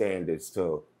holding the standards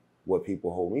to what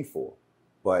people hold me for.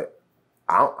 But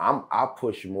I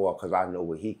push more because I know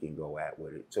where he can go at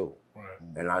with it too,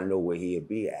 and I know where he'll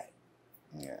be at.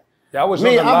 I was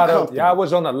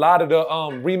on a lot of the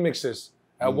remixes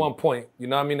at one point. You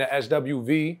know what I mean? The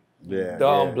SWV,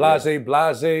 the Blase,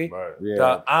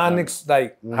 the Onyx.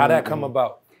 Like, how that come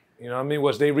about? You know what I mean?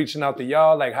 Was they reaching out to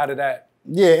y'all? Like, how did that?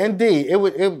 Yeah, indeed. It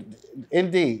was.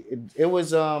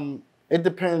 It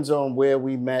depends on where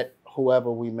we met,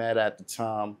 whoever we met at the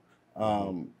time.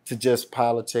 To just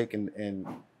politic and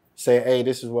say, hey,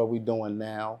 this is what we're doing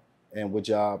now, and would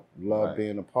y'all love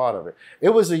being a part of it? It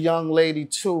was a young lady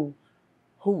too,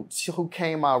 who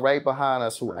came out right behind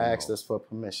us, who asked us for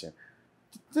permission.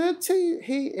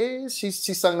 He is. She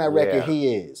sung that record.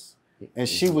 He is. And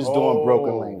she was doing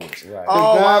broken language. Right.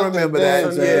 Oh, I remember that.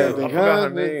 I forgot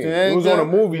her name. It was on a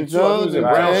movie too. It was in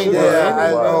Brown Sugar.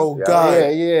 Oh God.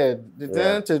 It's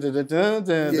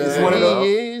one of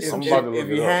those. If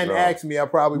you hadn't asked me, I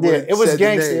probably would have. It was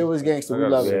gangster. It was gangster. We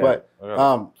love it. But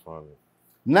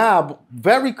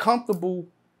very comfortable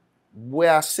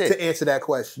where I sit. To answer that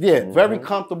question. Yeah, very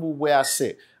comfortable where I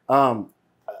sit.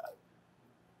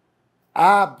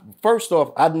 First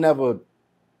off, I'd never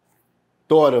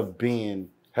thought of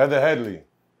being Heather Headley.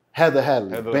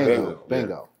 Bingo. There you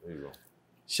go.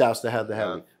 Shouts to Heather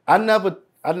Headley. I never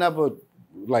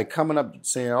like coming up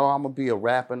saying, oh, I'm gonna be a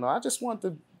rapper. No, I just want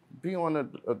to be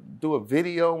on do a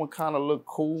video and kind of look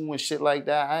cool and shit like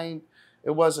that.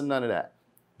 It wasn't none of that.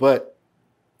 But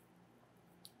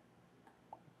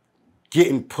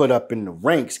getting put up in the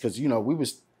ranks, because we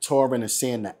was touring and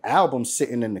seeing the album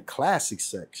sitting in the classic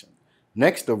section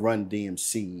next to Run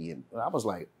DMC, and I was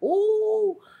like,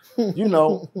 ooh.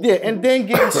 And then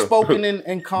getting spoken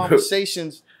in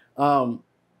conversations,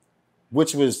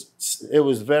 which was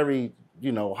very,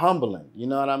 humbling. You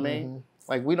know what I mean?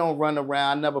 Like, we don't run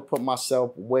around. I never put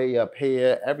myself way up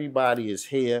here. Everybody is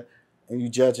here, and you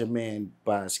judge a man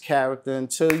by his character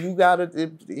until you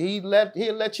he'll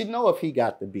let you know if he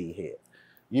got to be here.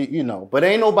 You know, but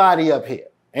ain't nobody up here.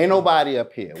 Ain't nobody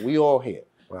up here. We all here.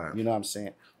 Right. You know what I'm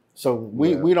saying? So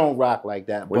we don't rock like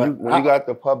that. When you got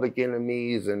the Public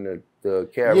Enemies and the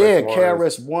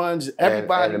KRS-Ones,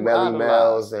 everybody, and the Melly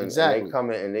Mel's, and exactly. they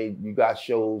come in and you got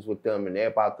shows with them, and they're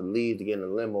about to leave to get in a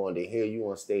limo, and they hear you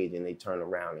on stage, and they turn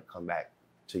around and come back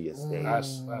to your stage.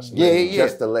 That's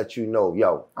just to let you know,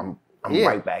 yo, I'm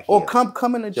right back here. Or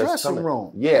come in the dressing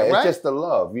room. Yeah, right? It's just the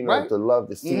love, you know, the love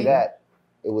to see that.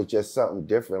 It was just something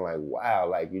different. Like, wow,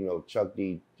 like, you know, Chuck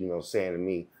D, you know, saying to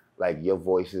me, like, your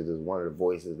voices is one of the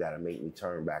voices that'll make me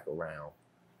turn back around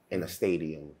in a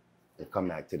stadium and come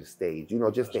back to the stage. You know,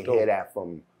 just to hear that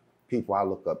from people I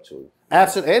look up to.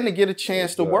 Absolutely, and to get a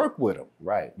chance to work with them.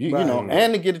 Right. You know,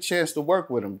 and to get a chance to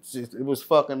work with them. It was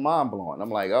fucking mind-blowing.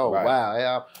 I'm like, oh, wow,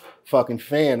 yeah, I'm fucking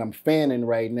fan. I'm fanning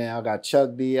right now. I got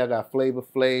Chuck D, I got Flavor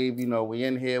Flav. You know, we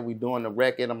in here, we doing the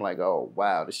record. I'm like, oh,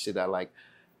 wow, this shit I like.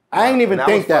 I ain't even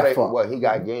think that far. What, He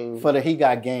Got Game? For the He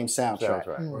Got Game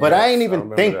soundtrack. But I ain't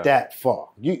even think that far.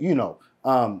 You know.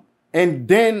 And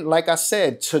then, like I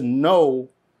said, to know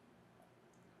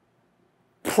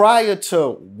prior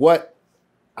to what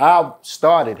I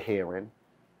started hearing,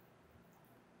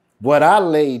 what I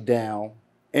laid down,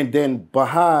 and then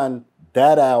behind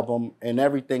that album and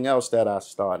everything else that I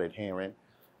started hearing,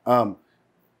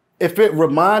 if it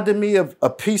reminded me of a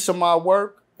piece of my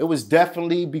work, it was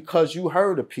definitely because you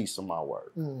heard a piece of my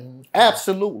work.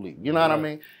 Absolutely. You know what I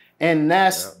mean? And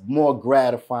that's more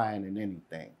gratifying than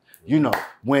anything. You know,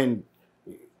 when,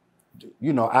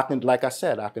 you know, I can, like I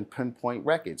said, I can pinpoint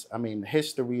records. I mean,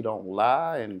 history don't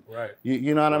lie. And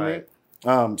you know what I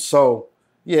mean? So,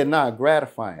 yeah,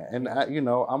 gratifying. And, you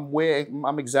know,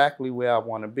 I'm exactly where I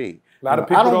want to be. A lot of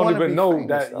people don't even know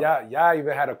that y'all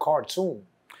even had a cartoon.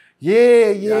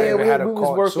 Yeah, we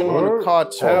was working on a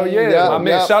cartoon. Hell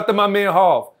yeah. Shout to my man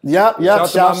Hoff.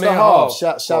 Shouts to Hoff.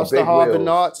 Shouts to Hoff and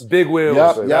Arts. Big Wheels.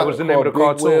 That was the name of the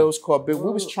cartoon. Big Wheels, called Big.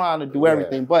 We was trying to do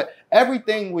everything, but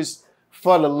everything was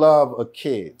for the love of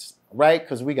kids, right?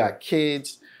 Because we got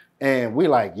kids, and we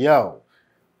like, yo,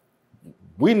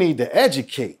 we need to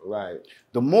educate. Right.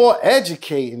 The more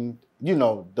educating, you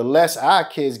know, the less our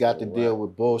kids got to deal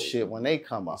with bullshit when they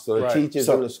come up. So the teachers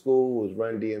in the school was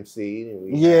Run DMC.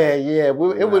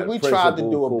 And we tried to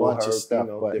do a bunch of stuff,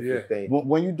 but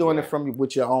when you're doing it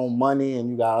with your own money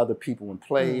and you got other people in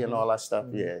play and all that stuff,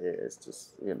 it's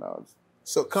just, you know.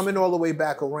 So coming all the way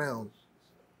back around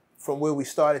from where we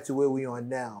started to where we are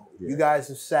now, you guys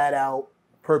have sat out,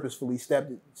 purposefully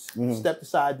stepped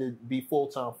aside to be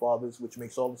full-time fathers, which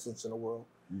makes all the sense in the world.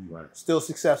 Right. Still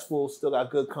successful, still got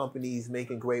good companies,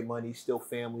 making great money, still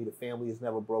family. The family is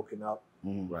never broken up,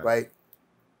 right?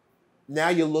 Now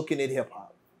you're looking at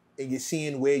hip-hop and you're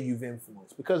seeing where you've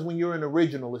influenced. Because when you're an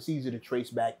original, it's easy to trace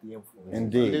back the influence.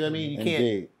 Indeed. You know what I mean? You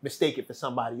can't mistake it for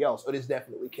somebody else. Or this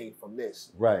definitely came from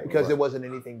this. Right. Because there wasn't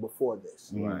anything before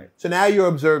this. Right. So now you're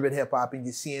observing hip-hop and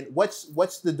you're seeing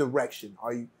what's the direction?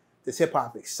 Does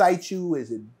hip-hop excite you? Is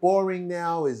it boring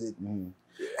now? Is it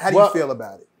how do you feel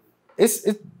about it? It's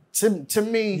to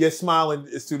me. You're smiling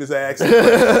as soon as I ask you.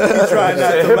 He's trying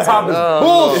not to hip-hop is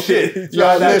bullshit. He's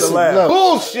trying not to laugh.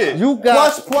 Bullshit. You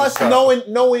got plus knowing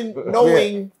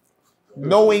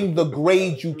the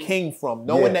grade you came from,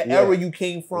 knowing the era you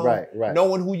came from,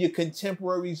 knowing who your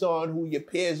contemporaries are and who your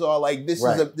peers are. Like this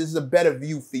is a better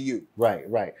view for you.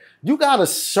 Right. You gotta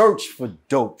search for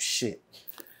dope shit.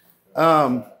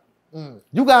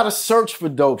 You gotta search for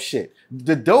dope shit.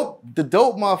 The dope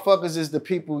motherfuckers is the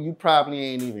people you probably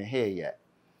ain't even hear yet.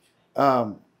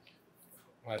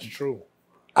 That's true.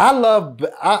 I'm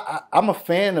a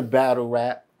fan of battle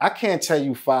rap. I can't tell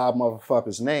you 5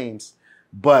 motherfuckers' names,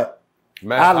 but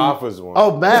Matt Hoffa's one.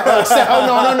 Oh, Matt.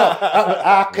 No.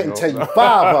 I couldn't tell you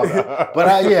 5 of them. But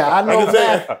I know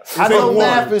Math. I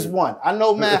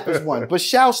know Math is one. But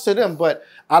shouts to them. But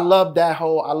I love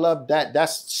that.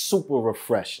 That's super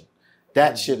refreshing.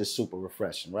 That shit is super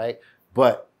refreshing, right?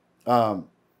 But, you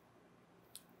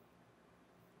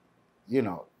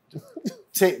know,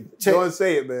 go and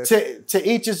say it, man. To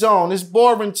each his own. It's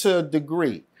boring to a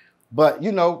degree. But,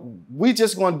 you know, we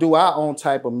just going to do our own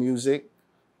type of music.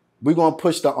 We're going to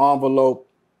push the envelope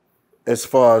as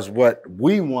far as what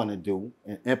we want to do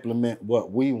and implement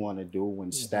what we want to do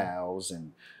and styles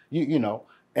and, you know,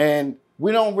 and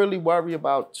we don't really worry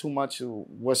about too much of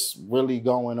what's really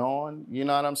going on. You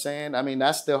know what I'm saying? I mean,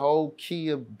 that's the whole key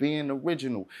of being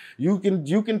original. You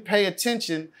can pay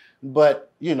attention,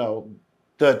 but, you know,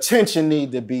 the attention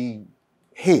need to be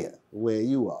here where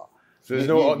you are. So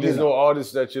there's no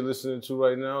artist that you're listening to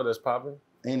right now that's popping?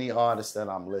 Any artist that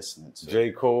I'm listening to.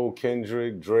 J. Cole,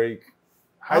 Kendrick, Drake.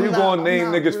 How you gonna name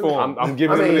niggas for him? I'm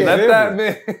giving him an example. Let that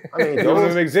man. I mean, giving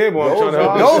him an example. I'm trying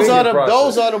to help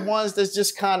those are the ones that's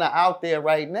just kind of out there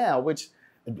right now. Which,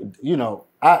 you know,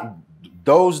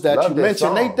 those that you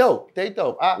mentioned, they dope. They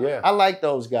dope. I like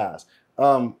those guys.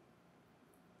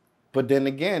 But then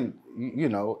again, you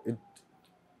know,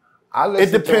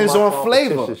 it depends on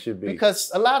flavor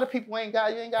because a lot of people ain't got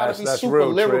to be super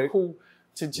real, lyrical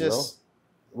to just.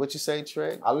 What you say,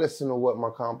 Trey? I listen to what my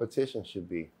competition should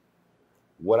be.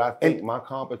 What I think my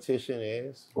competition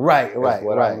is. Right.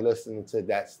 I'm listening to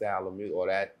that style of music or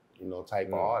that, you know, type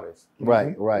of artist.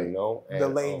 Right. You know, the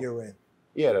lane you're in.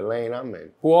 Yeah, the lane I'm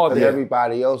in. Who are they?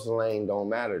 Everybody else's lane don't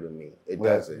matter to me. It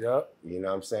doesn't. Yep. You know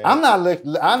what I'm saying? I'm not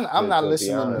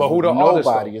listening. But who the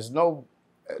nobody is no.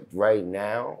 Right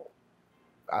now,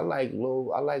 I like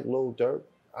Lil Durk.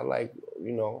 I like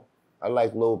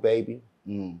Lil Baby.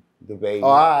 The Baby. Oh,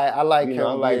 I like him.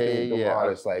 I like them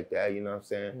artists like that. You know what I'm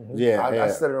saying? Yeah, I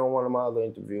said it on one of my other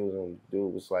interviews, and the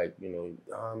dude was like, you know,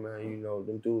 oh man, you know,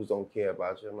 them dudes don't care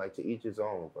about you. I'm like, to each his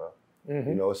own, bro.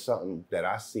 You know, it's something that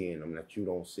I see in them that you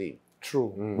don't see.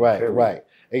 True. Right.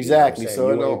 Exactly. You know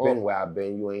so you ain't been where I've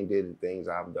been. You ain't did the things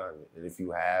I've done. And if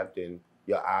you have, then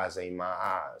your eyes ain't my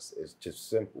eyes. It's just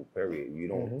simple. Period. You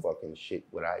don't fucking shit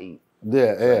what I eat.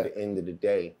 Yeah. So at the end of the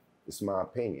day, it's my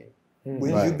opinion.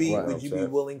 Would you be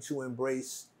willing to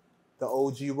embrace the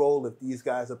OG role if these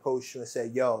guys approached you and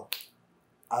said, "Yo,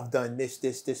 I've done this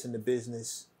in the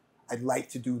business. I'd like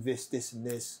to do this, and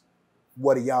this.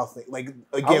 What do y'all think?" Like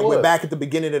again, we're back at the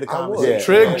beginning of the conversation.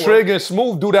 Trig and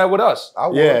Smoothe do that with us.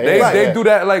 They do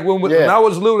that like when I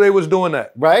was little. They was doing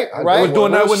that. Right. They was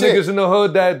doing that with niggas in the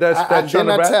hood.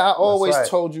 I always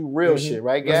told you real shit,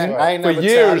 right, gang? I ain't never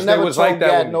years they was like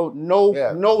that.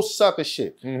 No sucker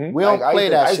shit. We don't play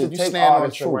that shit. You stand on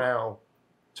the truth. Around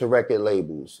to record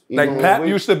labels. Like Pap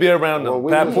used to be around them.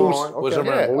 Pap was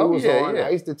around. When we was on, I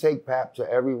used to take Pap to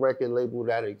every record label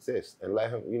that exists and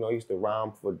let him, you know, he used to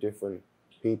rhyme for different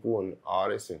people and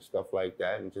artists and stuff like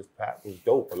that. And just Pap was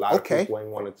dope. A lot of people ain't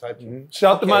want to touch him.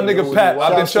 Shout out to my nigga Pap.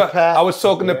 I was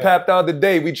talking to Pap the other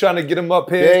day. We trying to get him up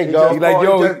here. There you go. He like,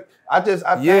 yo. Pap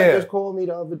just called me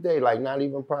the other day, like not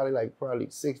even probably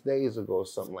 6 days ago or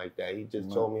something like that. He just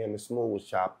told me him and Smoothe was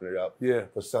chopping it up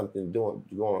for something going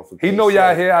for He know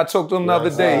y'all here. I talked to him the other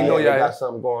day. He know y'all got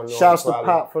something going on. Shouts to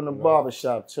Pop from the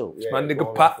barbershop too. My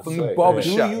nigga Pop from the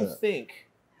barbershop. Do you think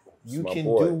you can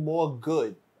do more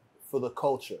good for the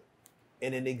culture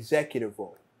in an executive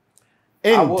role?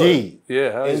 Indeed.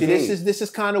 Yeah. See, this is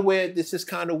kind of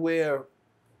where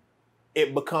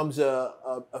it becomes a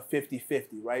 50-50,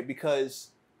 right? Because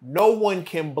no one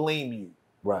can blame you,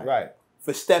 right,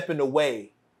 for stepping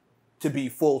away to be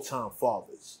full-time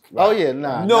fathers. Right. Oh yeah,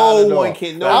 nah. No one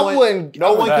can. No one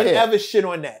can care. ever shit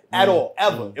on that at all,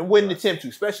 ever, and wouldn't attempt to,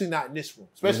 especially not in this room,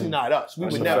 especially not us. We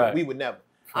would never. We would never.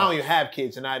 I don't even have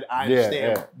kids, and I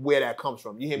understand where that comes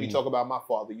from. You hear me talk about my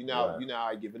father, you know how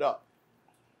I give it up.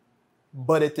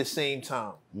 But at the same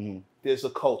time, there's a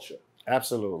culture.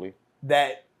 Absolutely.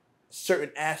 That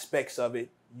certain aspects of it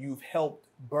you've helped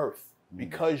birth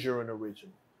because you're an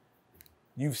original.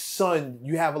 You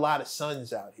have a lot of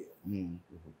sons out here.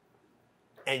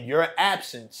 And your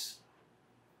absence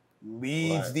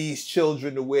leads these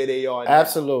children to where they are now.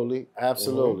 Absolutely.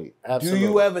 Do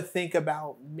you ever think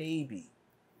about maybe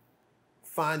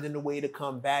finding a way to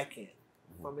come back in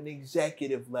from an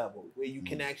executive level where you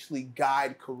can actually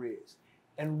guide careers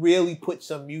and really put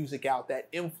some music out that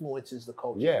influences the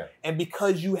culture? Yeah. And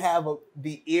because you have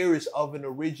the ears of an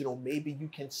original, maybe you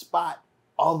can spot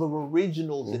other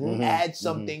originals and add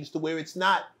some things to where it's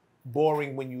not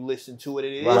boring when you listen to it.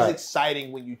 It is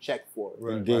exciting when you check for it.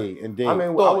 Indeed. I mean, I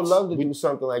would love to do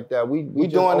something like that. We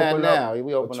doing that now.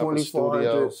 We open up a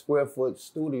 2,400 square foot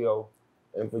studio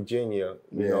in Virginia.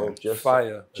 You know, just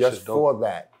fire. Just for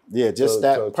that. Yeah, just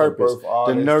that purpose,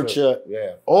 to nurture,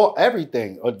 or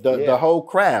everything, or the whole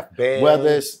craft, bands, whether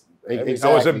it's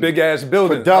that was a big ass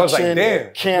building. Production, I was like,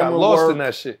 damn, camera lost work, in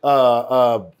that shit.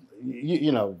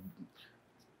 You know,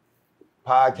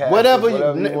 podcast,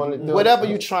 whatever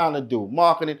you're trying to do,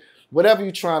 marketing, whatever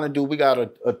you're trying to do. We got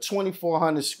a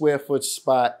 2,400 square foot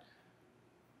spot,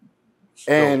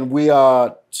 and we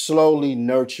are slowly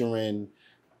nurturing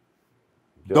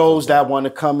those that want to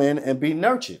come in and be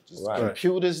nurtured.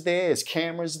 Computers there, it's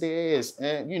cameras there,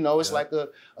 and you know, it's like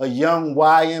a young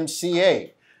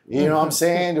YMCA. You know what I'm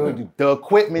saying? The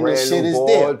equipment and shit is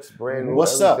there.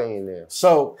 What's up? There.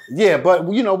 So yeah, but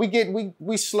you know,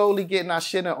 we slowly getting our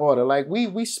shit in order. Like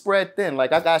we spread thin.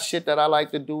 Like I got shit that I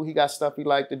like to do. He got stuff he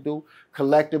like to do.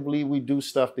 Collectively, we do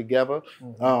stuff together.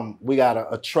 We got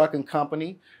a trucking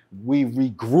company. We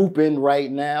regrouping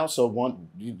right now. So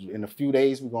in a few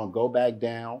days, we're gonna go back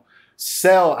down,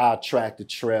 sell our tractor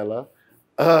trailer,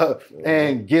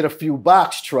 and get a few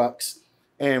box trucks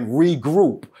and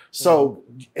regroup. So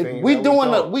we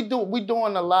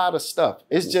doing a lot of stuff.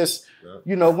 It's just,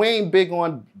 you know, we ain't big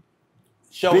on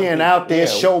being out there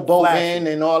showboating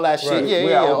and all that shit.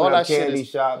 We all that candy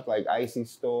shops, like icy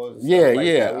stores.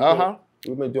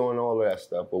 We've been doing all of that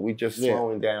stuff, but we just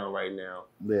slowing down right now.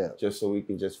 Yeah. Just so we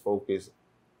can just focus.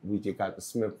 We just got the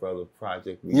Smith Brothers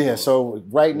project. So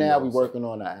right now we're working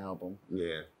on an album.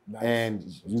 Yeah. Nice. And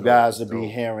you guys will be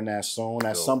hearing that soon.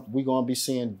 That's something we're gonna be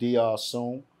seeing DR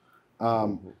soon.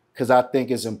 Because I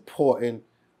think it's important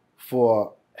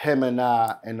for him and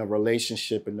I in the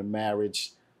relationship and the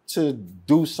marriage to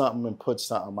do something and put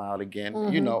something out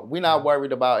again. You know, we're not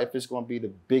worried about if it's gonna be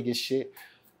the biggest shit,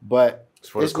 but it's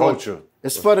for the culture.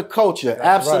 It's for the culture,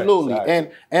 absolutely.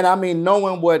 Right. And I mean,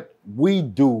 knowing what we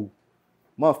do,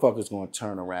 motherfuckers gonna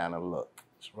turn around and look.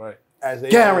 That's right. As they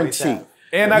guaranteed.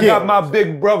 And I got my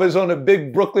big brothers on the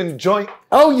big Brooklyn joint.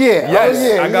 Oh yeah,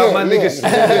 yes. I got my niggas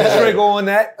Trigger on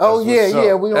that. Oh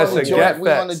yeah. We on the joint.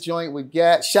 We on the joint with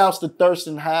Gat. Shouts to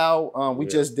Thurston Howe. We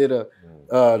just did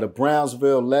the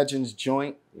Brownsville Legends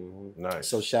joint. Nice.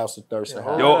 So shouts to Thurston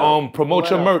Howe. Yo, promote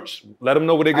your merch. Let them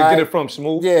know where they can get it from,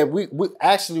 Smooth. Yeah, we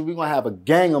actually we're gonna have a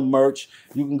gang of merch.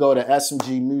 You can go to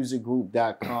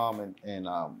smgmusicgroup.com and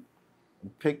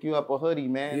pick you up a hoodie,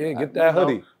 man. Yeah, get that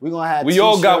hoodie. We're gonna have we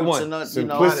all got one.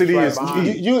 Simplicity is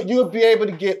key. You'll be able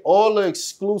to get all the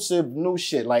exclusive new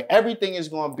shit. Like everything is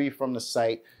gonna be from the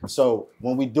site. So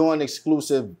when we're doing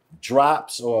exclusive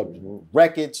drops or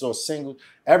records or singles,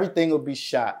 everything will be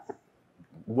shot.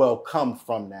 Will come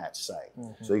from that site.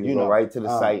 So you can go right to the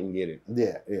site and get it.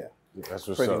 Yeah. That's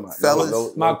what's pretty up. much.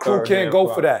 Fellas, my crew can't go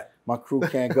for that. My crew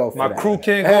can't go for that. My crew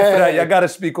can't go for that. Y'all gotta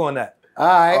speak on that. All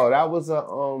right. Oh,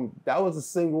 that was a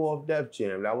single off Def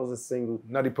Jam. That was a single.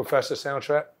 Nutty Professor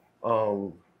soundtrack?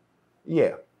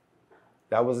 Yeah.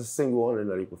 That was a single on the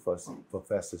Nutty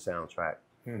Professor soundtrack.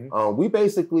 We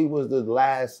basically was the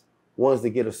last ones to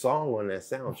get a song on that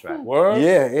soundtrack. Word?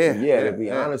 Yeah, to be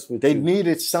honest with you. They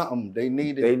needed something. They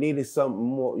needed something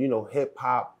more, you know, hip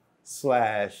hop /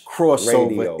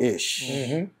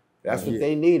 crossover-ish. That's what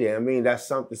they needed. I mean, that's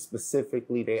something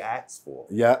specifically they asked for.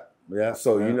 Yeah.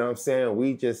 So, you know what I'm saying?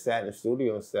 We just sat in the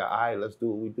studio and said, all right, let's do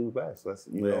what we do best. Let's,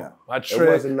 you know. My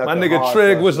nigga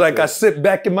Trig was like, I sit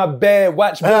back in my bed,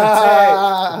 watch one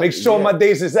tag, make sure my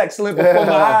days is excellent before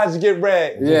my eyes get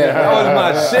red. Yeah. That was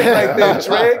my shit right there,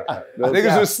 Trig.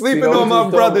 Niggas was sleeping on my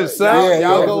brothers, son.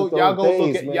 Y'all go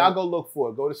look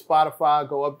for it. Go to Spotify,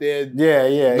 go up there.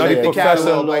 Yeah. Nutty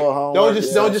Professor. Like, don't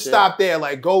just stop there.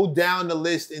 Like, go down the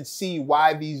list and see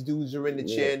why these dudes are in the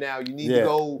chair now. You need to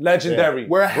go. Legendary.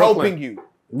 We're helping you.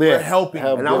 We're helping.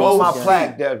 And I want my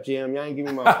plaque, Def Jam. Y'all ain't give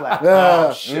me my plaque.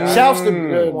 Shouts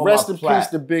to rest in peace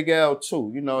to Big L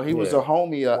too. You know, he was a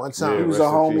homie. One time. He was a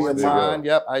homie of mine.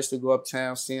 Yep, I used to go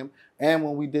uptown, see him. And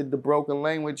when we did the Broken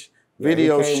Language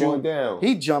video shoot,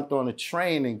 he jumped on a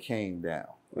train and came down.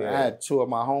 I had two of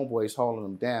my homeboys holding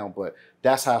him down, but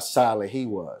that's how solid he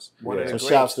was. So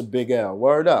shouts to Big L.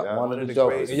 Word up. One of the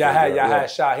dopest. Y'all had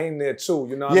Shaheem there too.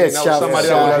 You know what I mean? That was somebody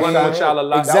that was running with y'all a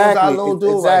lot. Exactly. That was our little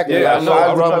dude. Exactly. Yeah, I know. I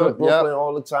was brother. in Brooklyn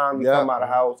all the time. He come out of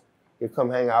the house. He'd come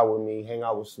hang out with me, hang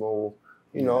out with Smooth.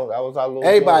 You know, that was our little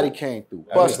Everybody dude. came through.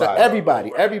 Buster,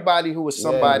 everybody who was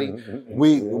somebody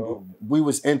we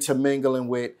was intermingling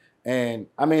with. And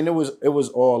I mean, it was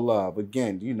all love.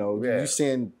 Again, you know, you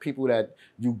seeing people that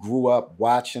you grew up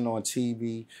watching on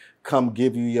TV come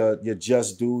give you your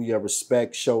just due, your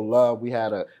respect, show love. We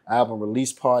had an album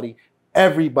release party.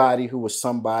 Everybody who was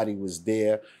somebody was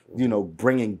there, you know,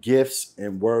 bringing gifts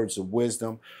and words of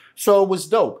wisdom. So it was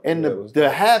dope. And to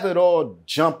have it all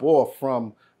jump off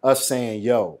from us saying,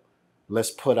 yo,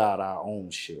 let's put out our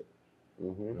own shit.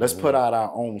 Let's put out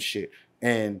our own shit.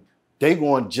 And they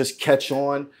going to just catch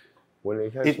on. When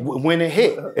it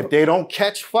hit. If they don't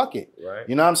catch, fuck it. Right.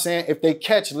 You know what I'm saying? If they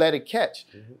catch, let it catch.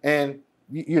 And,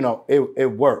 you know,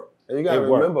 it worked. And you got to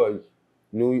remember,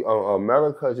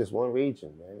 America is just one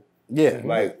region, man. Yeah.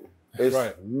 Like, it's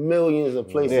millions of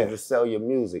places to sell your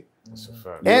music. That's a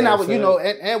fact. And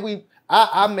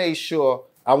I made sure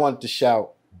I wanted to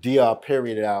shout DR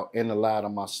period out in a lot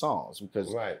of my songs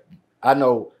because I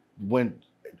know when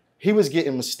he was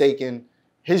getting mistaken,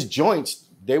 his joints,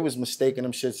 they was mistaking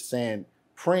them shit saying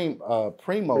Primo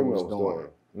was doing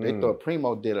it. They thought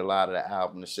Primo did a lot of the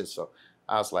album and shit. So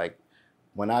I was like,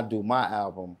 when I do my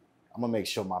album, I'm gonna make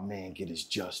sure my man get his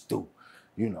just due,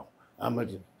 you know.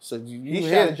 So he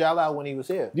shouted y'all out when he was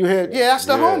here. You heard? Yeah, that's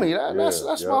the homie.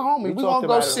 That's my homie. We're gonna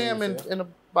go see him in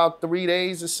about 3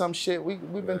 days or some shit.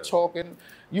 We've been talking.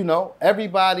 You know,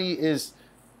 everybody is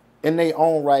in their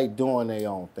own right doing their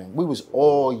own thing. We was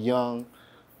all young.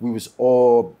 We was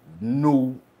all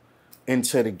new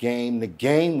into the game. The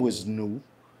game was new.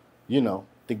 You know,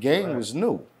 the game was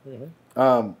new.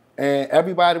 And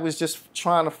everybody was just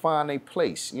trying to find their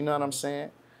place. You know what I'm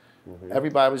saying?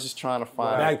 Everybody was just trying to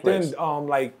find their place. Back then,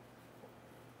 like,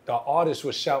 the artists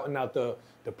were shouting out the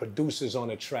producers on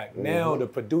the track. Now the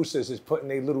producers is putting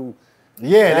their little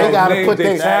they gotta put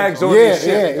their tags on this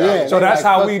shit. So that's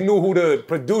how we knew who the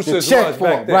producers was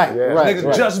back then. Right.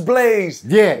 Niggas Just Blaze.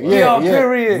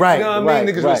 Period. Right. You know what I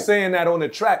mean? Niggas was saying that on the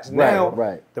tracks.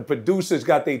 Now the producers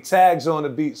got their tags on the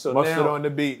beat. So Mustard now on the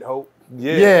beat, Hope.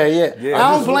 I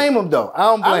don't blame them though. I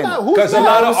don't blame them. Because a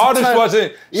lot of artists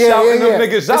wasn't shouting them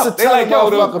niggas out. They like, yo,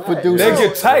 they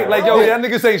get tight. Like, yo, y'all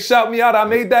niggas ain't shout me out. I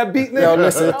made that beat, nigga. Yo,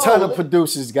 listen, a ton of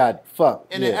producers got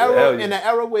fucked. In the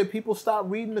era where people stopped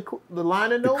reading the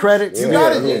liner notes, the credits. You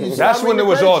got it. That's when it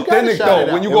was authentic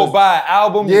though. When you go buy an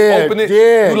album, you open it,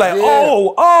 you like,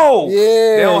 oh,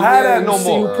 they don't have that no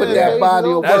more. You put that body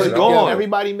over. That's gone.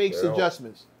 Everybody makes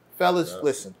adjustments. Fellas,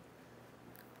 listen.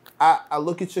 I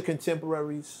look at your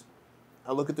contemporaries,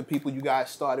 I look at the people you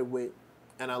guys started with,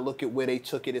 and I look at where they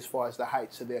took it as far as the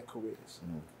heights of their careers.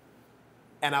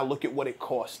 And I look at what it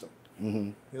cost them.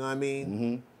 You know what I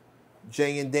mean?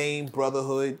 Jay and Dame,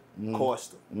 Brotherhood,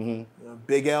 cost him. You know,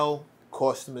 Big L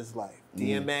cost him his life.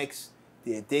 DMX,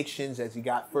 the addictions as he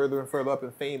got further and further up in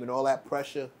fame and all that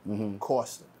pressure,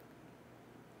 cost him.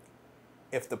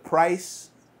 If the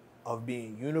price of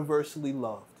being universally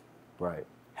loved,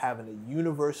 having a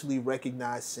universally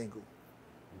recognized single,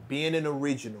 being an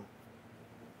original,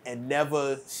 and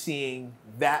never seeing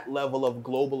that level of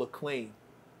global acclaim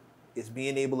is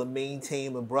being able to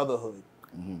maintain a brotherhood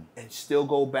and still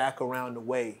go back around the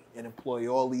way and employ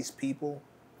all these people,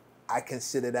 I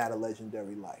consider that a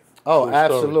legendary life. Oh,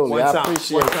 absolutely. I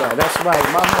appreciate that. That's right.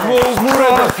 My man.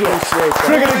 Appreciate that.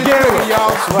 Trigger the game,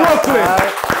 y'all. Brooklyn.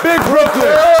 Big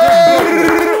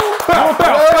Brooklyn.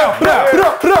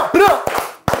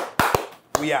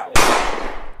 We out.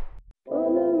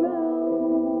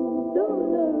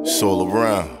 It's all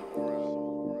around.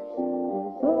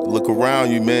 Look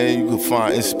around you, man. You can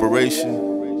find inspiration.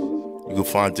 You can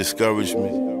find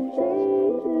discouragement.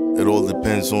 It all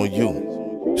depends on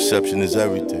you. Perception is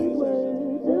everything.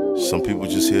 Some people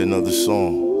just hear another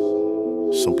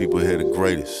song. Some people hear the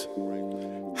greatest.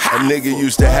 A nigga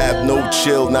used to have no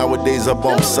chill. Nowadays I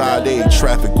bump side A.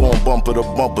 Traffic going bumper to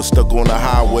bumper, stuck on the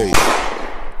highway.